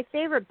some of my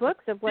favorite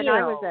books of when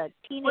I was a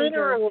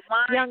teenager,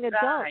 young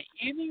adult.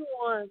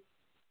 Anyone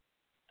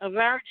of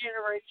our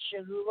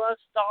generation who loves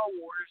Star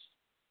Wars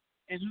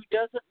and who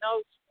doesn't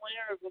know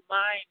Splinter of a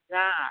Mind's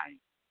Eye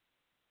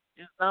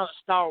is not a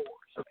Star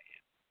Wars fan.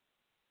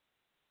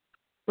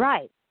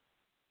 Right.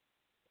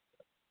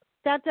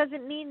 That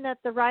doesn't mean that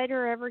the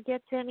writer ever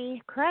gets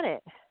any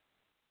credit.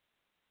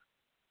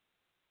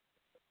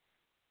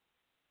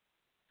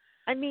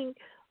 I mean,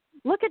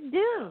 look at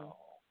Dune.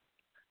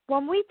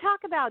 When we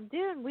talk about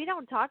Dune, we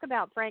don't talk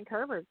about Frank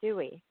Herbert, do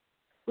we?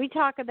 We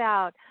talk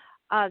about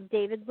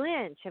David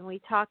Lynch, and we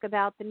talk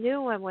about the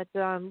new one with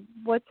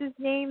what's his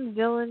name,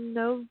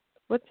 Villanova.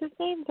 What's his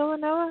name,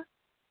 Villanova?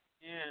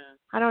 Yeah.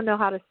 I don't know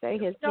how to say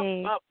his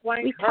name.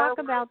 We talk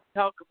about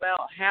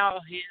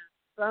how his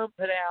son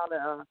put out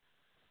a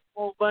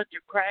whole bunch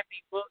of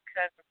crappy books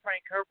after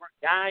Frank Herbert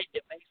died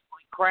that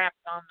basically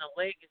crapped on the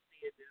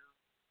legacy of Dune.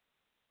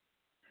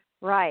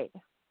 Right.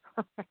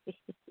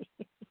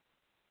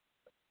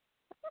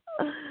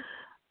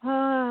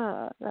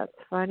 Oh, that's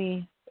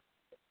funny.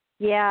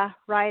 Yeah,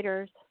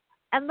 writers.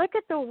 And look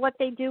at what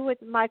they do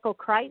with Michael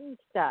Crichton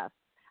stuff.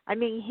 I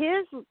mean,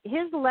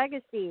 his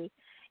legacy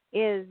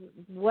is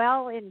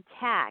well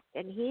intact,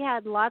 and he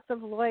had lots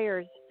of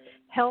lawyers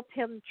help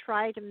him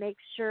try to make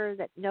sure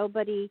that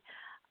nobody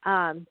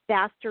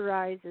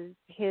bastardizes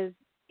his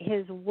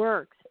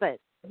works. But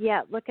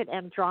yeah, look at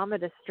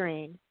Andromeda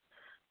Strain.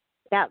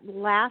 That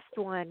last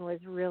one was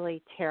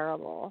really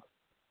terrible.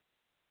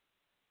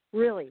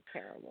 Really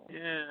terrible.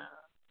 Yeah.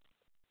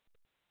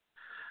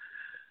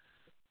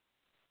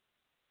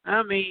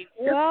 I mean,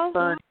 well,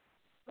 fun.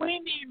 We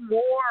need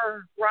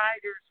more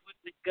writers with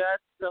the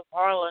guts of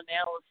Harlan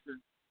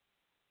Ellison.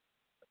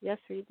 Yes,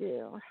 we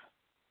do.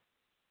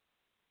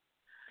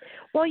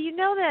 Well, you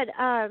know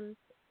that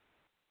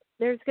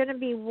there's going to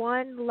be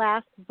one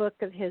last book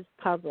of his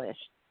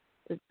published,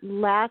 the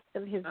last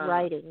of his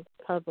writings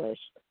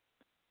published,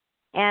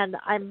 and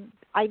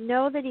I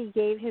know that he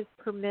gave his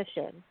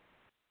permission,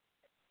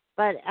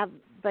 but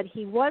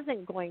he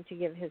wasn't going to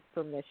give his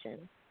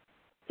permission.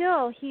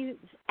 Still, he's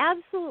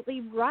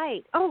absolutely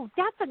right. Oh,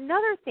 that's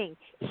another thing.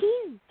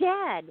 He's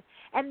dead,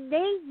 and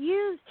they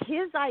used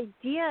his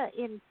idea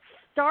in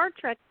Star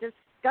Trek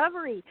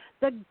Discovery,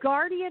 the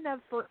Guardian of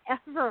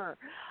Forever.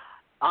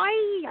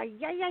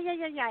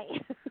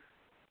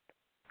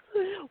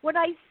 When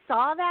I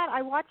saw that,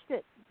 I watched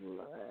it.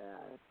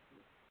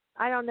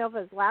 I don't know if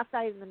it was last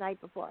night or the night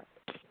before.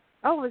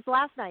 Oh, it was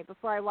last night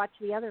before I watched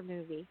the other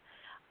movie.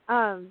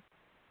 Because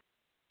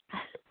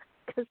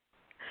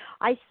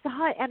I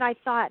saw it and I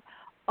thought,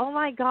 oh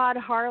my God,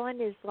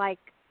 Harlan is like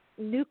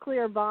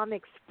nuclear bomb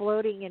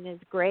exploding in his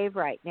grave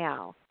right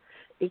now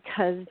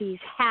because these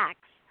hacks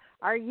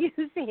are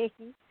using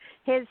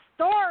his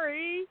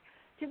story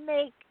to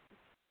make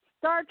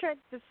Star Trek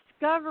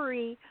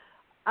Discovery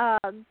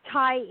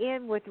tie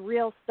in with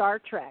real Star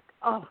Trek.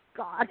 Oh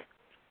God.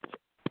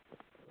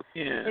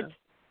 Yeah.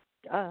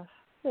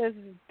 This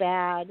is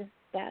bad.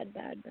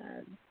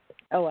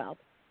 Oh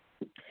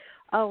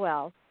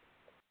well.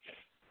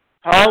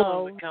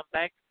 Harlan would come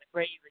back from the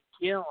grave and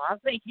kill him. I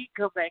think he'd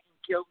come back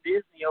and kill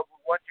Disney over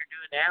what you're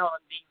doing to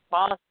Alan Dean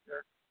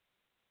Foster.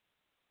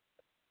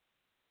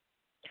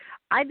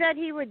 I bet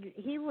he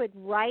would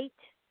write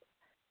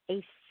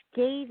a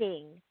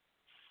scathing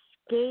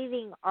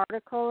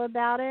article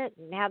about it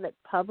and have it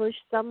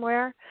published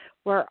somewhere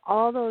where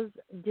all those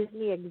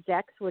Disney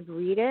execs would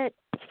read it,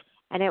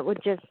 and it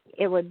would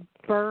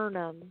burn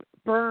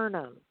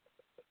them.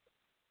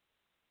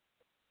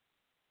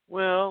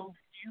 Well,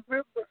 you've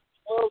read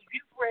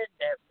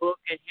that book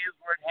of his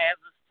where it has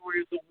the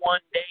story of the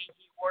one day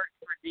he worked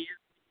for Disney.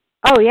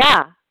 Oh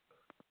yeah.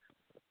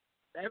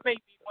 That may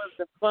be one of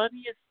the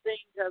funniest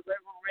things I've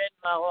ever read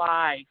in my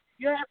life.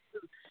 You have to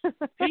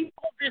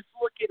people just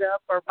look it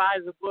up or buy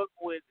the book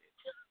with it.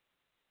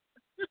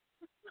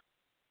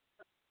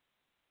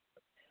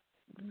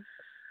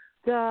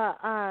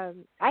 I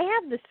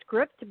have the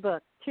script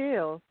book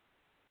too.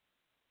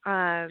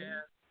 Yeah.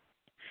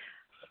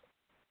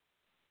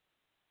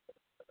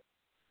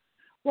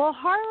 Well,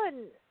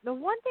 Harlan, the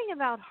one thing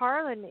about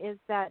Harlan is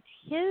that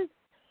his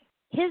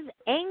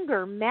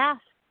anger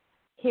masked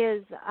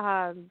his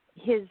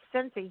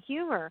sense of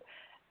humor,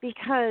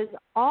 because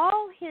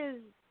all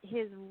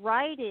his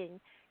writing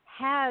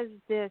has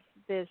this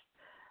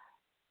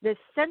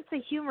sense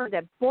of humor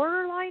that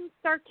borderline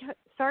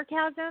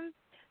sarcasm,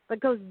 but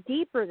goes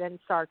deeper than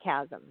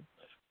sarcasm.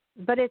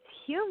 But it's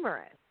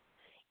humorous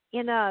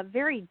in a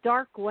very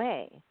dark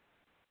way.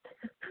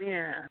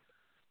 Yeah.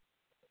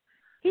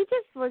 He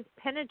just was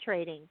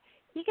penetrating.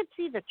 He could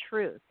see the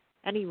truth,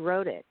 and he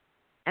wrote it.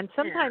 And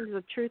sometimes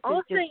the truth Only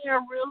is just... thing I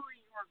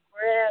really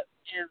regret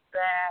is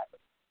that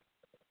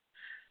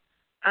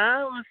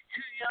I was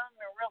too young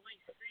to really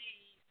see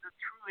the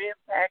true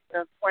impact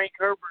of Frank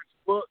Herbert's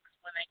books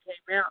when they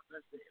came out in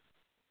the 70s.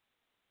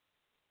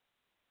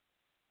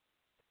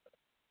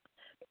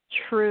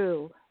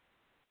 True.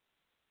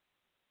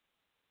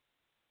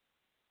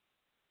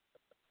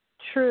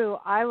 True.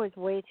 I was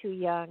way too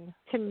young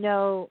to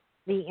know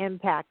the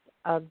impact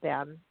of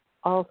them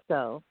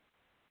also.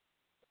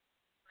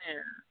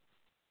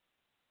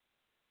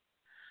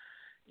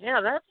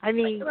 Yeah, that's I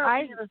mean, being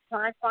a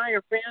sci-fi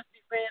or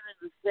fantasy fan in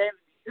the 70s.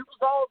 It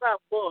was all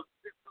about books.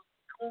 It was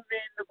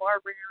Conan the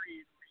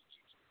Barbarian.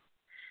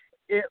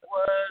 It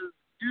was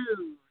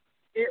Dune.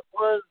 It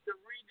was the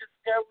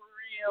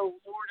rediscovery of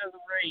Lord of the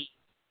Rings.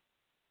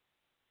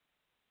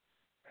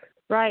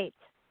 Right.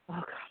 Oh,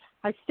 God.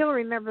 I still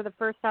remember the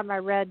first time I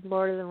read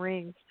Lord of the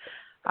Rings.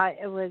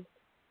 It was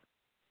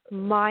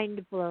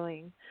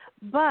mind-blowing.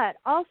 But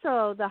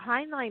also the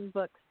Heinlein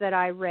books that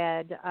I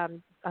read,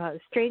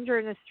 Stranger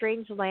in a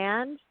Strange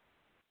Land,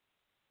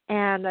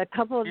 and a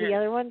couple of the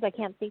other ones I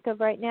can't think of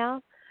right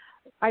now.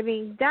 I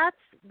mean, that's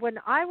when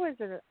I was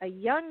a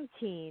young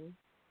teen.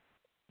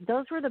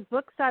 Those were the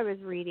books I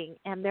was reading,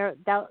 and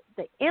the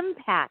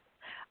impact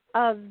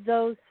of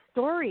those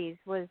stories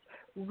was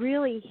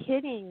really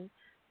hitting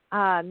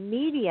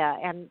media,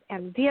 and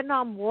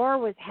Vietnam War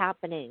was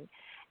happening,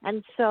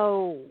 and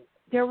so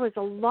there was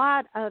a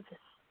lot of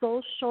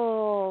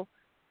social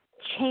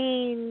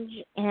change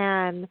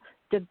and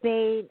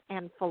debate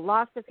and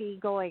philosophy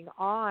going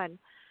on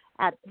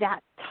at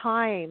that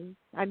time.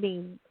 I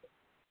mean,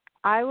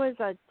 I was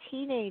a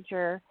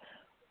teenager,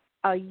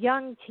 a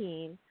young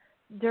teen,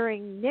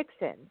 during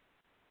Nixon.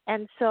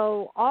 And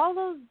so all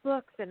those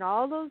books and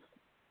all those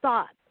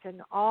thoughts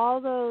and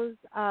all those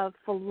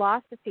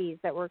philosophies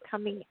that were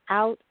coming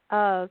out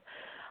of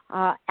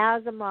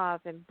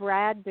Asimov and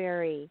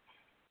Bradbury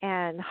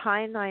and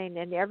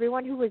Heinlein and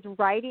everyone who was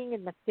writing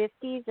in the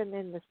 50s and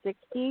in the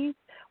 60s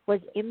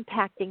was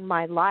impacting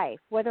my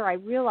life, whether I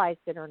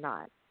realized it or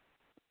not.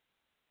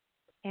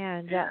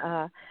 And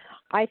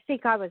I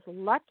think I was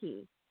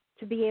lucky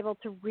to be able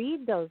to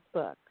read those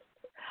books.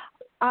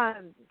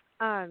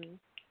 The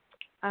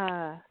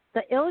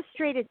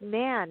Illustrated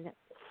Man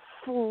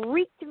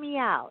freaked me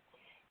out,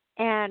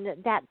 and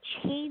that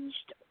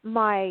changed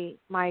my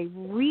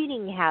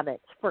reading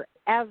habits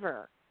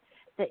forever.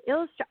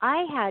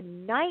 I had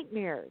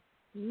nightmares.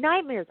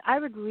 I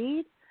would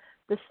read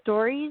the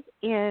stories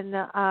in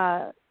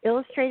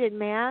Illustrated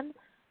Man,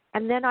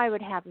 and then I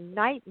would have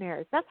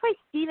nightmares. That's why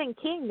Stephen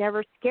King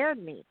never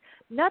scared me.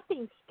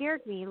 Nothing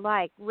scared me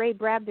like Ray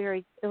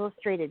Bradbury's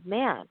Illustrated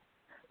Man.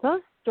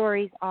 Those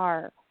stories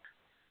are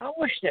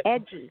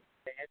edgy.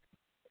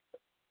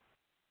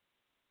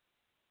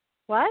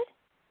 What?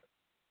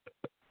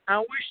 I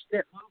wish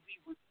that movie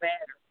was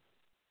better.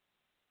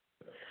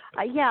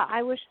 Yeah,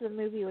 I wish the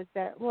movie was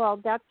better. Well,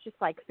 that's just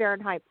like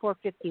Fahrenheit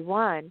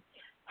 451.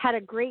 Had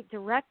a great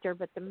director,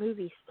 but the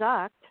movie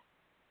sucked.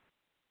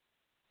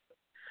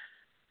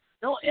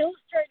 No,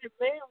 Illustrated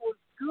Man was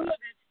good.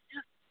 It's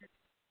just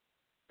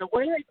the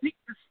way they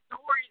picked the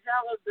stories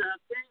out of the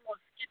thing was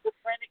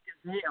schizophrenic as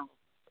hell.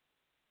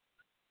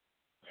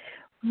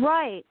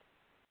 Right.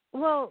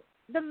 Well,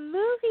 the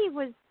movie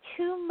was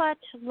too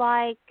much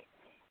like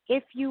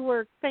if you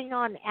were thing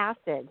on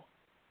acid.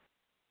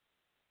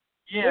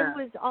 Yeah. It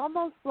was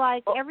almost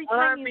like every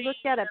time you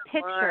looked at a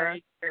picture.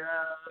 Like,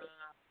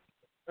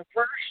 the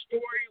first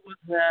story was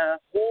horror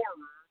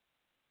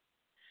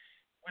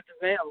with the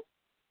veil.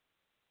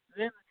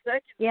 Then the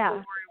second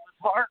story was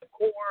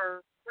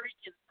hardcore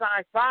freaking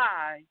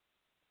sci-fi.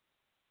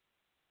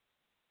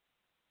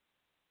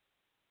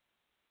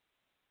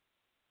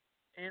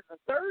 And the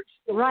third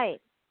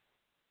story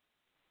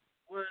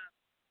was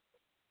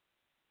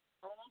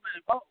a little bit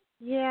of both.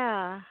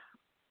 Yeah.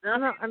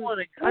 Now, I'm a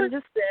good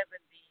 70s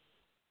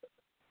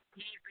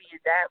TV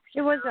adaptation.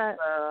 It was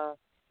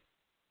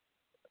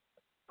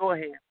Go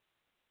ahead.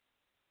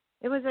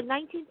 It was a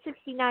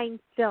 1969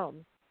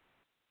 film.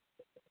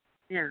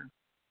 Yeah.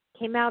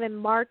 Came out in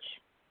March,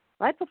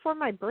 right before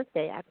my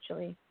birthday,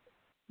 actually.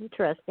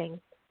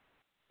 Interesting.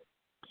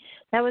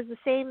 That was the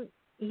same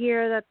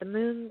year that the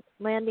moon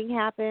landing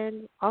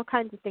happened. All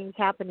kinds of things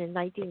happened in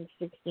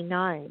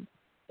 1969.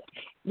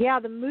 Yeah,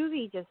 the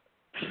movie just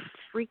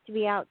freaked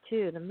me out,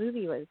 too. The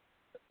movie was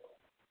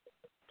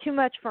too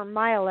much for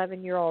my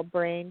 11-year-old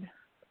brain.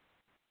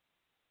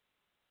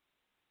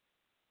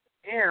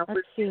 Yeah, but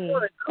you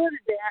want a good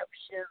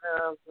adaptation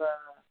of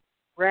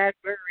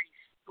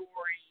Bradbury's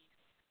stories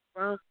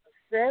from the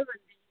 70s.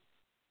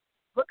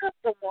 Look up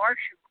the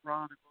Martian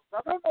Chronicles.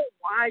 I don't know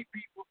why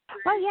people say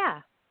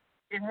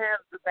it has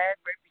the bad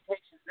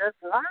reputation. That's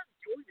what I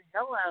enjoyed the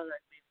hell out of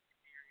that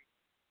miniseries.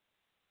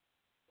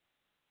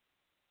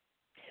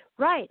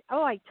 Right.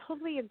 Oh, I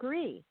totally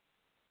agree.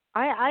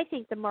 I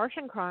think the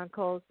Martian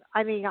Chronicles,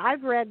 I mean,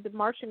 I've read the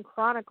Martian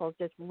Chronicles,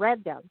 just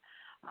read them.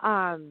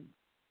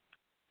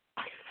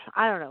 I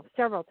don't know,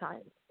 several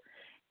times.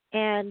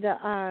 And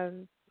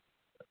the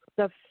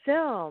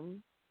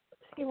film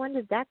see, when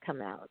did that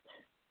come out?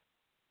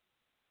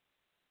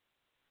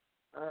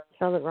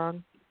 Spelled it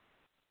wrong.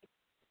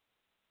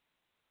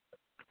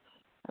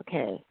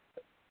 Okay,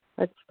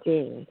 let's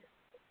see.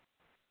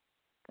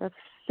 The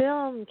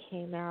film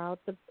came out.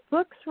 The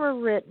books were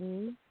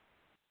written,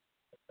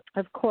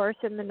 of course,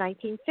 in the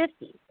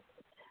 1950s.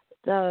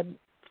 The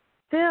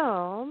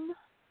film,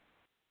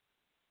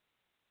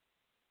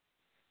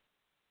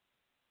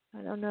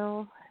 I don't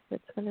know if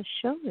it's going to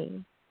show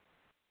me.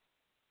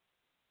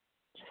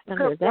 Just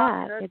under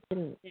that, it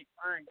didn't.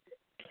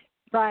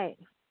 Right,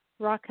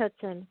 Rock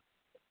Hudson.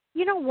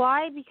 You know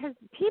why? Because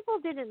people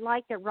didn't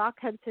like that Rock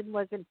Hudson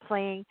wasn't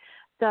playing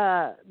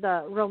the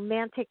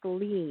romantic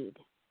lead.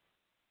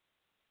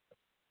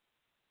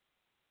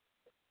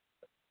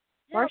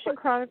 Yeah, Martian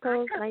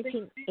Chronicles,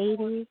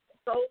 1980s.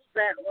 So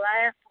that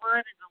last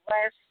line in the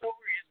last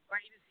story as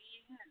great as he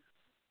is.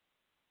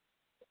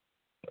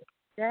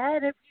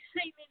 Dad, have you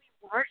seen any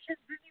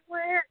Martians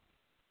anywhere?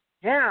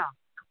 Yeah,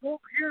 come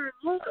over here and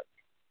look.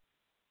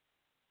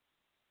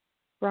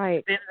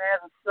 Right. Then it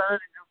has a sun,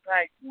 and you're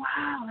like,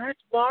 wow, that's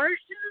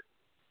Martian?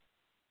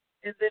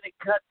 And then it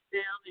cuts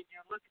down, and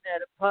you're looking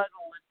at a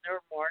puddle, and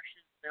they're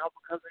Martians now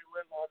because they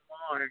live on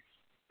Mars.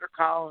 They're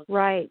colonists.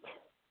 Right.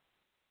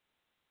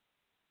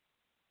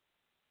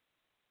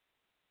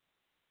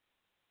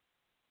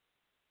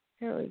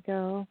 There we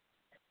go.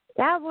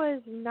 That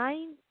was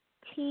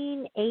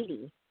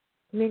 1980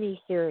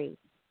 miniseries.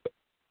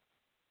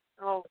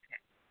 Okay.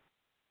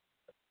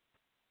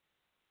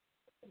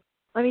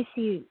 Let me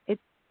see. It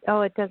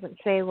doesn't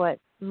say what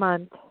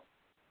month.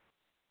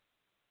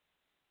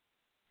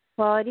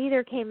 Well, it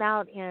either came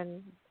out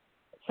in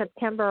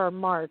September or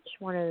March,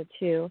 one of the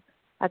two.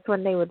 That's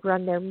when they would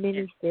run their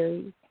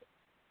miniseries.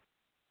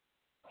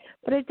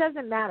 But it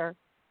doesn't matter.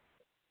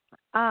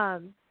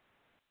 I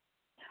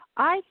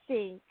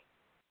think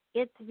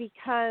it's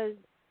because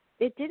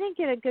it didn't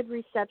get a good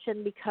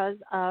reception because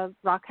of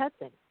Rock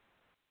Hudson.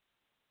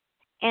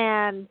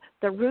 And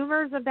the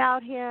rumors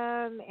about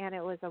him, and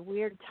it was a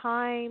weird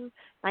time.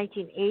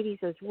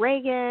 1980s was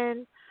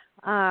Reagan.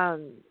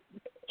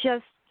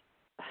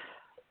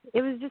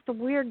 It was just a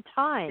weird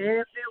time. If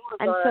it was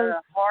and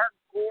a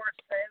hardcore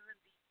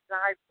 70s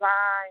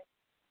sci-fi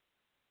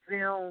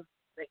film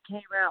that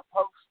came out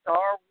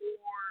post-Star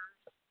Wars.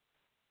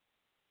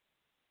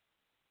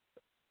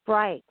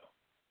 Right.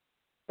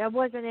 That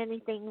wasn't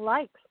anything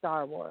like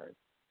Star Wars.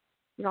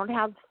 You don't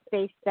have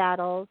space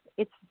battles.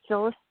 It's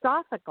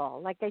philosophical.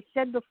 Like I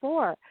said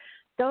before,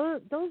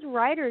 those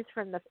writers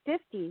from the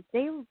 50s,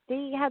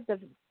 they had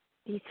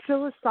these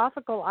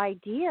philosophical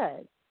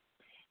ideas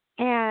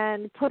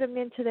and put them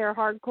into their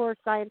hardcore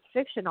science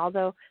fiction,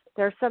 although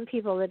there are some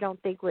people that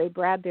don't think Ray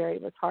Bradbury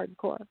was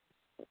hardcore.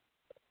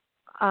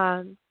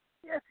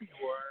 Yes, he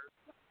was.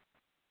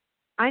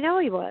 I know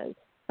he was.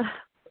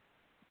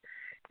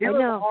 He was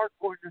a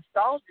hardcore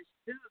nostalgist,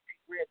 too, if he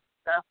read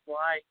stuff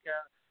like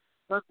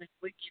Something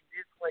Wicked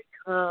This Way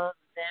Comes,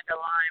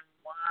 Dandelion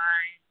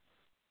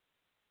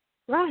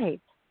Wine.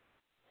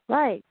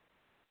 Right.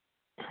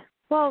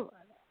 Well,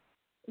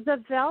 the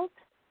Veldt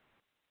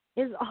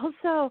is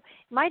also,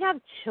 might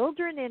have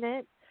children in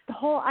it. The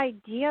whole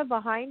idea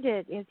behind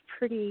it is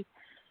pretty,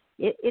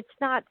 it's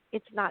not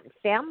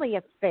family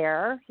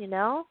affair, you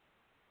know?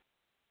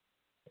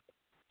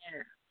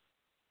 Yeah.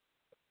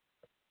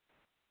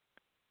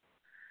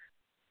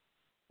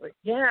 But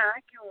yeah,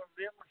 I can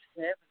remember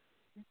 70s.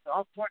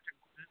 All sorts of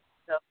good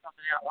stuff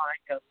coming out,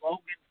 like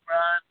Logan's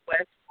Run,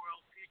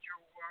 Westworld, Future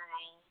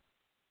World.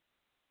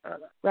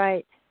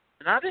 Right.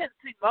 And I didn't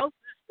see most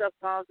of this stuff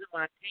when I was in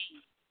my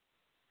teens.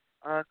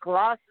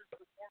 Colossus, the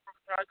former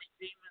Project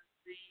Demon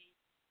Seed.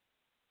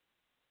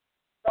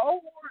 Star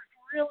Wars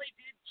really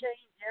did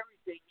change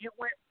everything. It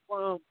went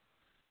from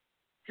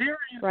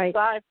serious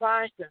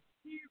sci-fi to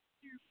pew,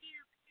 pew, pew,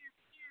 pew,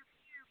 pew,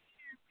 pew,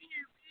 pew,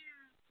 pew, pew.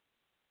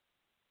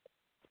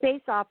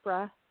 Space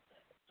opera.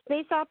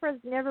 Space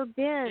opera's never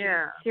been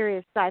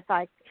serious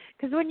sci-fi.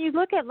 Because when you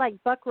look at,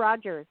 like, Buck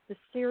Rogers, the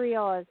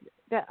serial,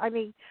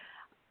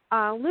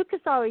 Lucas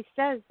always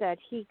says that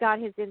he got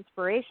his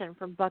inspiration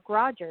from Buck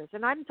Rogers.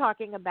 And I'm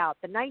talking about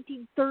the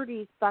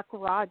 1930s Buck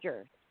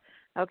Rogers,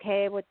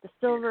 okay, with the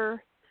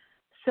silver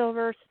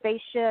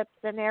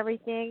spaceships and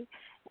everything.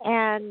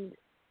 And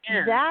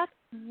that's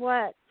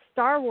what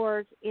Star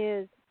Wars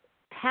is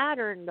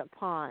patterned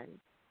upon.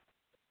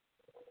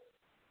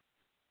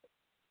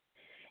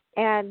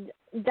 And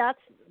that's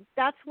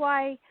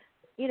why,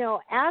 you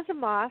know,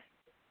 Asimov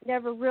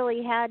never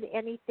really had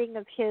anything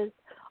of his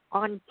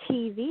on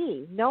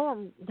TV. No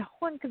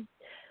one could.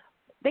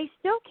 They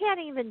still can't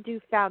even do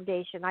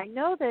Foundation. I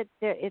know that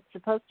it's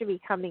supposed to be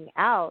coming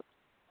out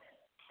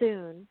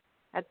soon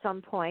at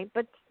some point,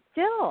 but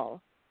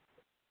still,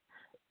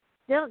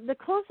 the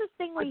closest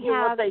thing we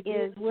have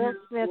is Will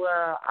Smith's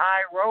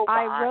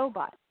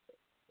iRobot.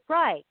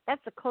 Right,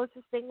 that's the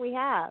closest thing we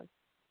have.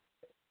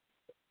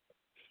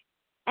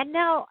 And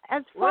now,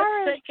 as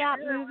far as that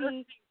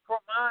movie,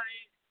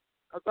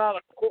 about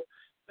a court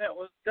that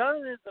was done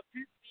in the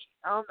 50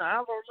 on the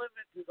Outer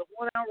Limits is a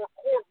 1-hour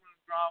courtroom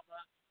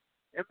drama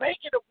and make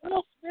it a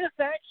Will Smith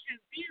action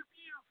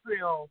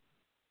film.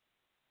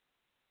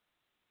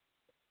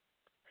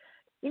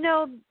 You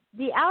know,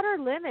 The Outer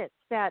Limits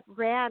that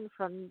ran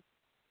from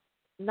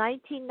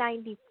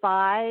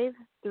 1995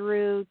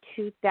 through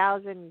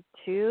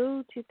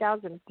 2002,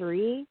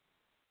 2003,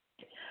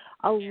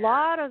 a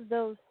lot of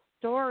those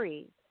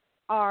stories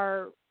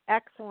are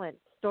excellent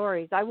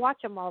stories. I watch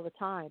them all the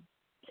time.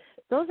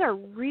 Those are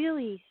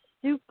really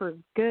super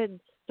good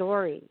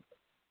stories.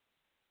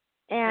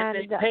 And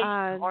they paid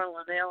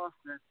Harlan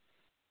Ellison.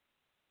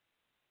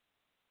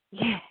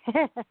 Yeah,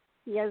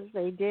 yes,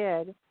 they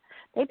did.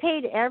 They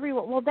paid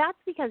everyone. Well, that's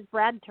because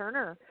Brad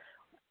Turner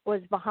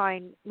was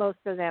behind most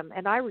of them,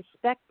 and I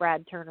respect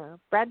Brad Turner.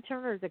 Brad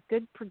Turner is a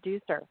good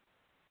producer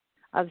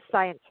of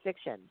science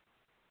fiction.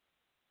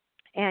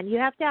 And you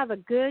have to have a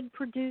good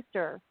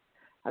producer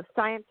of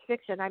science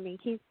fiction. I mean,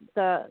 he's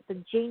the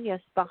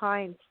genius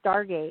behind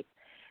Stargate,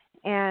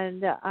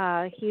 and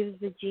he was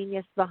the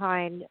genius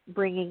behind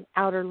bringing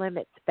Outer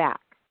Limits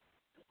back.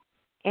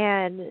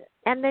 And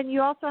then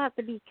you also have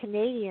to be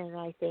Canadian,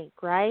 I think,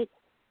 right?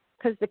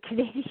 Because the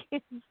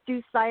Canadians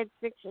do science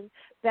fiction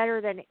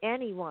better than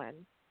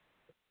anyone.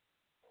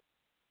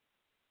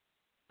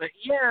 But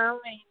yeah, I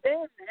mean, they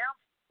announced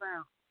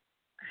about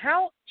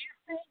how long do you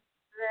think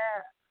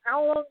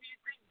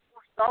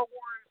before Star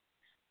Wars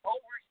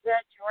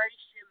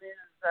oversaturation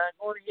is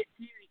going to hit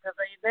TV? Because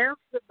they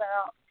announced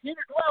about 10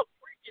 or 12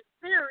 freaking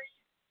series.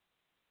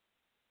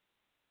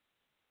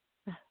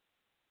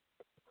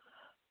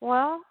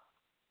 Well,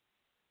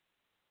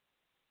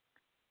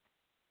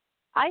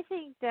 I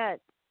think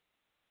that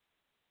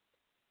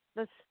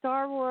the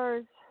Star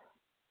Wars,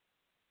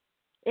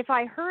 if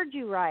I heard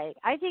you right,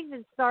 I think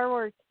the Star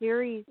Wars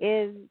series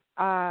is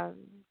going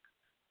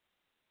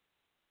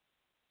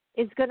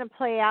to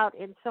play out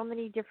in so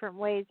many different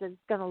ways that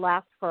it's going to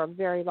last for a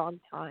very long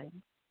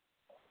time.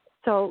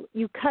 So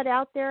you cut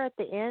out there at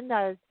the end.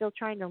 I was still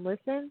trying to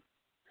listen,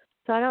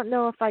 so I don't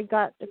know if I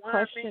got the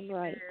question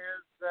right. Is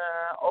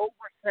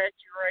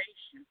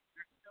oversaturation.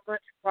 There's too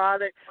much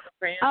product for the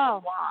fans to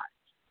watch.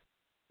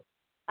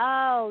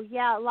 Oh,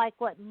 yeah, like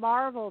what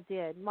Marvel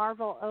did.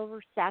 Marvel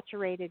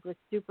oversaturated with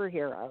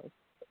superheroes.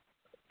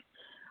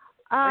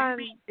 What do you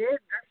mean did?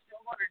 They're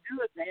still going to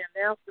do it. They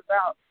announced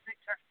about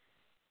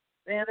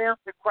they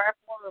announced the crap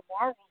one of the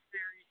Marvel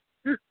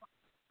series.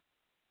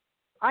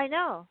 I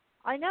know.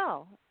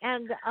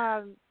 And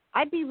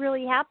I'd be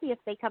really happy if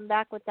they come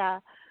back with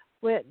that.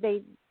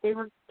 They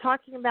were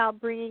talking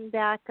about bringing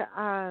back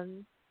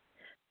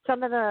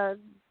some of the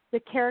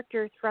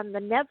characters from the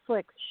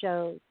Netflix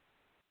shows.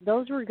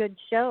 Those were good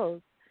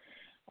shows.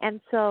 And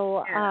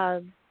so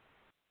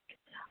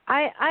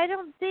I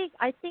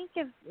think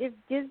if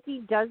Disney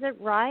does it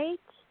right,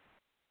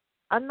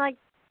 unlike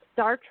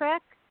Star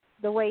Trek,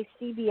 the way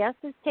CBS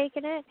has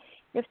taken it,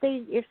 if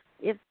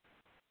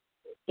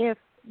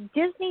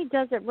Disney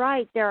does it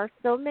right, there are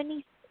so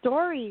many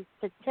stories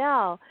to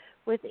tell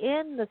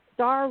within the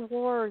Star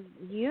Wars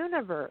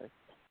universe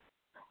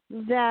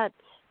that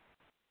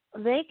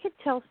they could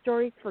tell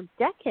stories for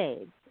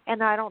decades,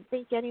 and I don't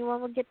think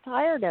anyone would get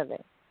tired of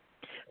it.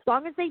 As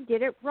long as they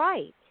did it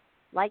right,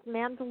 like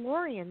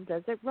Mandalorian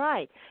does it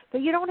right.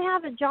 But you don't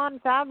have a Jon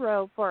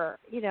Favreau for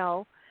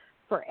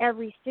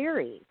every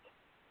series.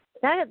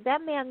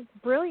 That man's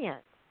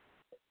brilliant.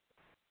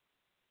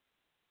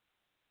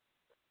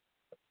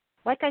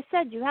 Like I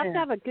said, you have to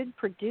have a good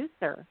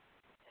producer.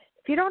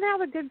 If you don't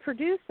have a good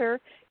producer,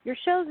 your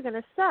show's going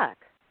to suck.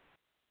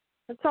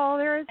 That's all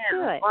there is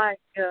to it. Like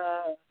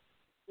the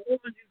woman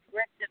who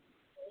directed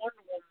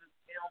Wonder Woman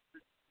film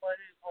is one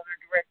who's going to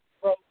direct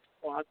Rogue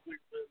Squad movie.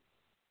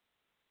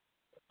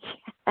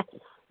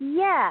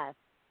 Yes.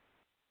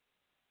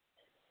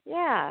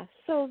 Yeah.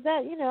 So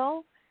that,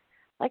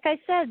 like I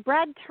said,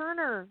 Brad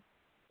Turner,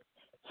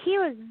 he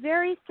was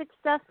very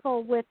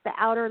successful with the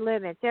Outer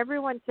Limits.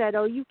 Everyone said,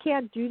 "Oh, you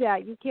can't do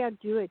that. You can't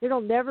do it. It'll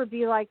never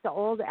be like the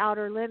old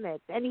Outer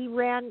Limits." And he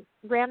ran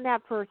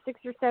that for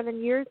 6 or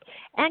 7 years,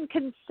 and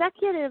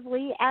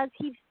consecutively as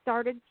he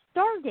started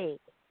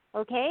Stargate.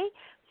 Okay,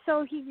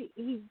 so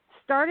he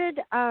started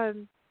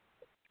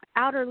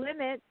Outer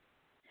Limits,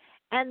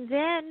 and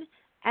then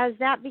as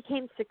that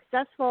became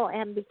successful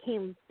and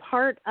became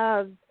part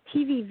of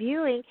TV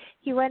viewing,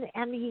 he went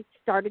and he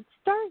started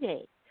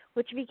Stargate,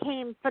 which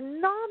became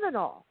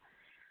phenomenal.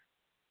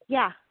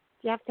 Yeah,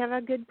 you have to have a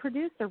good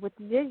producer with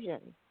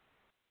vision.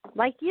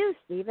 Like you,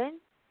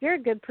 Stephen. You're a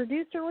good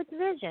producer with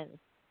vision.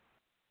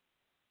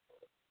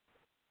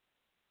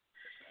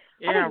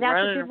 Yeah, I think that's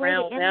a good way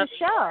to end the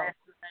show.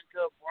 Into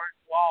a brick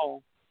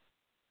wall.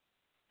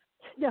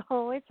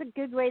 No, it's a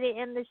good way to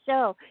end the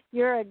show.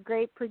 You're a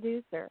great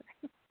producer.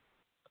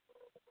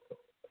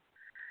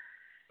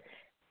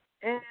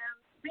 And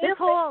this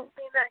whole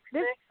next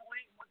week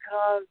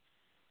because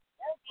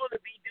we're going to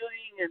be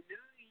doing a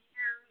New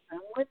Year's, and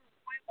when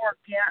we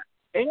worked out,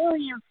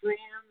 alien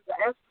friends,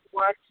 after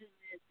watching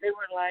it, they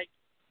were like,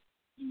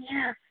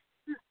 "Yes,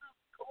 this is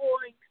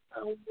going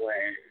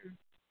somewhere."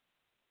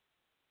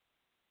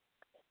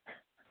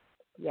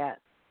 Yes,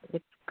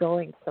 it's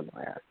going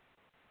somewhere.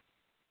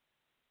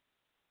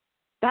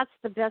 That's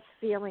the best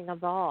feeling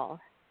of all.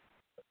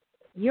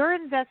 You're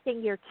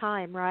investing your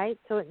time, right?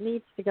 So it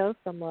needs to go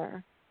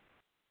somewhere.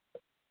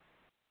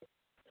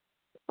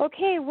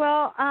 Okay,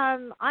 well,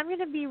 I'm going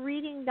to be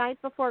reading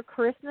Night Before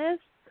Christmas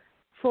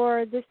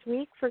for this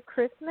week for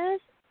Christmas.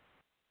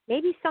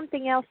 Maybe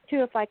something else,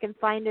 too, if I can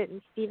find it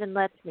and Stephen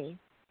lets me.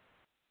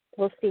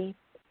 We'll see.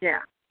 Yeah.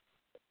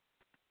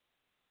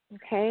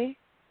 Okay.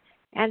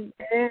 And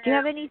do you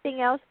have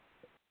anything else?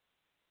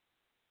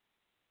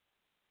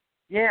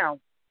 Yeah.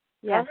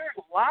 Yes.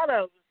 There's a lot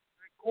of us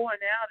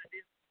going out, and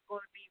it's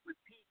going to be with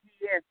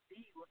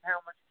PTSD with how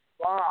much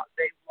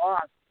they've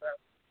lost. So,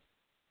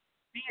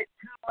 be it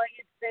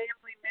two-legged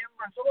family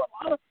members or a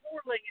lot of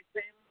four-legged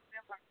family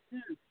members,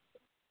 too.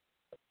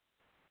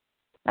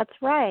 That's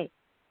right.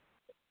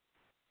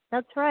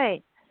 That's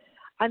right.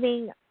 I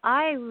mean,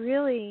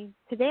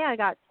 today I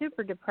got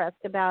super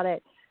depressed about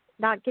it,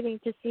 not getting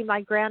to see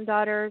my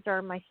granddaughters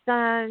or my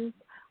sons.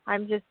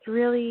 I'm just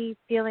really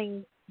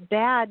feeling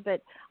bad,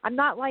 but I'm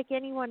not like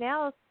anyone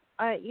else.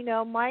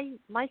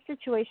 My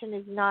situation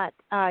is not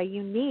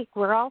unique.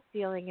 We're all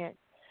feeling it.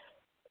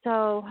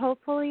 So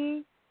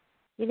hopefully,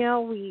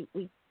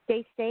 we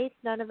stay safe.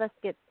 None of us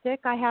get sick.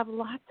 I have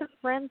lots of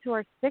friends who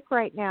are sick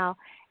right now,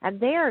 and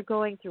they are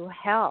going through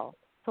hell.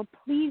 So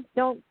please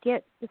don't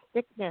get the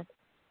sickness.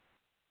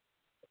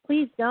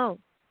 Please don't.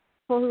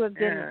 People who have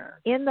been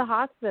in the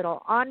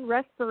hospital on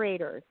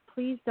respirators,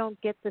 please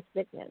don't get the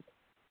sickness.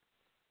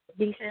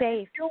 Be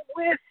safe. If you're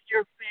with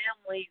your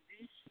family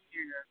this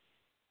year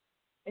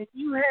and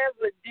you have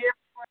a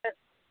different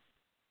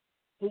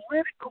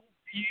political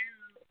view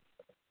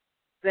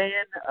than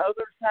the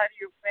other side of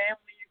your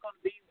family you're going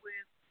to be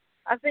with,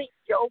 I think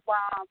Joe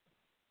Bob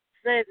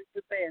said it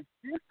the best.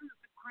 This is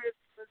the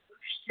Christmas of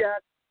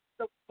shut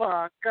the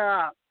fuck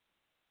up.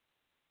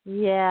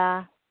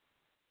 Yeah.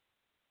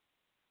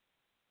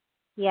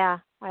 Yeah,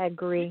 I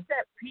agree. Keep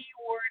that P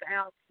word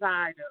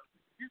outside of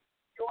it. Just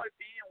enjoy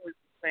being with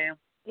the family.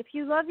 If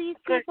you love these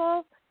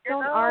people,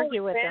 don't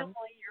argue with them.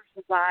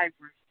 You're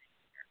survivors.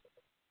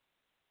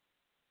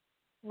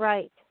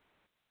 Right.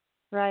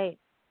 Right.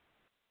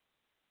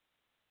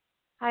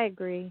 I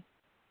agree.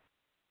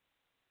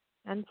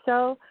 And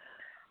so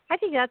I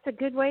think that's a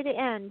good way to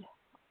end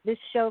this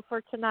show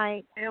for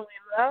tonight. And we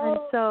love and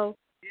so,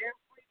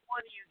 every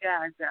one of you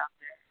guys out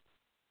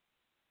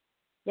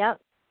there.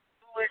 Yep.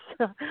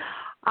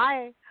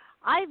 I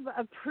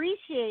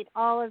appreciate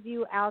all of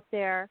you out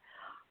there.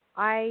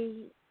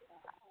 I'm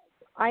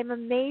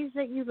amazed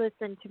that you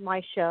listen to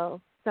my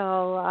show.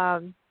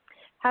 So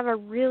have a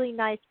really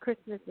nice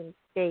Christmas and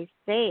stay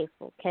safe,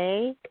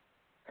 okay?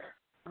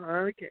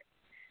 Okay.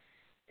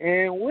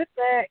 And with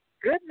that,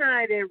 good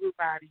night,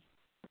 everybody.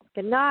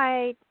 Good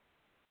night.